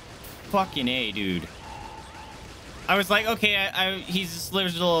sure. Fucking A, dude. I was like, okay, he's a sliver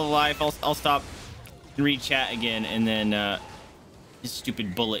of life. I'll stop and read chat again, and then this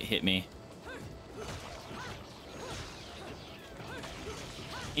stupid bullet hit me.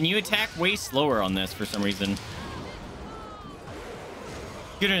 And you attack way slower on this for some reason.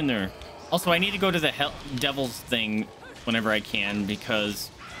 Get in there. Also, I need to go to the devil's thing whenever I can because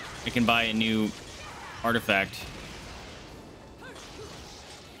I can buy a new artifact.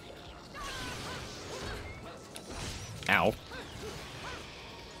 Ow.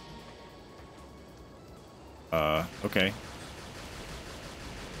 Okay.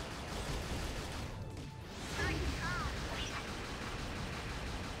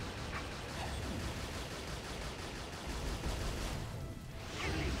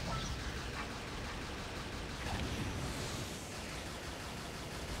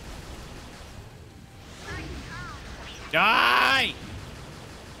 Die! I'm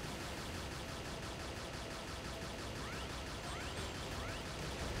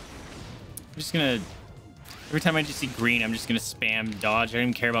just gonna... Every time I just see green, I'm just gonna spam dodge. I don't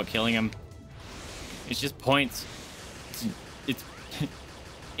even care about killing him. It's just points. It's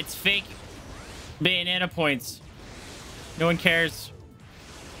it's fake Bayonetta points. No one cares.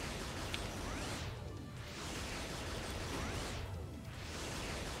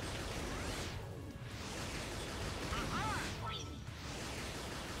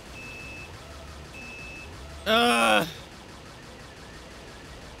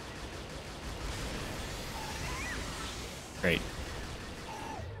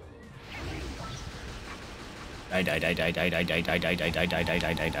 Die, die, die, die, die, die, die, die, die, die, die, die,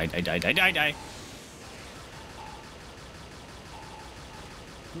 die, die, die, die, die, die, die, die.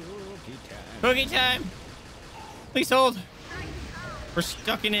 Cookie time. Please hold. We're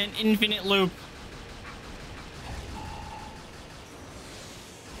stuck in an infinite loop.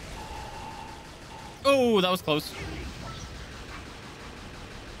 Oh, that was close.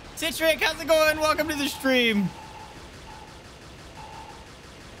 Citric, how's it going? Welcome to the stream.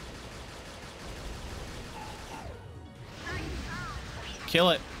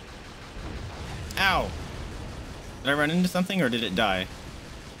 Kill it. Ow. Did I run into something or did it die?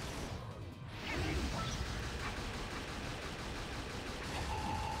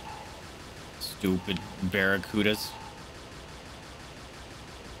 Stupid barracudas.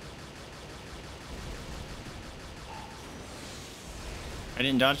 I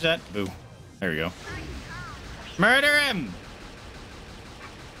didn't dodge that? Boo. There we go. Murder him!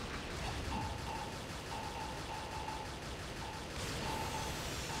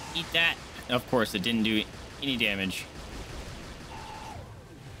 Eat that. Of course, it didn't do any damage.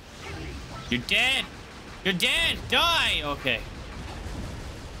 You're dead! You're dead! Die! Okay.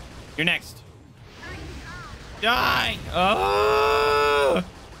 You're next. Die! Oh!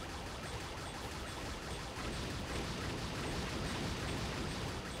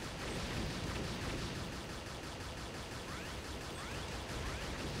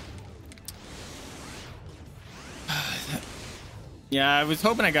 Yeah, I was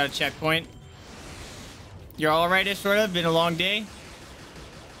hoping I got a checkpoint. You're all right-ish, sort of? Been a long day?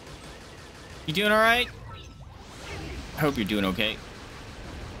 You doing all right? I hope you're doing okay.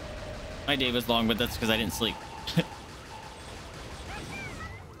 My day was long, but that's because I didn't sleep.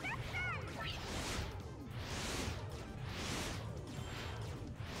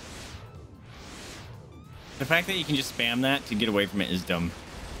 The fact that you can just spam that to get away from it is dumb.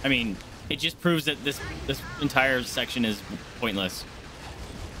 I mean, it just proves that this entire section is pointless.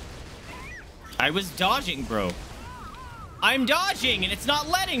 I was dodging, bro. I'm dodging, and it's not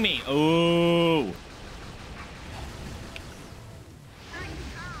letting me. Oh.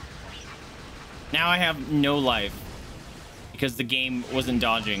 Now I have no life because the game wasn't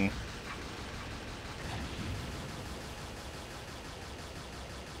dodging.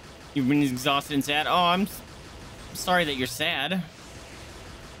 You've been exhausted and sad. Oh, I'm sorry that you're sad.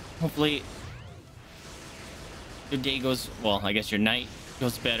 Hopefully your day goes, well, I guess your night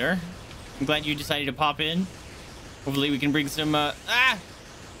goes better. I'm glad you decided to pop in. Hopefully we can bring some,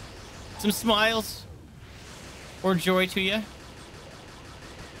 some smiles or joy to you.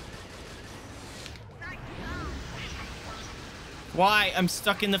 Why? I'm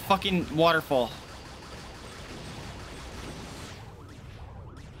stuck in the fucking waterfall.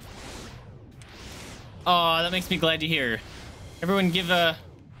 Oh, that makes me glad to hear. Everyone give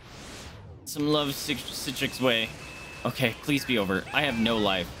some love Citric's way. Okay, please be over. I have no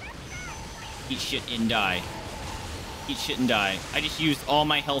life. Eat shit and die. Eat shit and die. I just used all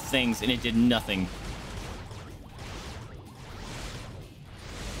my health things and it did nothing.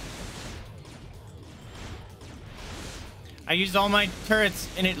 I used all my turrets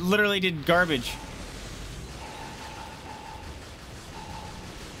and it literally did garbage.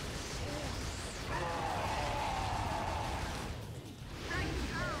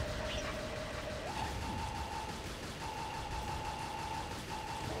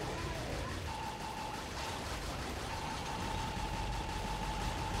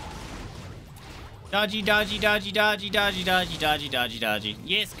 Dodgy, dodgy, dodgy, dodgy, dodgy, dodgy, dodgy, dodgy, dodgy.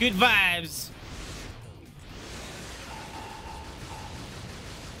 Yes, good vibes.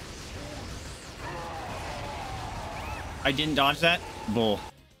 I didn't dodge that? Bull.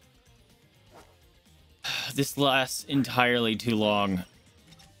 This lasts entirely too long.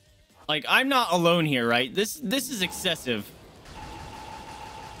 Like, I'm not alone here, right? This is excessive.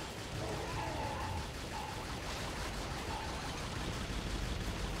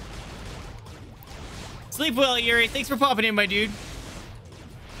 Sleep well, Yuri. Thanks for popping in, my dude.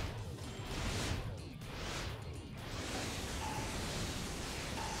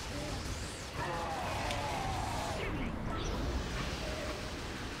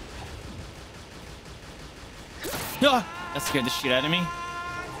 Ah, that scared the shit out of me.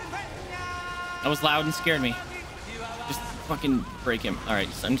 That was loud and scared me. Just fucking break him. All right,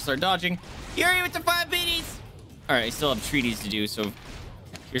 so I'm gonna start dodging. Yuri with the 5 BDs. All right, I still have treaties to do, so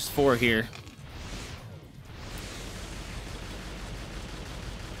here's 4 here.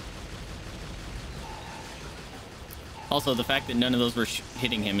 Also, the fact that none of those were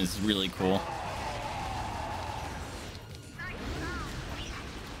hitting him is really cool.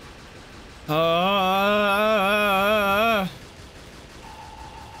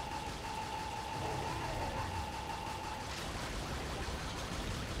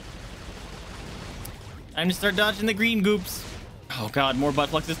 Time to start dodging the green goops. Oh god, more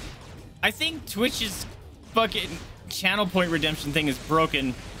butt flexes. I think Twitch's fucking channel point redemption thing is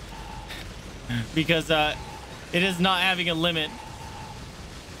broken because it is not having a limit.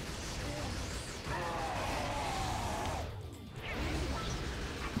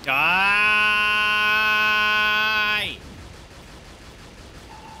 Die!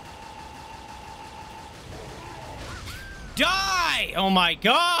 Die! Oh my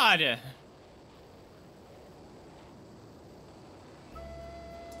god!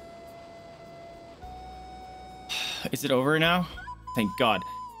 Is it over now? Thank God.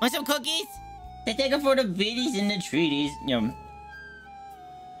 Want some cookies? They take them for the biddies and the treaties. Yum.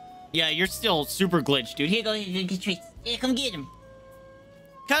 Yeah, you're still super glitched, dude. Here, go get treats. Yeah, come get him.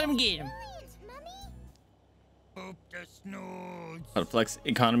 Come get him. Boop the snooze. Autoflex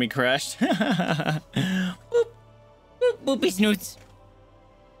economy crashed. Boop. Boop, boopy snoots.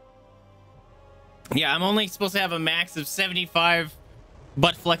 Yeah, I'm only supposed to have a max of 75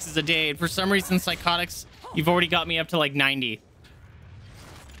 butt flexes a day. And for some reason, Psychotics, you've already got me up to like 90.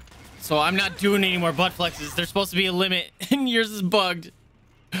 So I'm not doing any more butt flexes. There's supposed to be a limit, and yours is bugged.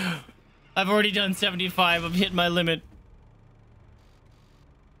 I've already done 75. I've hit my limit.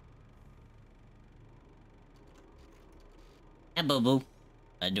 Hey, boo-boo.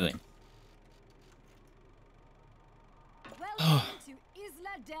 I do it. Welcome to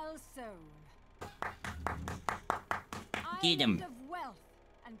Isla del Sol. Get him. Island of wealth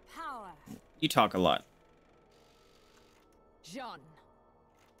and power. You talk a lot. John,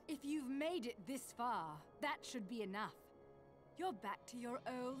 if you've made it this far, that should be enough. You're back to your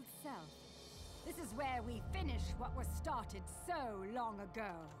old self. This is where we finish what was started so long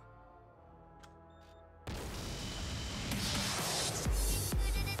ago.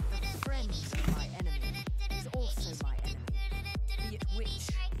 The friend of my enemy is also my enemy, be it witch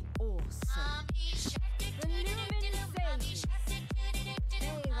or soul. The Lumen Sages. They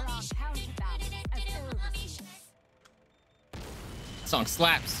were our counterbalance as overseers. Song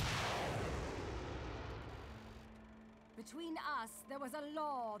slaps. Between us, there was a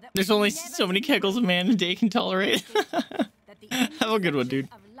law that There's only so many kegels a man a day can tolerate. Have a good one, dude.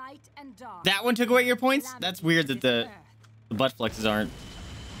 That one took away your points? That's weird that the butt flexes aren't.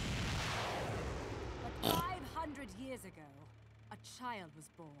 But 500 years ago, a child was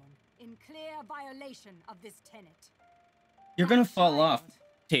born in clear violation of this tenet. You're gonna fall off,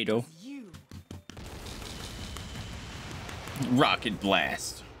 Tato. You. Rocket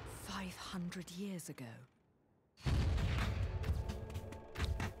blast. 500 years ago.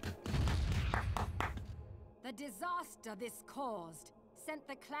 The disaster this caused sent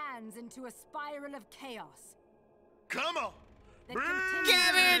the clans into a spiral of chaos. Come on!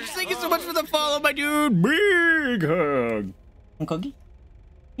 Cabbage! Thank you so much for the follow, my dude. Big hug. One cookie?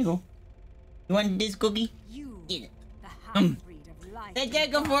 Here you go. You want this cookie? You, Eat it. the half-breed of life. Thank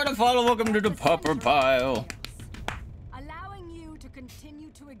you for the follow. Welcome to the popper pile. Allowing you to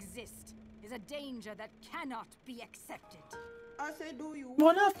continue to exist is a danger that cannot be accepted. I said, do you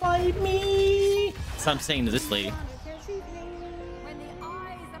Wanna fight me? That's what I'm saying to this lady. When the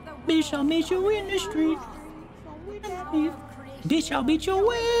eyes of the Bitch, I'll meet you in the street. Bitch, I'll beat your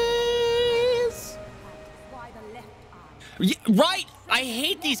ways. why the left eye Yeah, right. I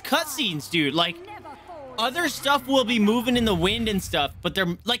hate these cutscenes, dude. Like, never falls. other stuff will be moving in the wind and stuff, but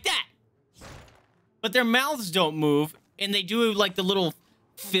they're like that. But their mouths don't move, and they do like the little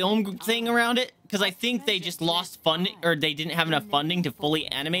film thing around it, because I think they just lost funding, or they didn't have enough funding to fully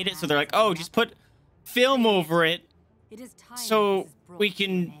animate it, so they're like, oh, just put film over it It is time so this is brought we to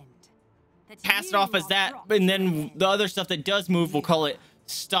can an end. That pass it you off as are that, brought and to then an the end. other stuff that does move, we'll call it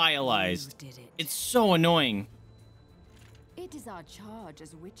stylized. You did it. It's so annoying. It is our charge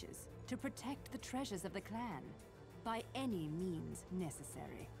as witches to protect the treasures of the clan by any means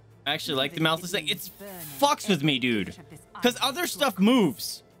necessary. I actually like the mouth thing. It's fucks with me, dude. Because other stuff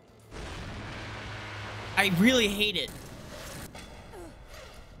moves. I really hate it.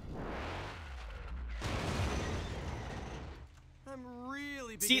 I'm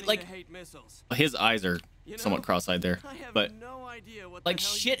really See, beginning like, to hate missiles. his eyes are You know, somewhat cross-eyed there, I have but no idea what like, the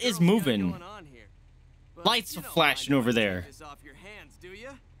hell shit you is girls got moving. going on here. But Lights you are know flashing I know over how to take there. this off your hands, do you?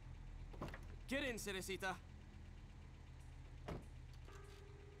 Get in, Cerecita.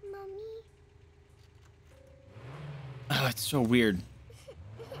 Mommy. oh, it's so weird.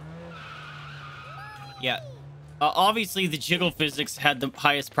 Yeah, obviously the jiggle physics had the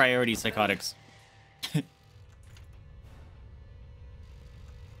highest priority, Psychotics.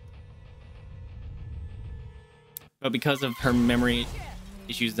 But because of her memory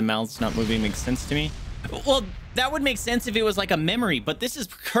issues, the mouth's not moving makes sense to me. Well, that would make sense if it was like a memory, but this is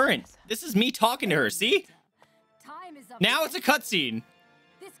current. This is me talking to her, see? Time is up. Now it's a cutscene.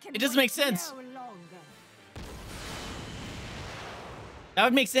 This can It doesn't wait make sense. no longer. That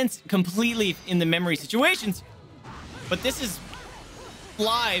would make sense completely in the memory situations. But this is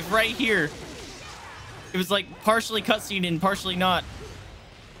live right here. It was like partially cutscene and partially not.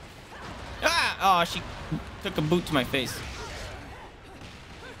 Ah! Oh, she took a boot to my face.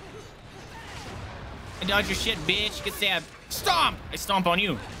 I dodge your shit, bitch. Get stabbed. Stomp! I stomp on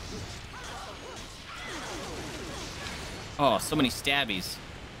you. Oh, so many stabbies.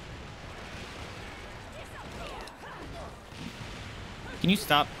 Can you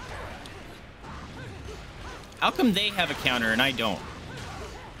stop? How come they have a counter and I don't?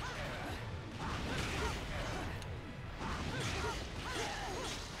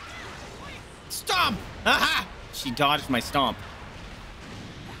 Stomp! Aha! She dodged my stomp.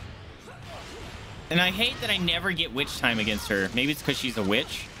 And I hate that I never get witch time against her. Maybe it's because she's a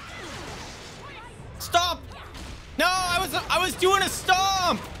witch. Stomp! No, I was doing a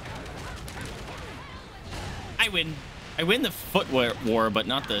stomp! I win. I win the foot war, but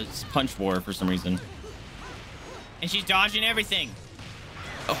not the punch war for some reason. And she's dodging everything.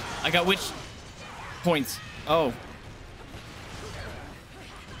 Oh, I got witch points. Oh.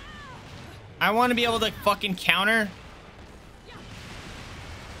 I want to be able to fucking counter.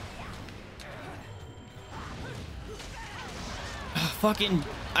 Fucking,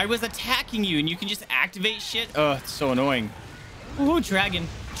 I was attacking you and you can just activate shit. Oh, it's so annoying. Oh, dragon,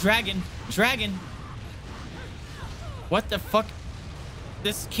 dragon, dragon. What the fuck?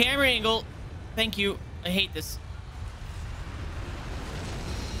 This camera angle. Thank you. I hate this.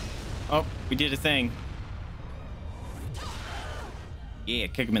 Oh, we did a thing. Yeah,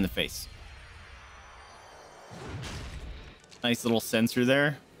 kick him in the face. Nice little sensor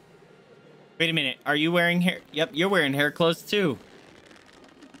there. Wait a minute. Are you wearing hair? Yep, you're wearing hair clothes too.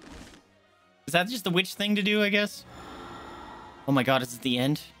 Is that just the witch thing to do, I guess? Oh my god, is it the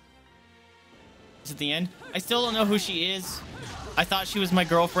end? Is it the end? I still don't know who she is. I thought she was my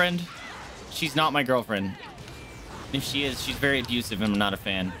girlfriend. She's not my girlfriend. If she is, she's very abusive and I'm not a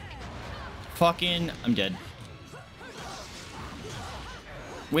fan. Fucking, I'm dead.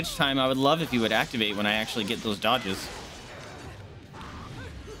 Witch time, I would love if you would activate when I actually get those dodges.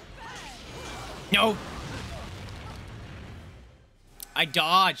 No! I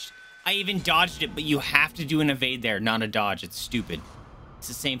dodged. I even dodged it, but you have to do an evade there, not a dodge. It's stupid. It's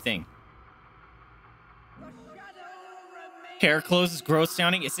the same thing. Hair clothes is gross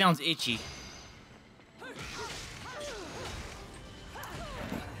sounding. It sounds itchy.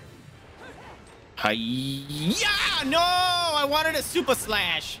 Hi-ya! No! I wanted a super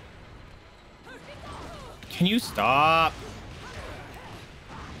slash. Can you stop?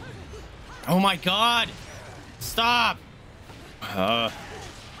 Oh my god! Stop!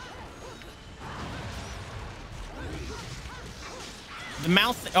 The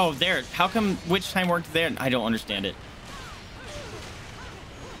mouth... Oh, there. How come witch time worked there? I don't understand it.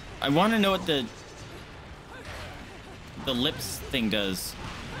 I want to know what the lips thing does.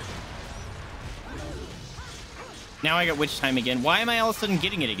 Now I got witch time again. Why am I all of a sudden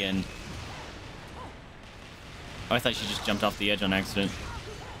getting it again? Oh, I thought she just jumped off the edge on accident.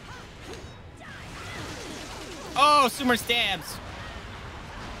 Oh, Sumer stabs.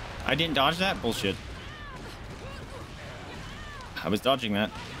 I didn't dodge that? Bullshit. I was dodging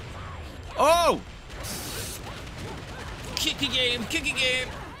that. Oh! Kick a game, kick a game.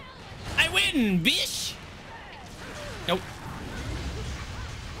 I win, bitch! Nope.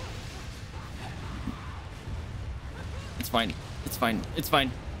 It's fine. It's fine. It's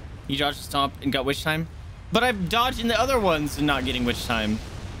fine. You dodged the stomp and got witch time. But I'm dodging the other ones and not getting witch time.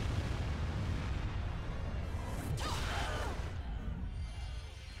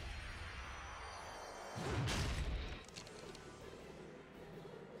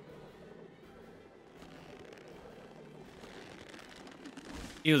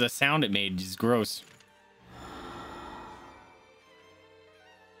 Ew, the sound it made is gross.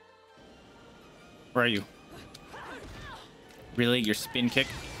 Where are you? Really? Your spin kick?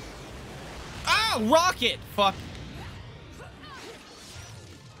 Oh, rocket! Fuck.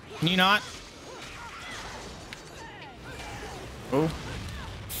 Can you not? Oh.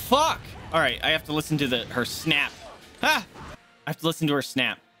 Fuck! Alright, I have to listen to her snap. Ah! I have to listen to her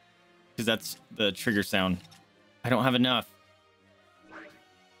snap. Because that's the trigger sound. I don't have enough.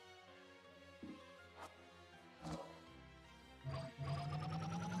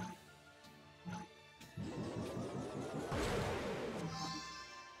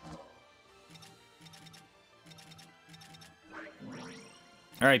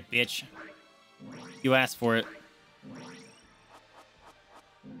 All right, bitch. You asked for it.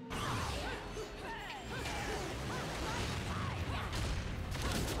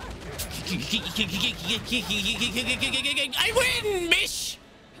 I win, Mish!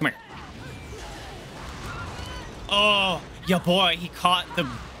 Come here. Oh, yeah, boy, he caught the...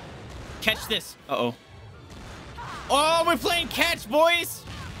 Catch this. Uh-oh. Oh, we're playing catch, boys!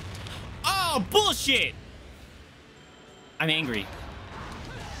 Oh, bullshit! I'm angry.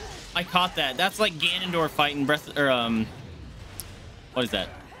 I caught that. That's like Ganondorf fighting Breath... Or, what is that?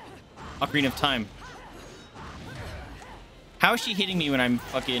 Ocarina of Time. How is she hitting me when I'm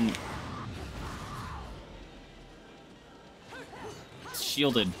fucking...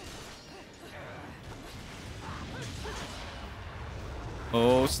 shielded?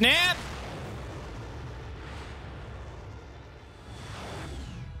 Oh, snap!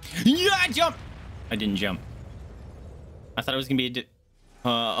 Yeah, jump! I didn't jump. I thought it was gonna be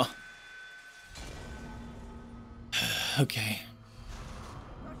a okay.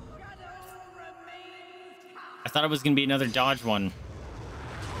 I thought it was gonna be another dodge one.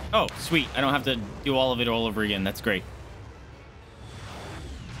 Oh, sweet. I don't have to do all of it all over again. That's great.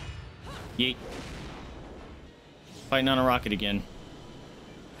 Yeet. Fighting on a rocket again.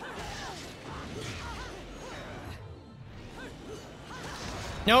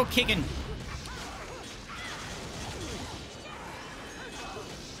 No kicking.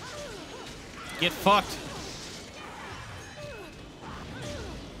 Get fucked.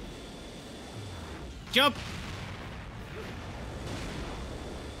 Jump.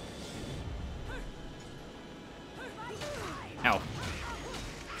 Ow.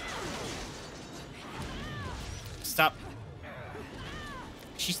 Stop.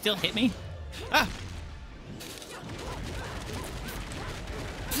 She still hit me? Ah.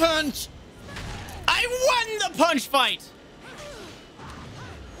 Punch. I won the punch fight.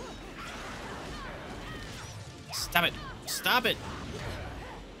 Stop it. Stop it.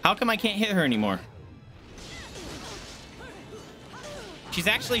 How come I can't hit her anymore? She's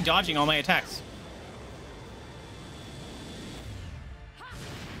actually dodging all my attacks.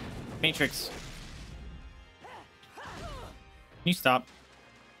 Matrix. Can you stop?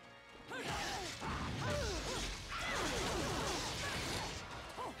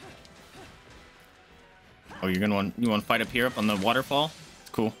 Oh, you want to fight up here up on the waterfall? It's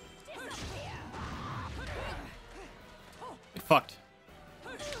cool. Get fucked.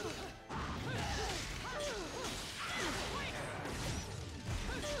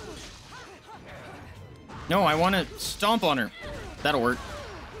 No, I want to stomp on her. That'll work.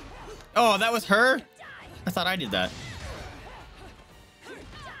 Oh, that was her? I thought I did that.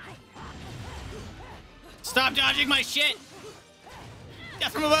 Stop dodging my shit!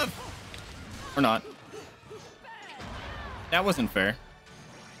 Death from above! Or not. That wasn't fair.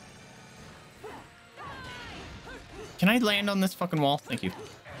 Can I land on this fucking wall? Thank you.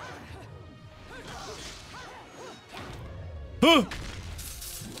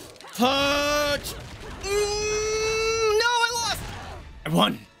 Punch! No, I lost! I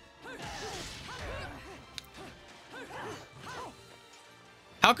won!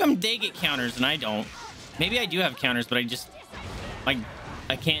 How come they get counters and I don't? Maybe I do have counters, but I just... like,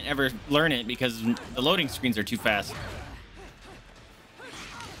 I can't ever learn it because the loading screens are too fast.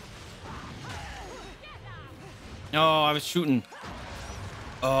 No, I was shooting.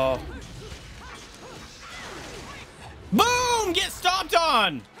 Oh. Boom! Get stomped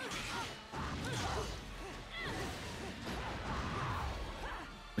on!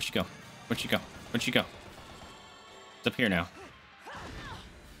 Where'd she go? Where'd she go? Where'd she go? It's up here now.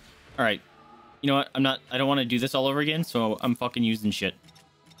 All right. You know what? I don't want to do this all over again, so I'm fucking using shit.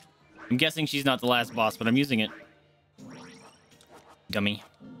 I'm guessing she's not the last boss, but I'm using it. Gummy.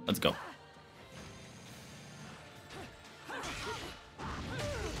 Let's go.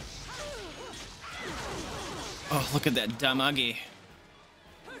 Oh, look at that damage.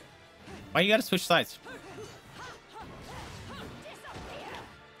 Why you gotta switch sides?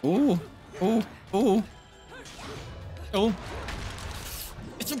 Ooh. Ooh. Ooh. Oh.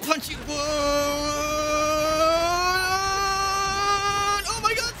 It's a punchy one! Oh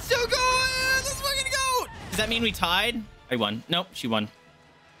my god, so good! Let's fucking go! Does that mean we tied? I won. Nope, she won.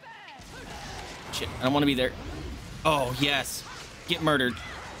 Shit, I don't want to be there. Oh, yes. Get murdered.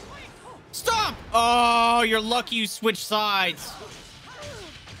 Stop! Oh, you're lucky you switched sides.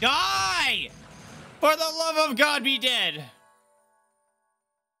 Die! For the love of God, be dead.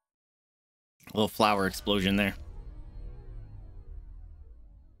 A little flower explosion there.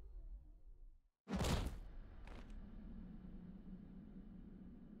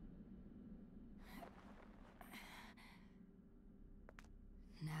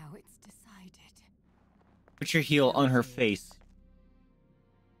 Now it's decided. Put your heel on her face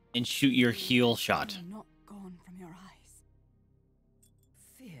and shoot your heel shot. Not gone from your eyes.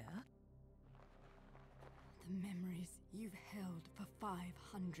 Fear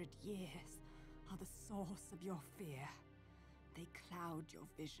 500 years are the source of your fear. They cloud your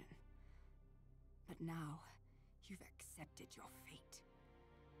vision. But now, you've accepted your fate.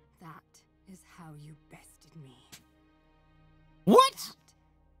 That is how you bested me. What?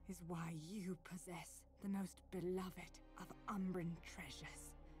 That is why you possess the most beloved of Umbran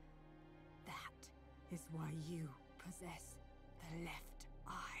treasures. That is why you possess the left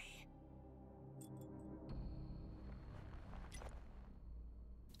eye.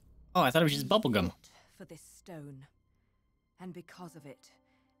 Oh, I thought it was just bubblegum. Fought for this stone, and because of it,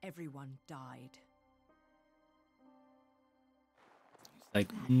 everyone died. Like,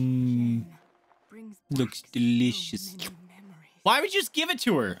 That gem brings looks back so delicious. many memories. Why would you just give it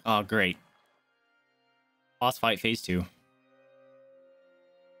to her? Oh, great. Boss fight phase 2. That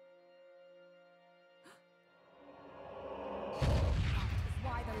is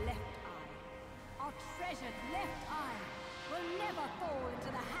why the left eye, our treasured left eye, will never fall into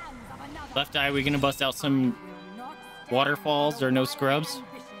the hands of another. Left eye, we gonna bust out some I will not stand waterfalls for or no the scrubs? wild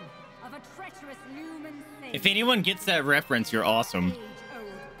ambition of a treacherous lumen thing. If anyone gets that reference, you're awesome. Age-old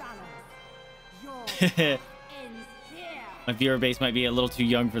balance. Your ends here. My viewer base might be a little too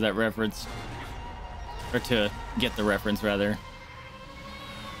young for that reference. Or to get the reference, rather.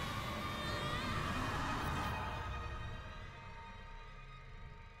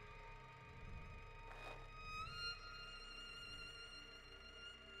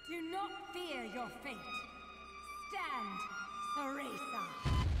 Do not fear your fate. Stand, Theresa.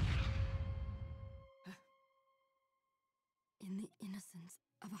 In the innocence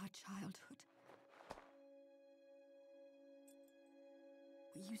of our childhood,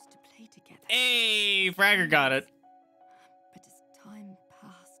 we used to play together. Hey, Fragger got it. But as time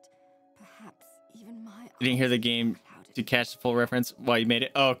passed, perhaps even my You didn't hear the eyes game clouded. to catch the full reference? Why you made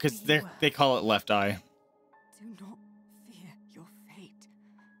it? Oh, because they call it left eye. Do not fear your fate.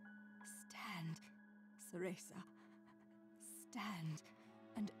 Stand, Theresa. Stand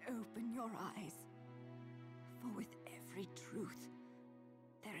and open your eyes. For with every truth,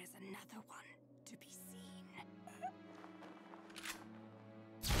 there is another one to be seen.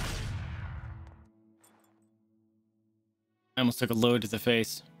 I almost took a load to the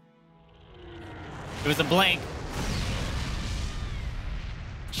face. It was a blank.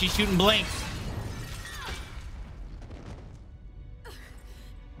 She's shooting blanks.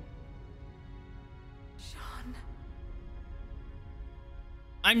 Sean.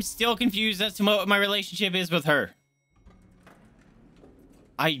 I'm still confused as to what my relationship is with her.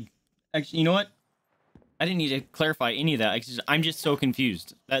 Actually, you know what? I didn't need to clarify any of that. I'm just so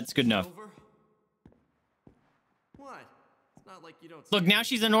confused. That's good enough. Over? What? It's not like you don't Look, see now me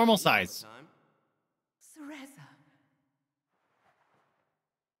she's a normal all the size. time. Theresa.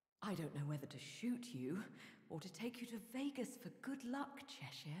 I don't know whether to shoot you or to take you to Vegas for good luck,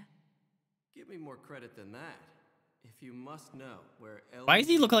 Cheshire. Give me more credit than that. If you must know where Why does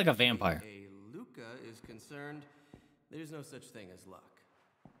he look like a vampire? Luca is concerned, there's no such thing as luck.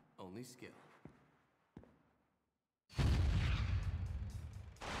 Only skill.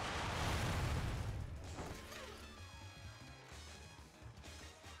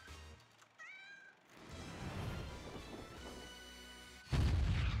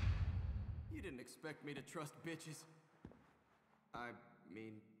 You didn't expect me to trust bitches. I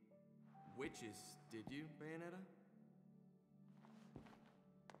mean, witches, did you, Bayonetta?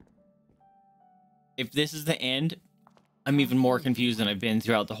 If this is the end, I'm even more confused than I've been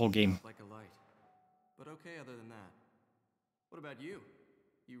throughout the whole game. Like a light. But okay other than that. What about you?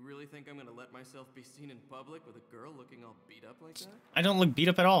 You really think I'm gonna let myself be seen in public with a girl looking all beat up like that? I don't look beat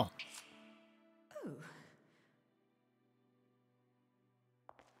up at all. Oh.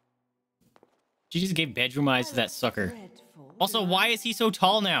 She just gave bedroom eyes to that sucker. Dreadful. Also, why is he so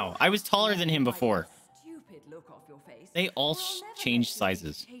tall now? I was taller than him before. Stupid look off your face. They all You'll never change get to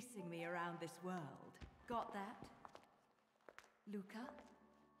sizes. be chasing me around this world. Got that? Luca?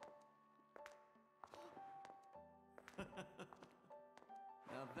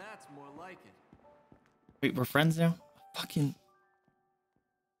 Now that's more like it. Wait, we're friends now? Fucking...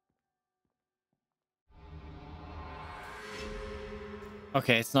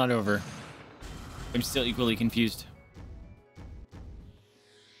 Okay, it's not over. I'm still equally confused.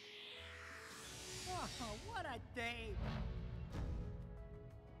 Oh, what a day!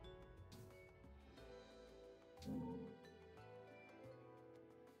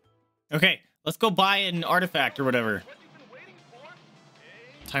 Okay, let's go buy an artifact or whatever.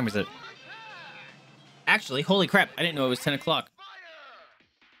 What time is it? Actually, holy crap, I didn't know it was 10 o'clock.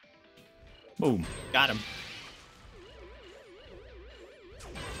 Boom, got him.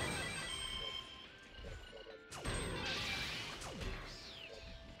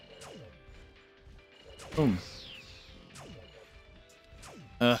 Boom.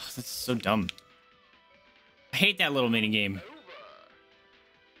 Ugh, that's so dumb. I hate that little mini game.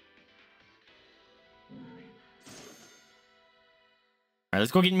 All right,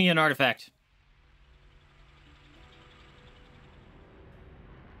 let's go get me an artifact.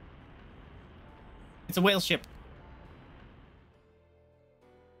 It's a whale ship.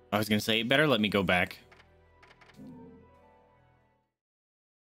 I was gonna say, it better let me go back.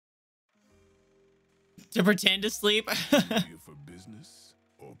 To pretend to sleep. Here for business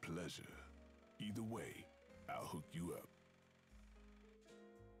or pleasure. Either way, I'll hook you up.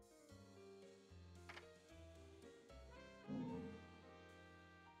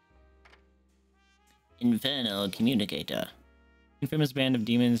 Infernal Communicator. Infamous band of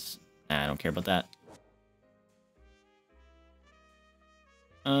demons. Nah, I don't care about that.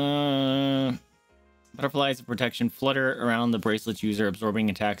 Butterflies of protection flutter around the bracelet's user, absorbing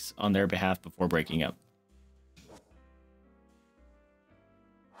attacks on their behalf before breaking up.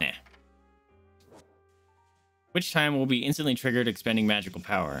 Nah. Which time will be instantly triggered, expending magical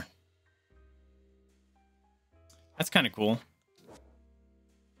power. That's kind of cool.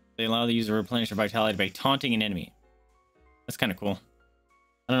 They allow the user to replenish their vitality by taunting an enemy. That's kind of cool.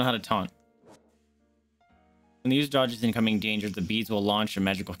 I don't know how to taunt. When the user dodges incoming danger, the beads will launch a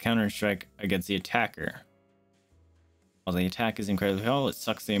magical counter strike against the attacker. While the attack is incredibly powerful, it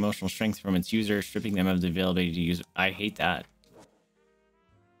sucks the emotional strength from its user, stripping them of the ability to use. I hate that.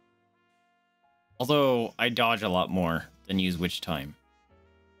 Although I dodge a lot more than use Witch Time.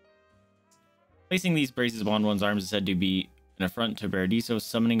 Placing these braces upon one's arms is said to be an affront to Paradiso,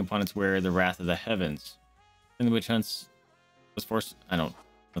 summoning upon its wearer the wrath of the heavens. And the witch hunts was forced. I don't know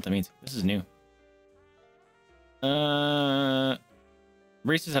what that means. This is new.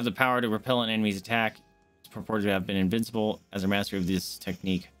 Braces have the power to repel an enemy's attack. It's purported to have been invincible as a master of this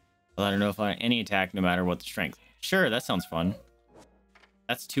technique, allowed to nullify any attack no matter what the strength. Sure, that sounds fun.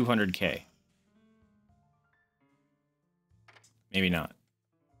 That's 200k. Maybe not.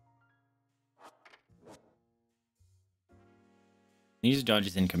 When the user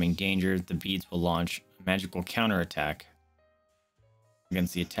dodges incoming danger, the beads will launch a magical counterattack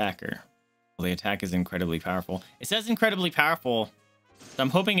against the attacker. Well, the attack is incredibly powerful. It says incredibly powerful, so I'm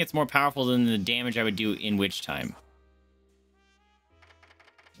hoping it's more powerful than the damage I would do in Witch Time.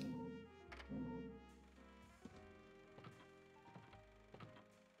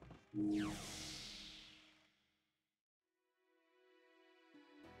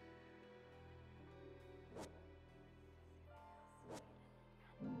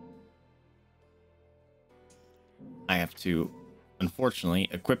 I have to, unfortunately,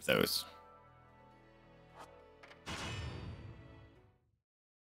 equip those.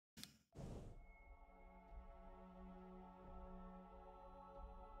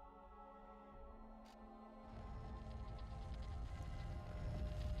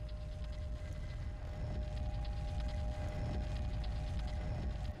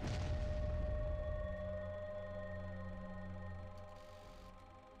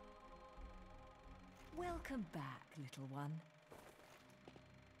 Welcome back, little one.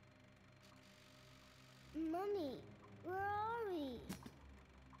 Mummy, where are we?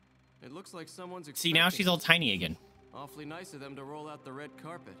 It looks like someone's See, now she's all tiny again. Awfully nice of them to roll out the red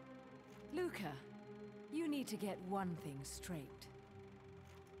carpet. Luca, you need to get one thing straight.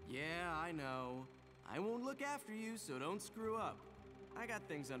 Yeah, I know. I won't look after you, so don't screw up. I got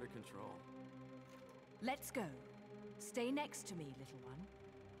things under control. Let's go. Stay next to me, little one.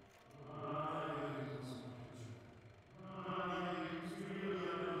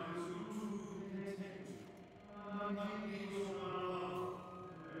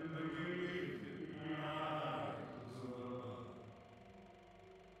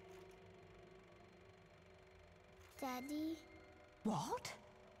 Daddy? What?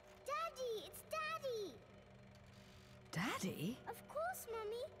 Daddy, it's Daddy! Daddy? Of course,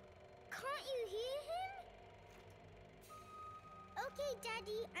 Mummy. Can't you hear him? Okay,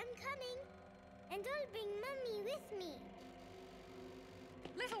 Daddy, I'm coming. And I'll bring Mummy with me.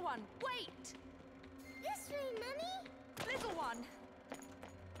 Little one, wait! This way, Mummy. Little one!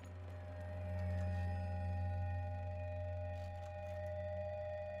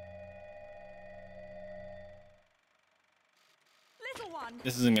 Little one!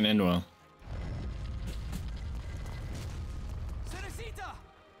 This isn't gonna end well. Cerecita!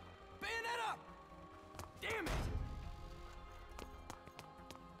 Bayonetta! Damn it!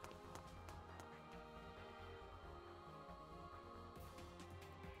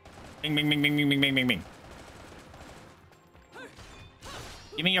 Bing, bing, bing, bing, bing, bing, bing, bing, bing.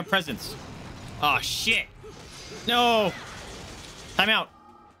 Give me your presents. Oh, shit. No. Time out.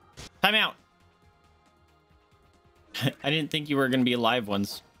 Time out. I didn't think you were gonna be alive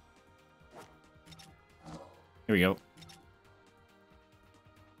once. Here we go.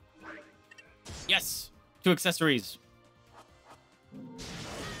 Yes! 2 accessories.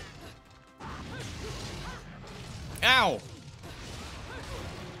 Ow!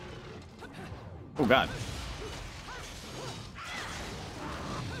 Oh god.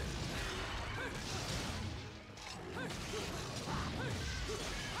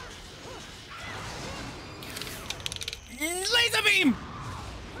 Laser beam!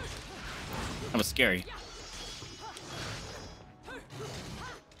 That was scary.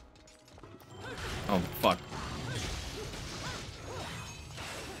 Oh, fuck.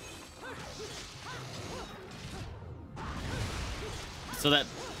 So that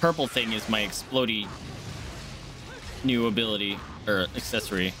purple thing is my explodey new ability, or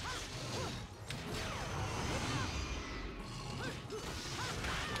accessory.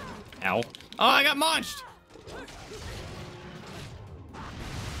 Ow. Oh, I got launched!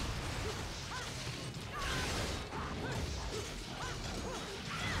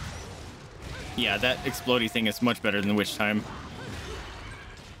 Yeah, that explodey thing is much better than the witch time.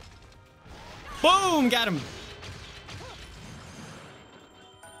 Boom! Got him!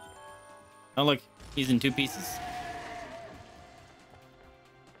 Oh, look. He's in 2 pieces.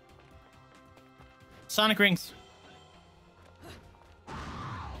 Sonic rings.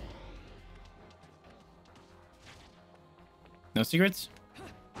 No secrets?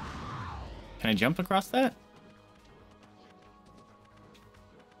 Can I jump across that?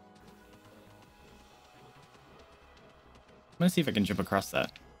 I'm gonna see if I can jump across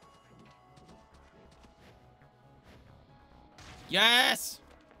that. Yes!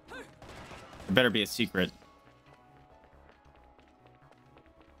 It better be a secret.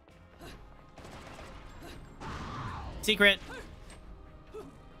 Secret!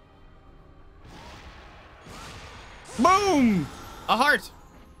 Boom! A heart!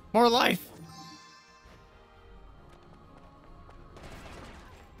 More life!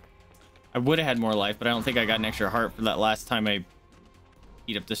 I would have had more life, but I don't think I got an extra heart for that last time I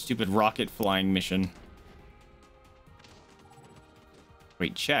beat up the stupid rocket flying mission.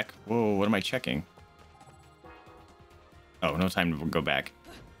 Wait, check. Whoa, what am I checking? Oh, no time to go back.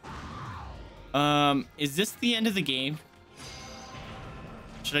 Is this the end of the game?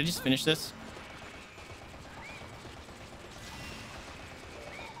 Should I just finish this?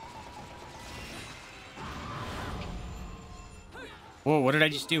 Whoa, what did I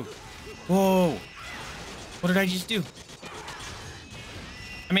just do? Whoa! What did I just do?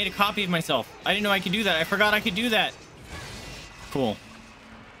 I made a copy of myself. I didn't know I could do that. I forgot I could do that. Cool.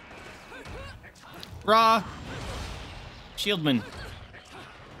 Raw! Shieldman.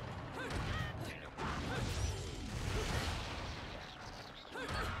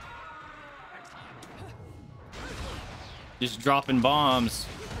 Just dropping bombs.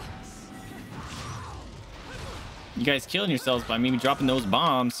 You guys killing yourselves by me dropping those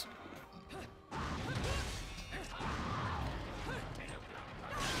bombs.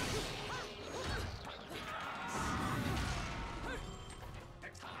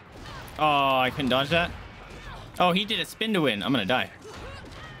 Oh, I couldn't dodge that. Oh, he did a spin to win. I'm gonna die.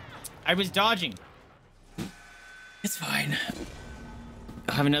 I was dodging. It's fine.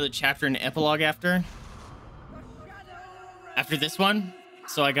 I'll have another chapter and epilogue after this one.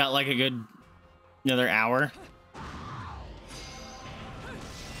 So I got like a good another hour.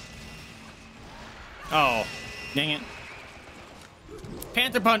 Oh, dang it.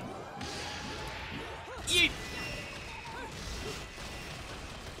 Panther punt. Yeet.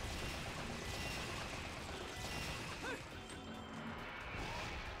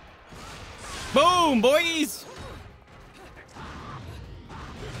 Boom, boys!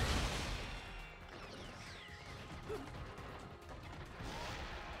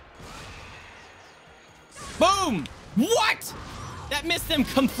 Boom! What? That missed them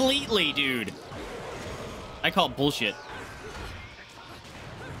completely, dude. I call it bullshit.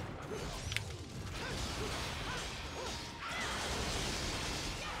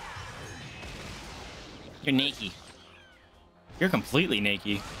 You're naked. You're completely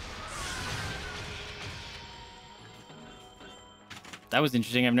naked. That was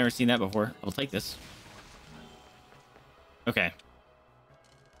interesting. I've never seen that before. I'll take this. Okay.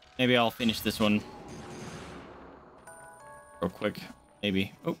 Maybe I'll finish this one real quick.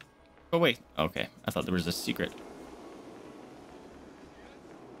 Maybe. Oh. Oh, wait. Okay. I thought there was a secret.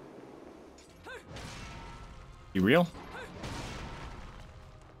 You real?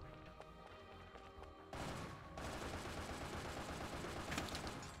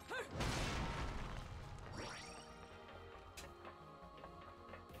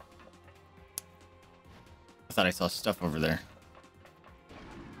 I thought I saw stuff over there.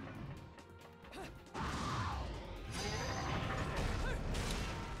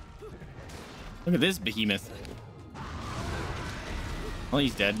 Look at this behemoth. Well,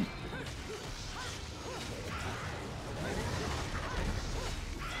 he's dead.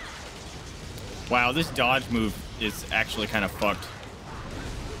 Wow, this dodge move is actually kind of fucked.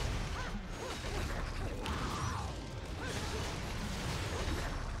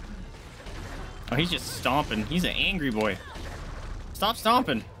 Oh, he's just stomping. He's an angry boy. Stop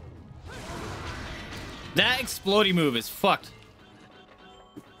stomping. That explodey move is fucked.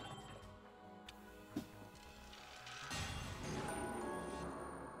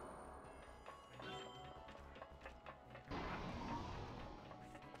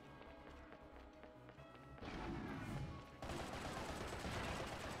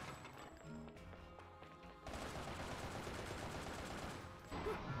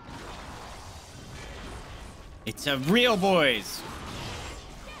 It's a real boys.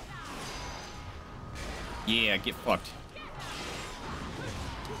 Yeah, get fucked.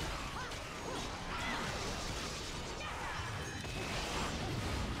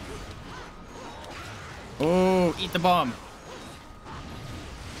 Oh, eat the bomb.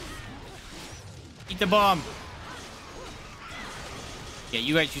 Eat the bomb. Yeah,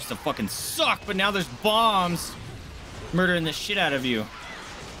 you guys used to fucking suck, but now there's bombs murdering the shit out of you.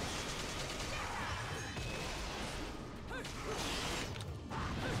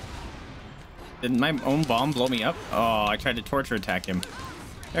 Did my own bomb blow me up? Oh, I tried to torture attack him.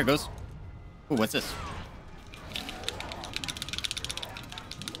 There it goes. Oh, what's this?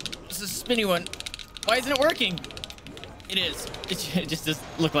 This is a spinny one. Why isn't it working? It is. It just does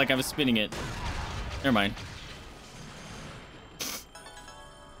look like I was spinning it. Never mind.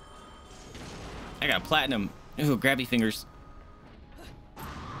 I got platinum. Ooh, grabby fingers.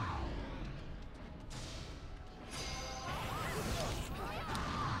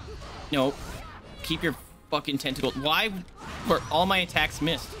 No. Keep your fucking tentacles. Why were all my attacks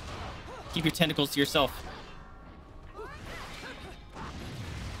missed? Keep your tentacles to yourself.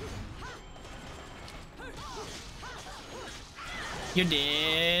 You're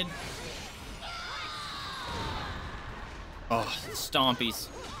dead. Oh, stompies.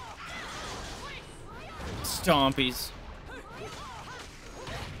 Stompies.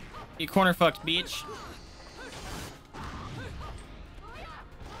 You corner fucked, bitch.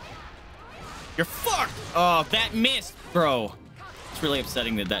 You're fucked! Oh, that missed, bro. It's really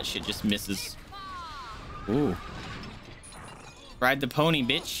upsetting that that shit just misses. Ooh. Ride the pony,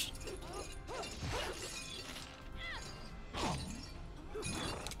 bitch.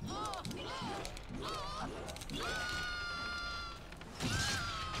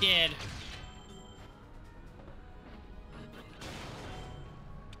 Dead.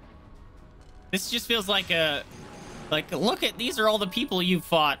 This just feels like a... Like, look at... These are all the people you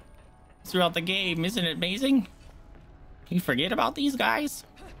fought throughout the game. Isn't it amazing? You forget about these guys?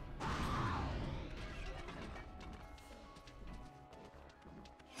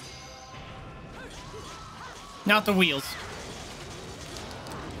 Not the wheels.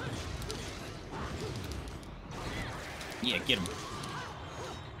 Yeah, get him.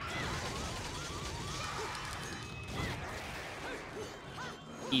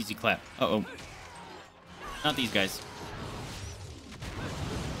 Easy clap. Uh-oh. Not these guys.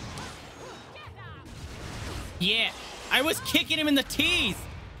 Yeah, I was kicking him in the teeth.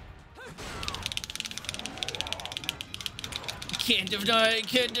 Can't deny,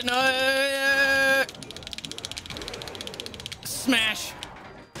 can't deny. Smash.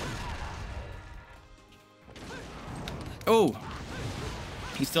 Oh,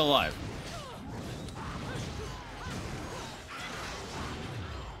 he's still alive.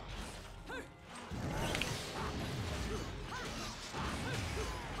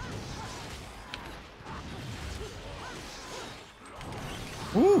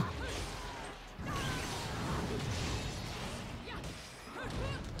 Woo.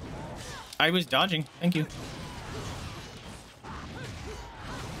 I was dodging. Thank you.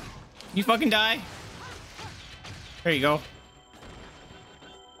 You fucking die. There you go.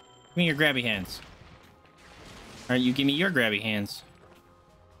 Give me your grabby hands. All right, you give me your grabby hands.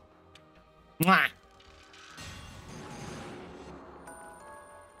 Mwah.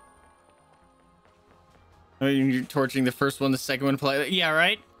 You're torching the first one, the second one play. Yeah,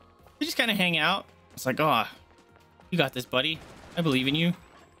 right? We just kind of hang out. It's like, oh, you got this, buddy. I believe in you.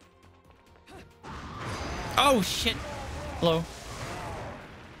 Oh, shit. Hello.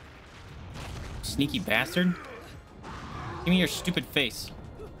 Sneaky bastard. Give me your stupid face.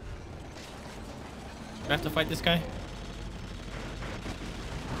 Do I have to fight this guy?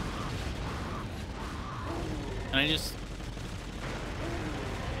 Can I just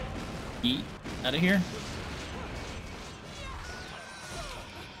eat out of here?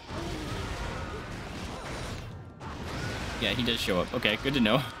 Yeah, he does show up. Okay, good to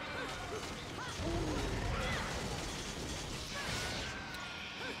know.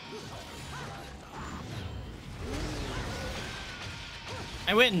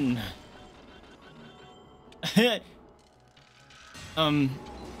 I win.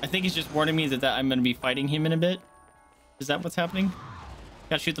 I think he's just warning me that I'm gonna be fighting him in a bit. Is that what's happening?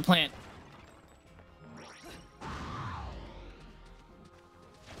 Gotta shoot the plant.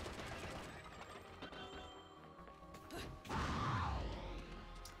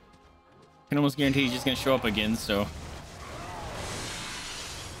 Can almost guarantee he's just gonna show up again, so.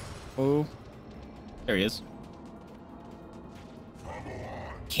 Oh. There he is.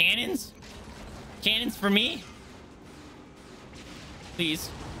 Cannons? Cannons for me? Please.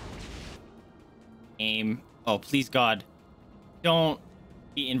 Aim. Oh, please, God. Don't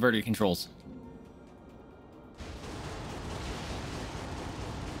be inverted controls.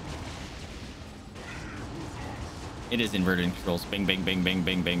 It is inverted controls. Bang, bang, bang, bang,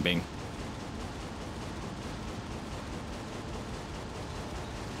 bang, bang, bang.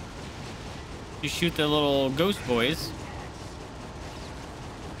 You shoot the little ghost boys.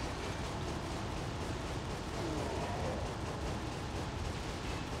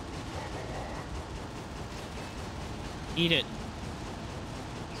 Eat it.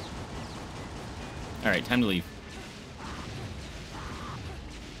 All right, time to leave.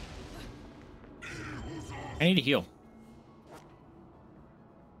 I need to heal.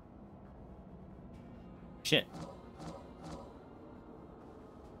 Shit.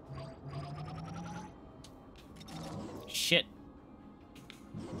 Shit.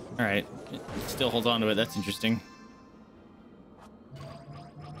 All right. It still holds on to it. That's interesting.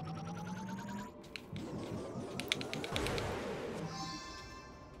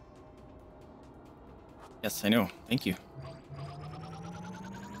 Yes, I know. Thank you.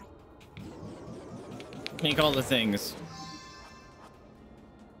 Make all the things.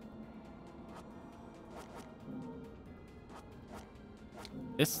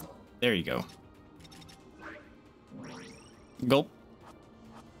 This. There you go. Gulp.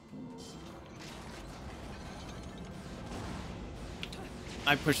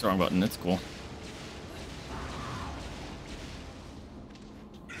 I pushed the wrong button. That's cool.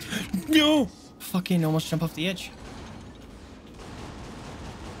 No! Fucking almost jump off the edge.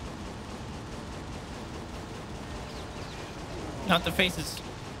 Not the faces.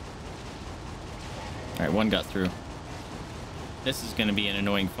 All right, one got through. This is going to be an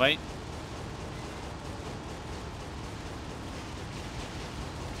annoying fight.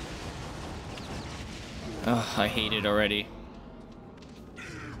 Oh, I hate it already.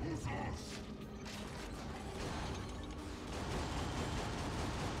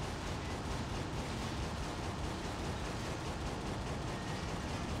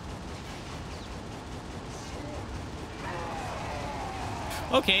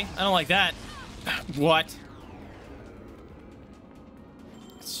 Okay, I don't like that. What?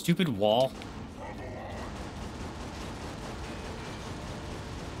 Stupid wall.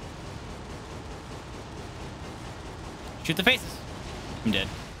 Shoot the faces. I'm dead.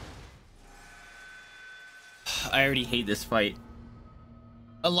 I already hate this fight.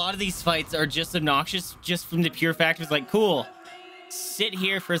 A lot of these fights are just obnoxious just from the pure fact of like, cool, sit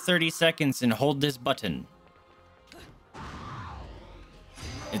here for 30 seconds and hold this button.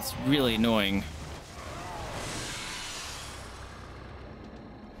 It's really annoying.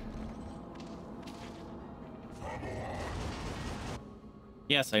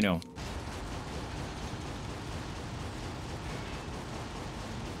 Yes, I know.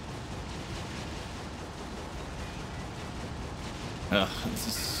 Ugh, this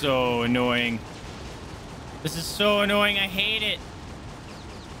is so annoying. This is so annoying. I hate it.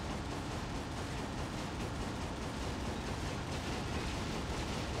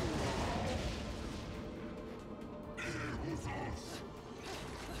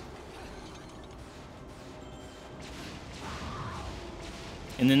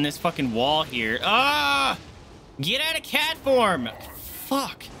 And then this fucking wall here. Ah! Get out of cat form!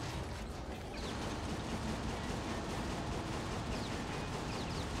 Fuck.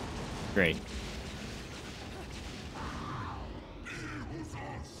 Great.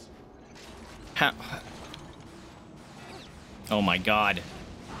 How? Oh my god.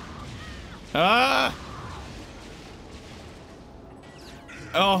 Ah!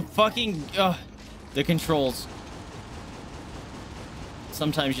 Oh, fucking... the controls.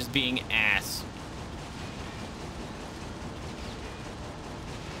 Sometimes just being ass.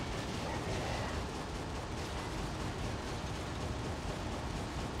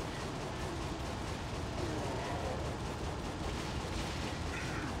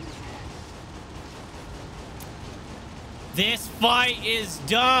 This fight is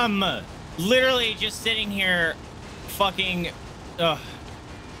dumb. Literally just sitting here fucking... Ugh.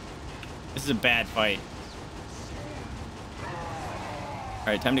 This is a bad fight. All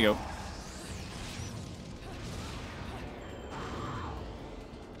right, time to go.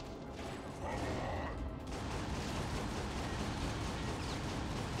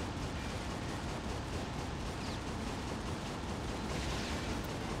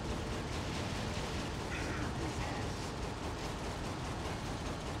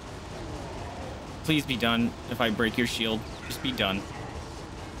 Please be done. If I break your shield, just be done.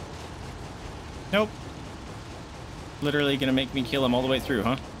 Nope. Literally gonna make me kill him all the way through,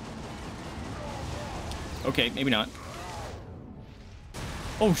 huh? Okay, maybe not.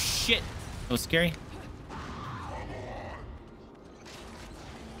 Oh shit! That was scary.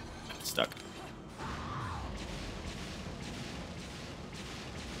 I'm stuck.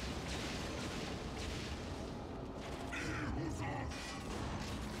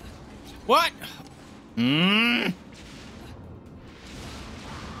 What?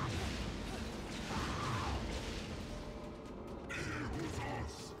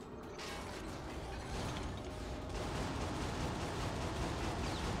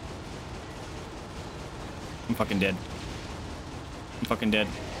 I'm fucking dead. I'm fucking dead.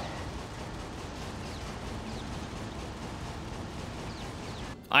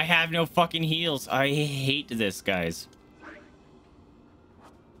 I have no fucking heals. I hate this, guys.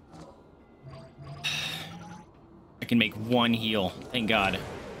 I can make one heal. Thank God.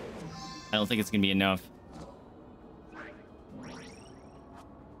 I don't think it's gonna be enough.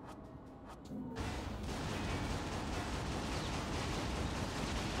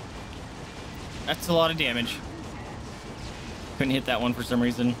 That's a lot of damage. Couldn't hit that one for some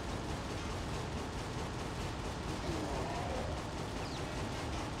reason.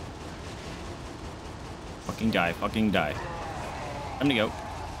 Fucking die. Fucking die. Time to go.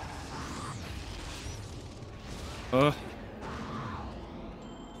 Can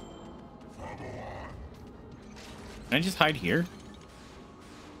I just hide here?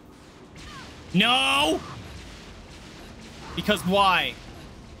 No! Because why?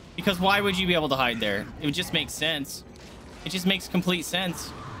 Because why would you be able to hide there? It would just make sense. It just makes complete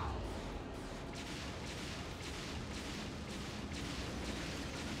sense.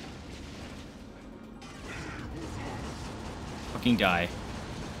 Fucking die.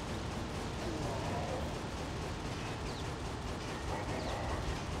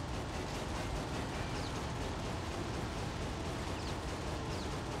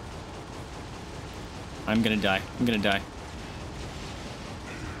 I'm gonna die. I'm gonna die.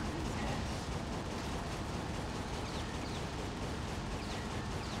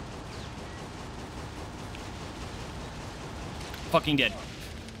 Fucking dead.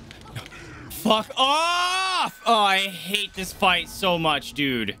 Fuck off! Oh, I hate this fight so much,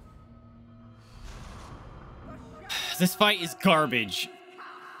 dude. This fight is garbage.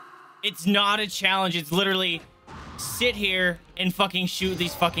 It's not a challenge. It's literally sit here and fucking shoot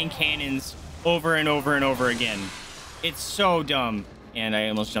these fucking cannons over and over and over again. It's so dumb. And I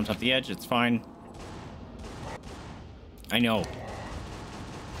almost jumped off the edge. It's fine. I know.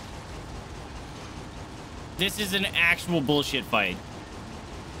 This is an actual bullshit fight.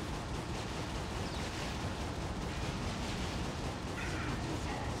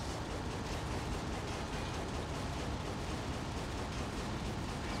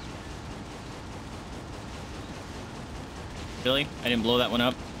 Really? I didn't blow that one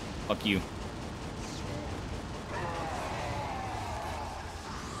up? Fuck you.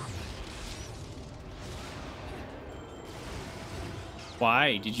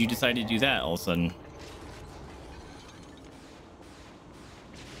 Why did you decide to do that all of a sudden?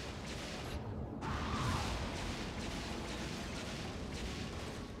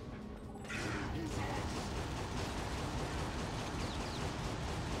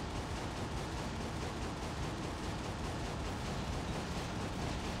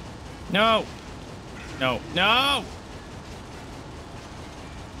 No! No! No!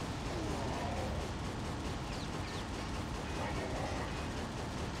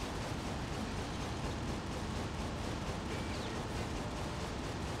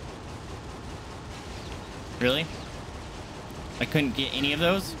 Really? I couldn't get any of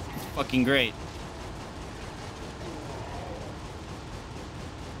those? It's fucking great.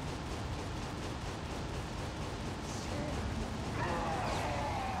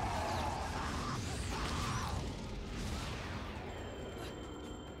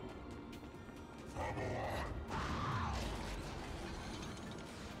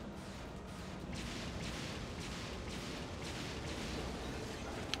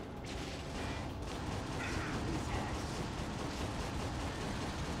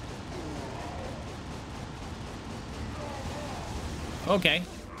 Okay.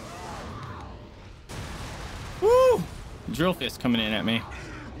 Woo! Drill fist coming in at me.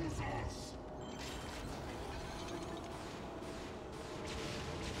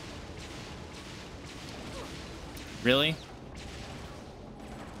 Really?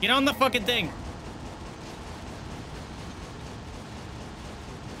 Get on the fucking thing.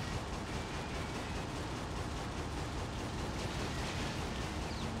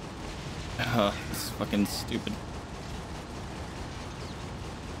 This is fucking stupid.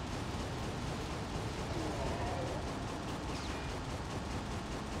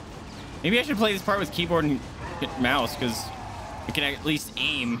 Maybe I should play this part with keyboard and mouse, because I can at least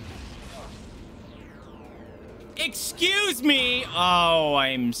aim. Excuse me! Oh,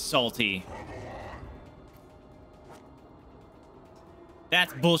 I'm salty.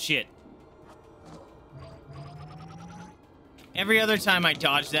 That's bullshit. Every other time I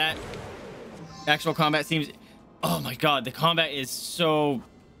dodge that, actual combat seems... Oh my god, the combat is so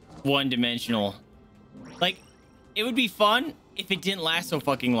one-dimensional. Like, it would be fun if it didn't last so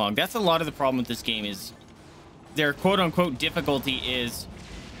fucking long. That's a lot of the problem with this game is their quote-unquote difficulty is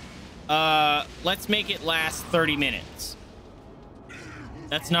let's make it last 30 minutes.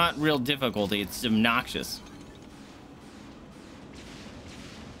 That's not real difficulty. It's obnoxious.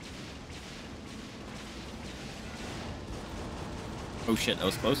 Oh shit, that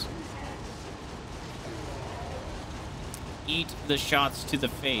was close. Eat the shots to the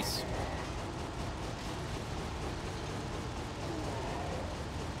face.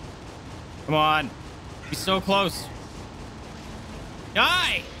 Come on. He's so close.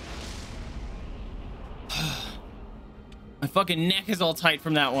 Die! My fucking neck is all tight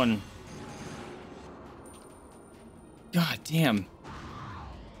from that one. God damn.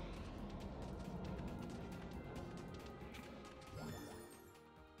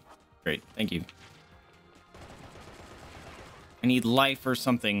 Great, thank you. I need life or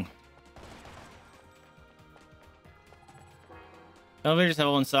something. Elevators have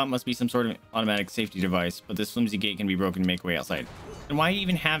one stop, must be some sort of automatic safety device, but this flimsy gate can be broken to make way outside. And why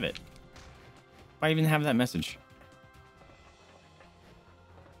even have it? Why even have that message?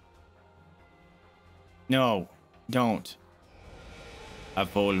 No, don't. A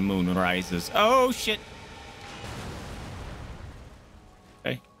full moon rises. Oh, shit.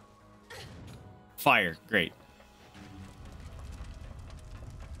 Okay. Fire, great.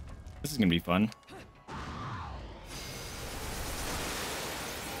 This is gonna be fun.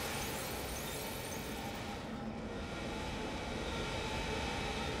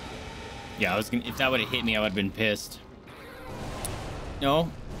 Yeah, I was gonna, if that would have hit me, I would have been pissed.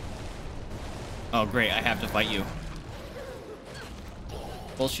 No. Oh, great, I have to fight you.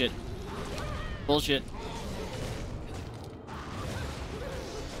 Bullshit. Bullshit.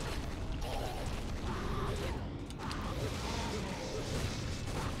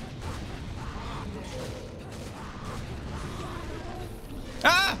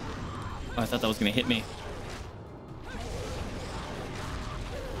 Ah! Oh, I thought that was gonna hit me.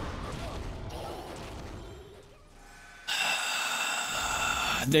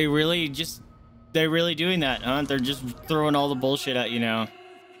 They're really doing that, huh? They're just throwing all the bullshit at you now.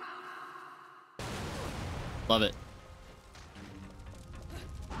 Love it.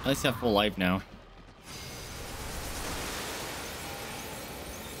 At least I have full life now.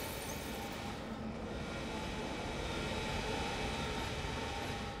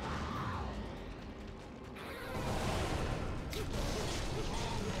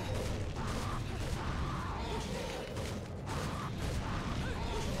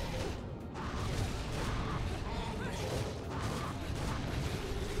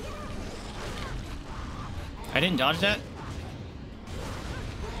 I didn't dodge that?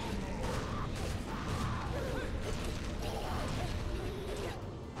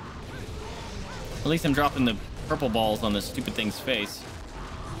 At least I'm dropping the purple balls on this stupid thing's face.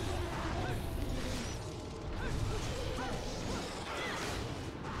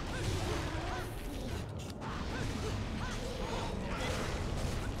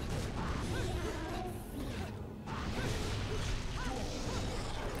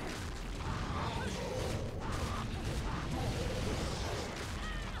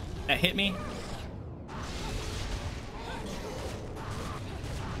 That hit me.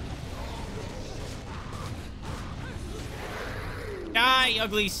 Die,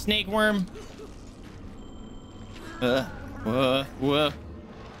 ugly snake worm.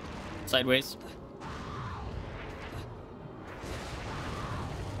 Sideways.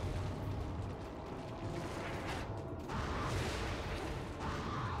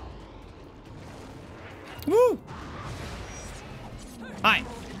 Woo! Hi.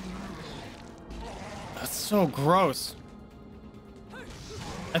 That's so gross.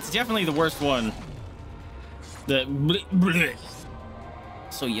 That's definitely the worst one. The bleh, bleh.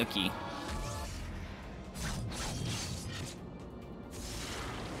 So yucky.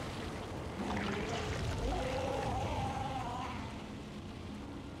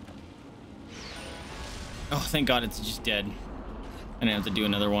 Oh, thank God it's just dead. I didn't have to do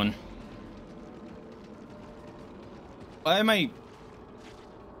another one. Why am I...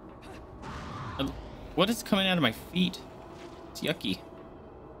 What is coming out of my feet? It's yucky.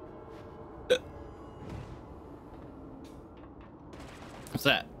 What's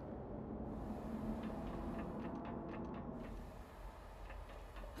that?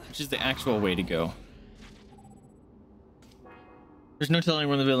 Which is the actual way to go? There's no telling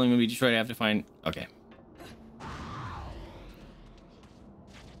when the building will be destroyed. I have to find... Okay. I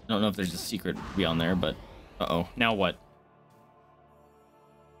don't know if there's a secret beyond there, but... Uh-oh. Now what?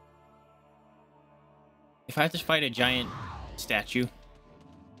 If I have to fight a giant statue, I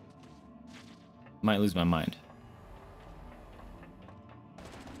might lose my mind.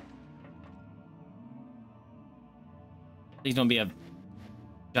 Please don't be a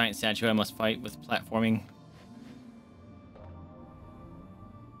giant statue I must fight with platforming.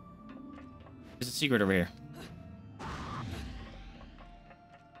 There's a secret over here.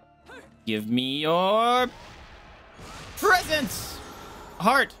 Give me your presents!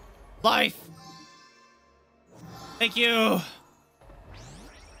 Heart! Life! Thank you!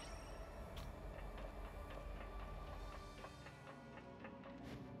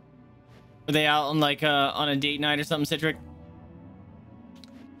 Were they out on like on a date night or something, Citric?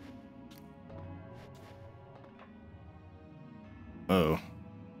 Oh.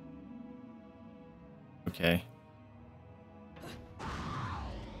 Okay.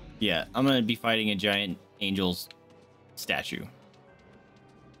 Yeah, I'm gonna be fighting a giant angel's statue.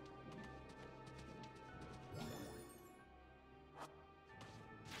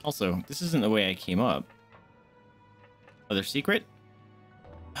 Also, this isn't the way I came up. Other secret?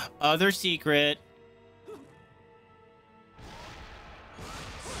 Other secret.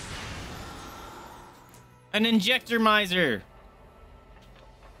 An injector miser.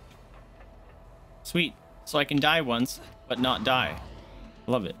 Sweet. So I can die once, but not die.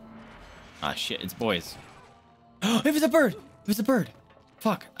 Love it. Ah, shit. It's boys. It was a bird. It was a bird.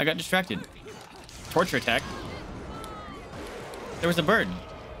 Fuck. I got distracted. Torture attack. There was a bird.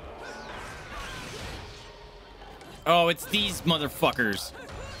 Oh, it's these motherfuckers.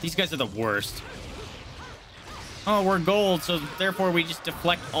 These guys are the worst. Oh, we're gold, so therefore we just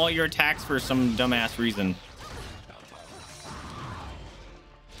deflect all your attacks for some dumbass reason.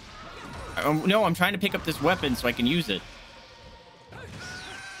 No, I'm trying to pick up this weapon so I can use it.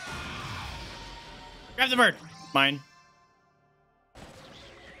 Grab the bird. Mine.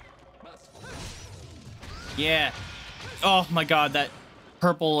 Yeah. Oh my god, that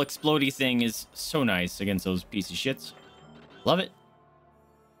purple explodey thing is so nice against those piece of shits. Love it.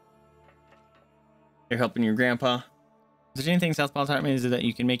 You're helping your grandpa. Is there anything Southpaw taught me is that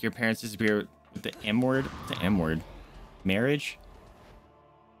you can make your parents disappear with the M word? The M word. Marriage?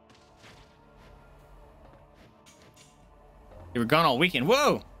 They were gone all weekend.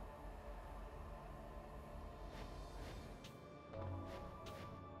 Whoa!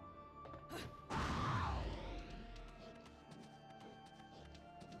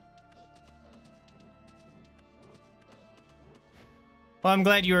 Well, I'm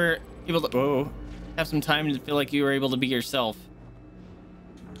glad you were able to have some time to feel like you were able to be yourself.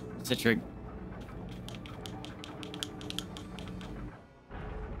 Citric.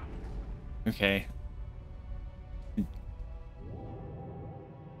 Okay.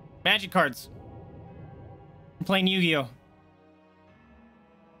 Magic cards. I'm playing Yu-Gi-Oh!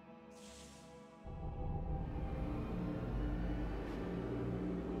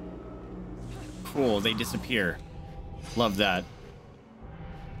 Cool, they disappear. Love that.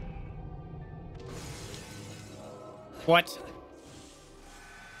 What?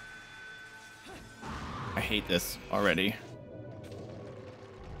 I hate this already.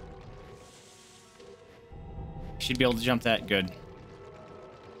 Should be able to jump that. Good.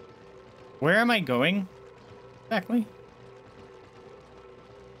 Where am I going? Exactly.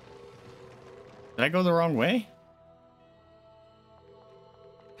 Did I go the wrong way?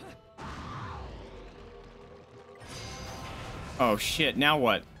 Oh shit, now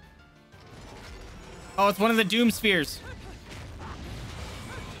what? Oh, it's one of the doom spheres.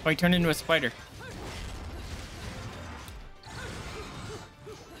 Oh, he turned into a spider.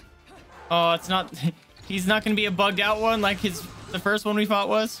 Oh, it's not... He's not going to be a bugged out one like the first one we fought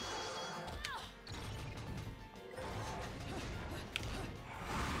was.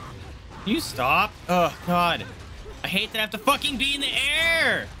 Can you stop? Oh, God. I hate that I have to fucking be in the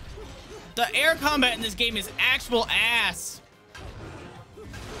air. The air combat in this game is actual ass.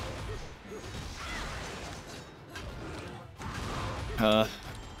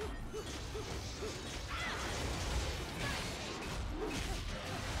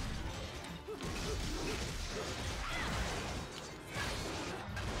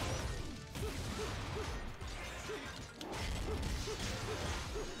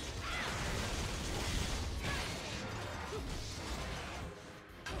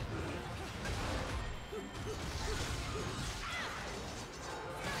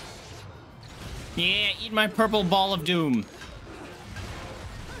 Yeah, eat my purple ball of doom.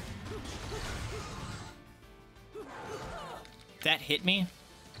 That hit me?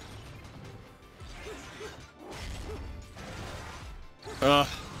 Ugh.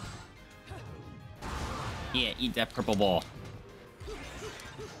 Yeah, eat that purple ball.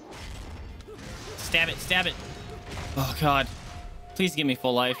 Stab it, stab it. Oh, God. Please give me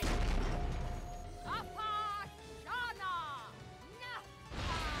full life.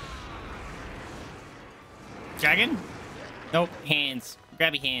 Dragon? Nope, hands.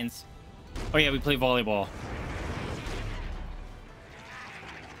 Grabby hands. Oh, yeah, we play volleyball.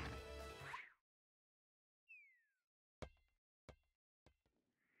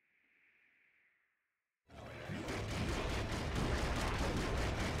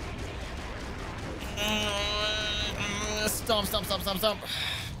 Stomp, stomp, stomp, stomp, stomp.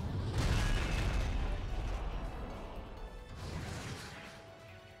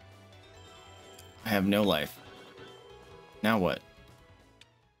 I have no life. Now what?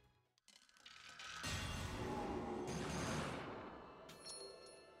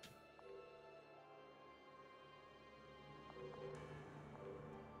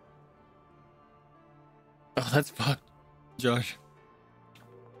 Oh, that's fucked, Josh.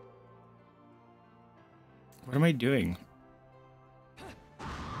 What am I doing?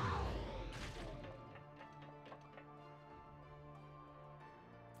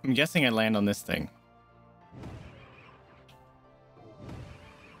 I'm guessing I land on this thing.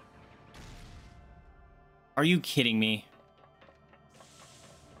 Are you kidding me?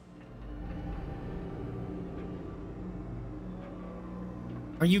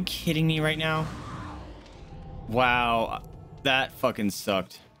 Are you kidding me right now? Wow, that fucking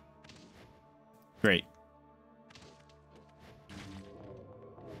sucked. Great.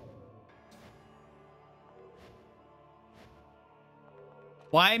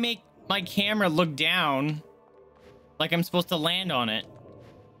 Why make my camera look down like I'm supposed to land on it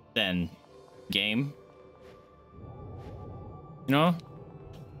then, game? You know?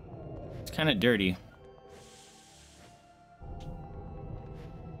 It's kind of dirty.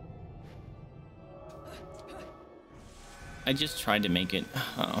 I just tried to make it.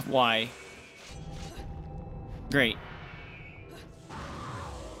 Why? Great.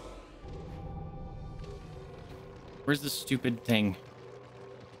 Where's the stupid thing?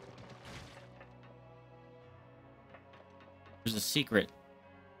 There's a secret.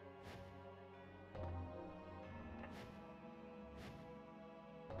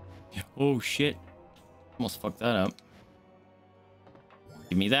 Oh shit. Almost fucked that up.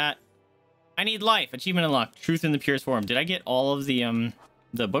 Give me that. I need life. Achievement unlocked. Truth in the purest form. Did I get all of the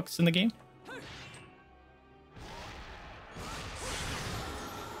books in the game?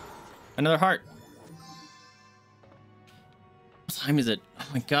 Another heart. What time is it? Oh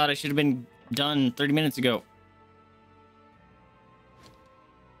my god, I should have been done 30 minutes ago.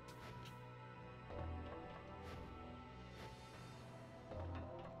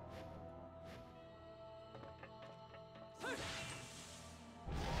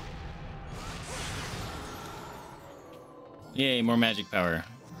 Yay, more magic power.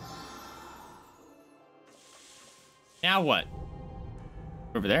 Now what?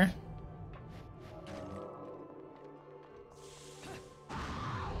 Over there?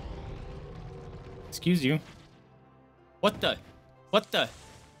 Excuse you. What the? What the?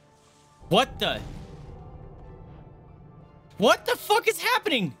 What the? What the fuck is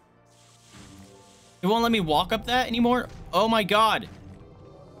happening? It won't let me walk up that anymore? Oh my god.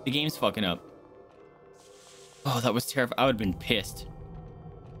 The game's fucking up. Oh, that was terrifying. I would have been pissed.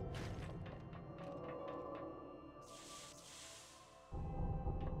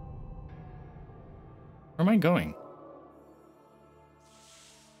 Where am I going?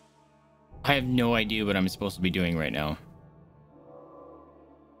 I have no idea what I'm supposed to be doing right now.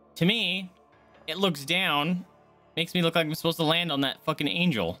 To me, it looks down. Makes me look like I'm supposed to land on that fucking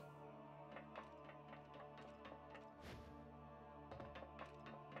angel.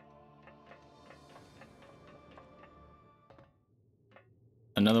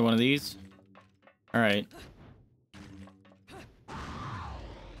 Another one of these? All right.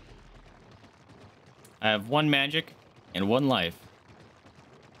 I have 1 magic and 1 life.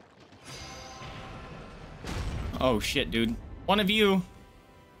 Oh shit, dude. One of you.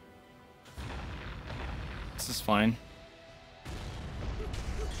 This is fine.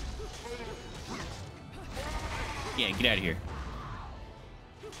 Yeah, get out of here.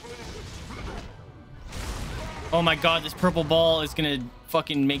 Oh my god, this purple ball is gonna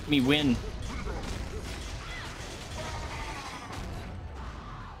fucking make me win.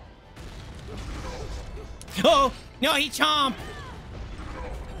 Oh! No, he chomped!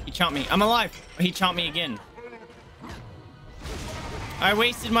 He chomped me. I'm alive. He chomped me again. I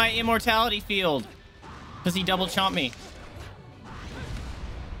wasted my immortality field because he double chomped me.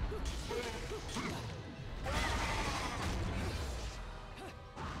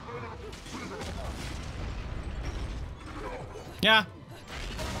 Yeah.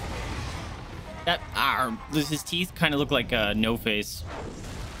 That his teeth kind of look like No Face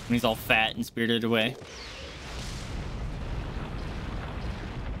when he's all fat and spirited away.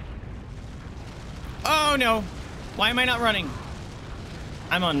 Oh no! Why am I not running?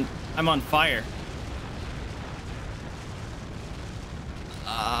 I'm on fire.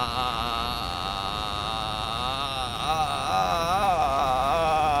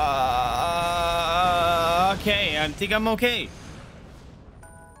 Okay, I think I'm okay.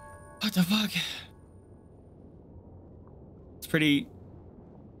 What the fuck? It's pretty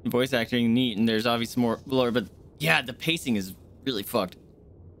voice acting neat, and there's obviously more lore, but yeah, the pacing is really fucked.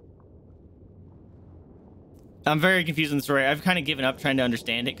 I'm very confused in the story. I've kind of given up trying to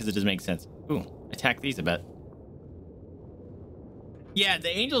understand it because it doesn't make sense. Ooh, attack these a bit. Yeah, the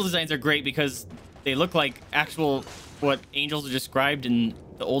angel designs are great because they look like actual what angels are described in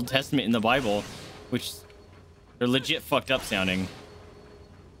the Old Testament in the Bible, which they're legit fucked up sounding.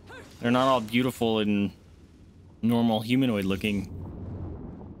 They're not all beautiful and normal humanoid looking.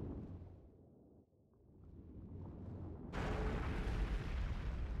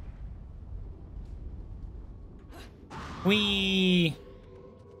 Whee!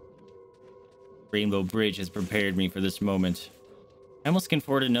 Rainbow Bridge has prepared me for this moment. I almost can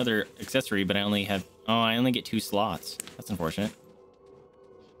afford another accessory, but I only have... Oh, I only get 2 slots. That's unfortunate.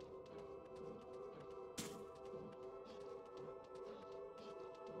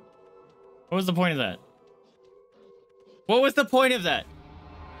 What was the point of that? What was the point of that?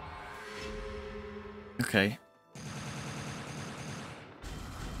 Okay.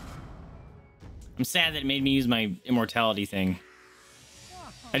 I'm sad that it made me use my immortality thing.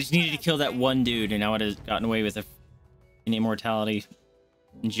 I just needed to kill that one dude, and I would have gotten away with an immortality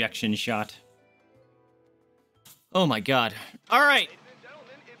injection shot. Oh my god. Alright.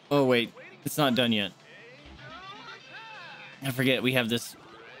 Oh wait, it's not done yet. I forget we have this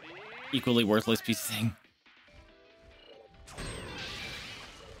equally worthless piece of thing.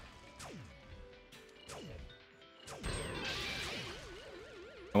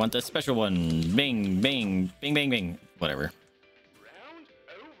 I want the special one. Bing, bing, bing, bing, bing. Whatever.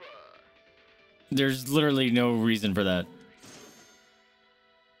 There's literally no reason for that.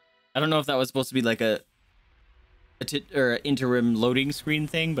 I don't know if that was supposed to be like a interim loading screen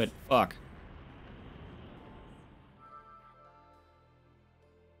thing, but fuck.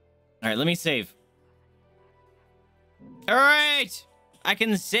 All right, let me save. All right, I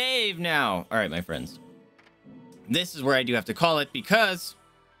can save now. All right, my friends. This is where I do have to call it because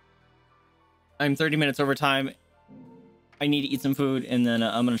I'm 30 minutes over time. I need to eat some food, and then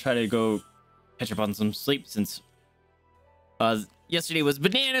I'm going to try to go catch up on some sleep since yesterday was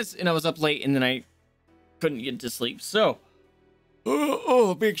bananas, and I was up late, and then I couldn't get to sleep. So,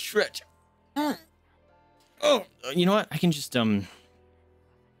 oh, big stretch. Oh, you know what? I can just, I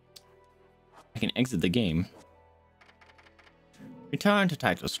can exit the game. Return to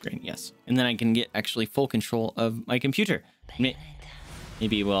title screen, yes. And then I can get actually full control of my computer.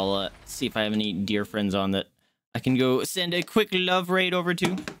 Maybe we'll see if I have any dear friends on that I can go send a quick love raid over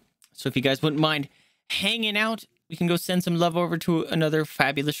to. So if you guys wouldn't mind hanging out, we can go send some love over to another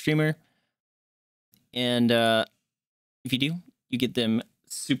fabulous streamer. And if you do, you get them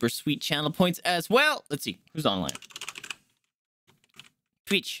super sweet channel points as well. Let's see, who's online?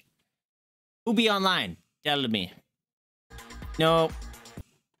 Twitch. Who be online? Tell me. No.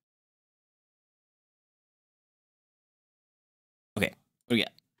 Okay, what do we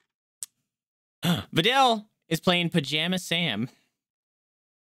got? Vidal is playing Pajama Sam.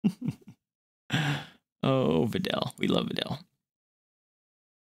 Oh, Vidal. We love Vidal.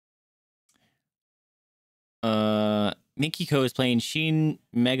 Mikiko is playing Shin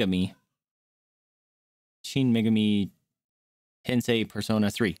Megami. Shin Megami Tensei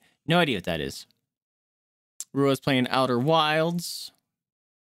Persona 3. No idea what that is. Rua's playing Outer Wilds.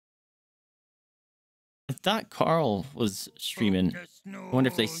 I thought Carl was streaming. I wonder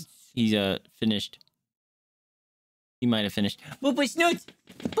if he's finished. He might have finished. Boop with snoots!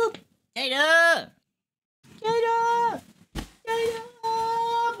 Boop! Data! Data! Data!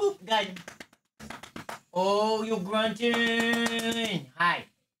 Boop! Got him. Oh, you're grunting! Hi.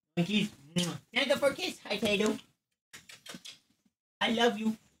 Winkies. Can I go for a kiss? Hi, Tato. I love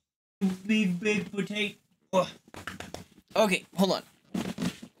you. Big, big potato. Oh. Okay, hold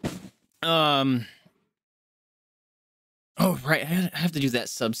on. Oh, right. I have to do that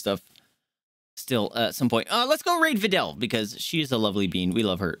sub stuff still at some point. Let's go raid Videl because she is a lovely bean. We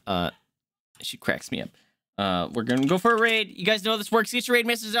love her. She cracks me up. We're gonna go for a raid. You guys know how this works. Get your raid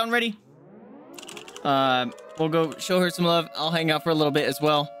messages out and ready. We'll go show her some love. I'll hang out for a little bit as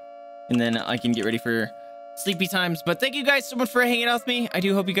well, and then I can get ready for sleepy times. But thank you guys so much for hanging out with me. I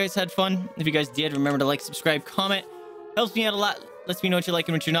do hope you guys had fun. If you guys did, remember to like, subscribe, comment. Helps me out a lot. Lets me know what you like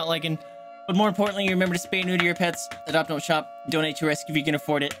and what you're not liking. But more importantly, remember to spay new to your pets, adopt, don't shop, donate to rescue if you can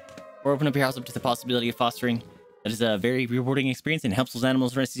afford it, or open up your house up to the possibility of fostering. That is a very rewarding experience and helps those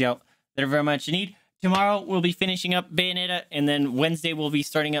animals rest you out that are very much in need. Tomorrow, we'll be finishing up Bayonetta, and then Wednesday, we'll be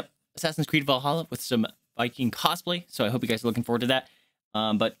starting up Assassin's Creed Valhalla with some Viking cosplay, so I hope you guys are looking forward to that.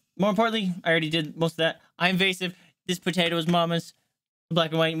 But more importantly, I already did most of that. I'm Vaesive. This potato is Mama's. The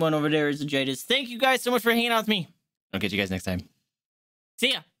black and white one over there is the Jada's. Thank you guys so much for hanging out with me. I'll catch you guys next time.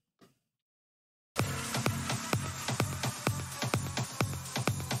 See ya!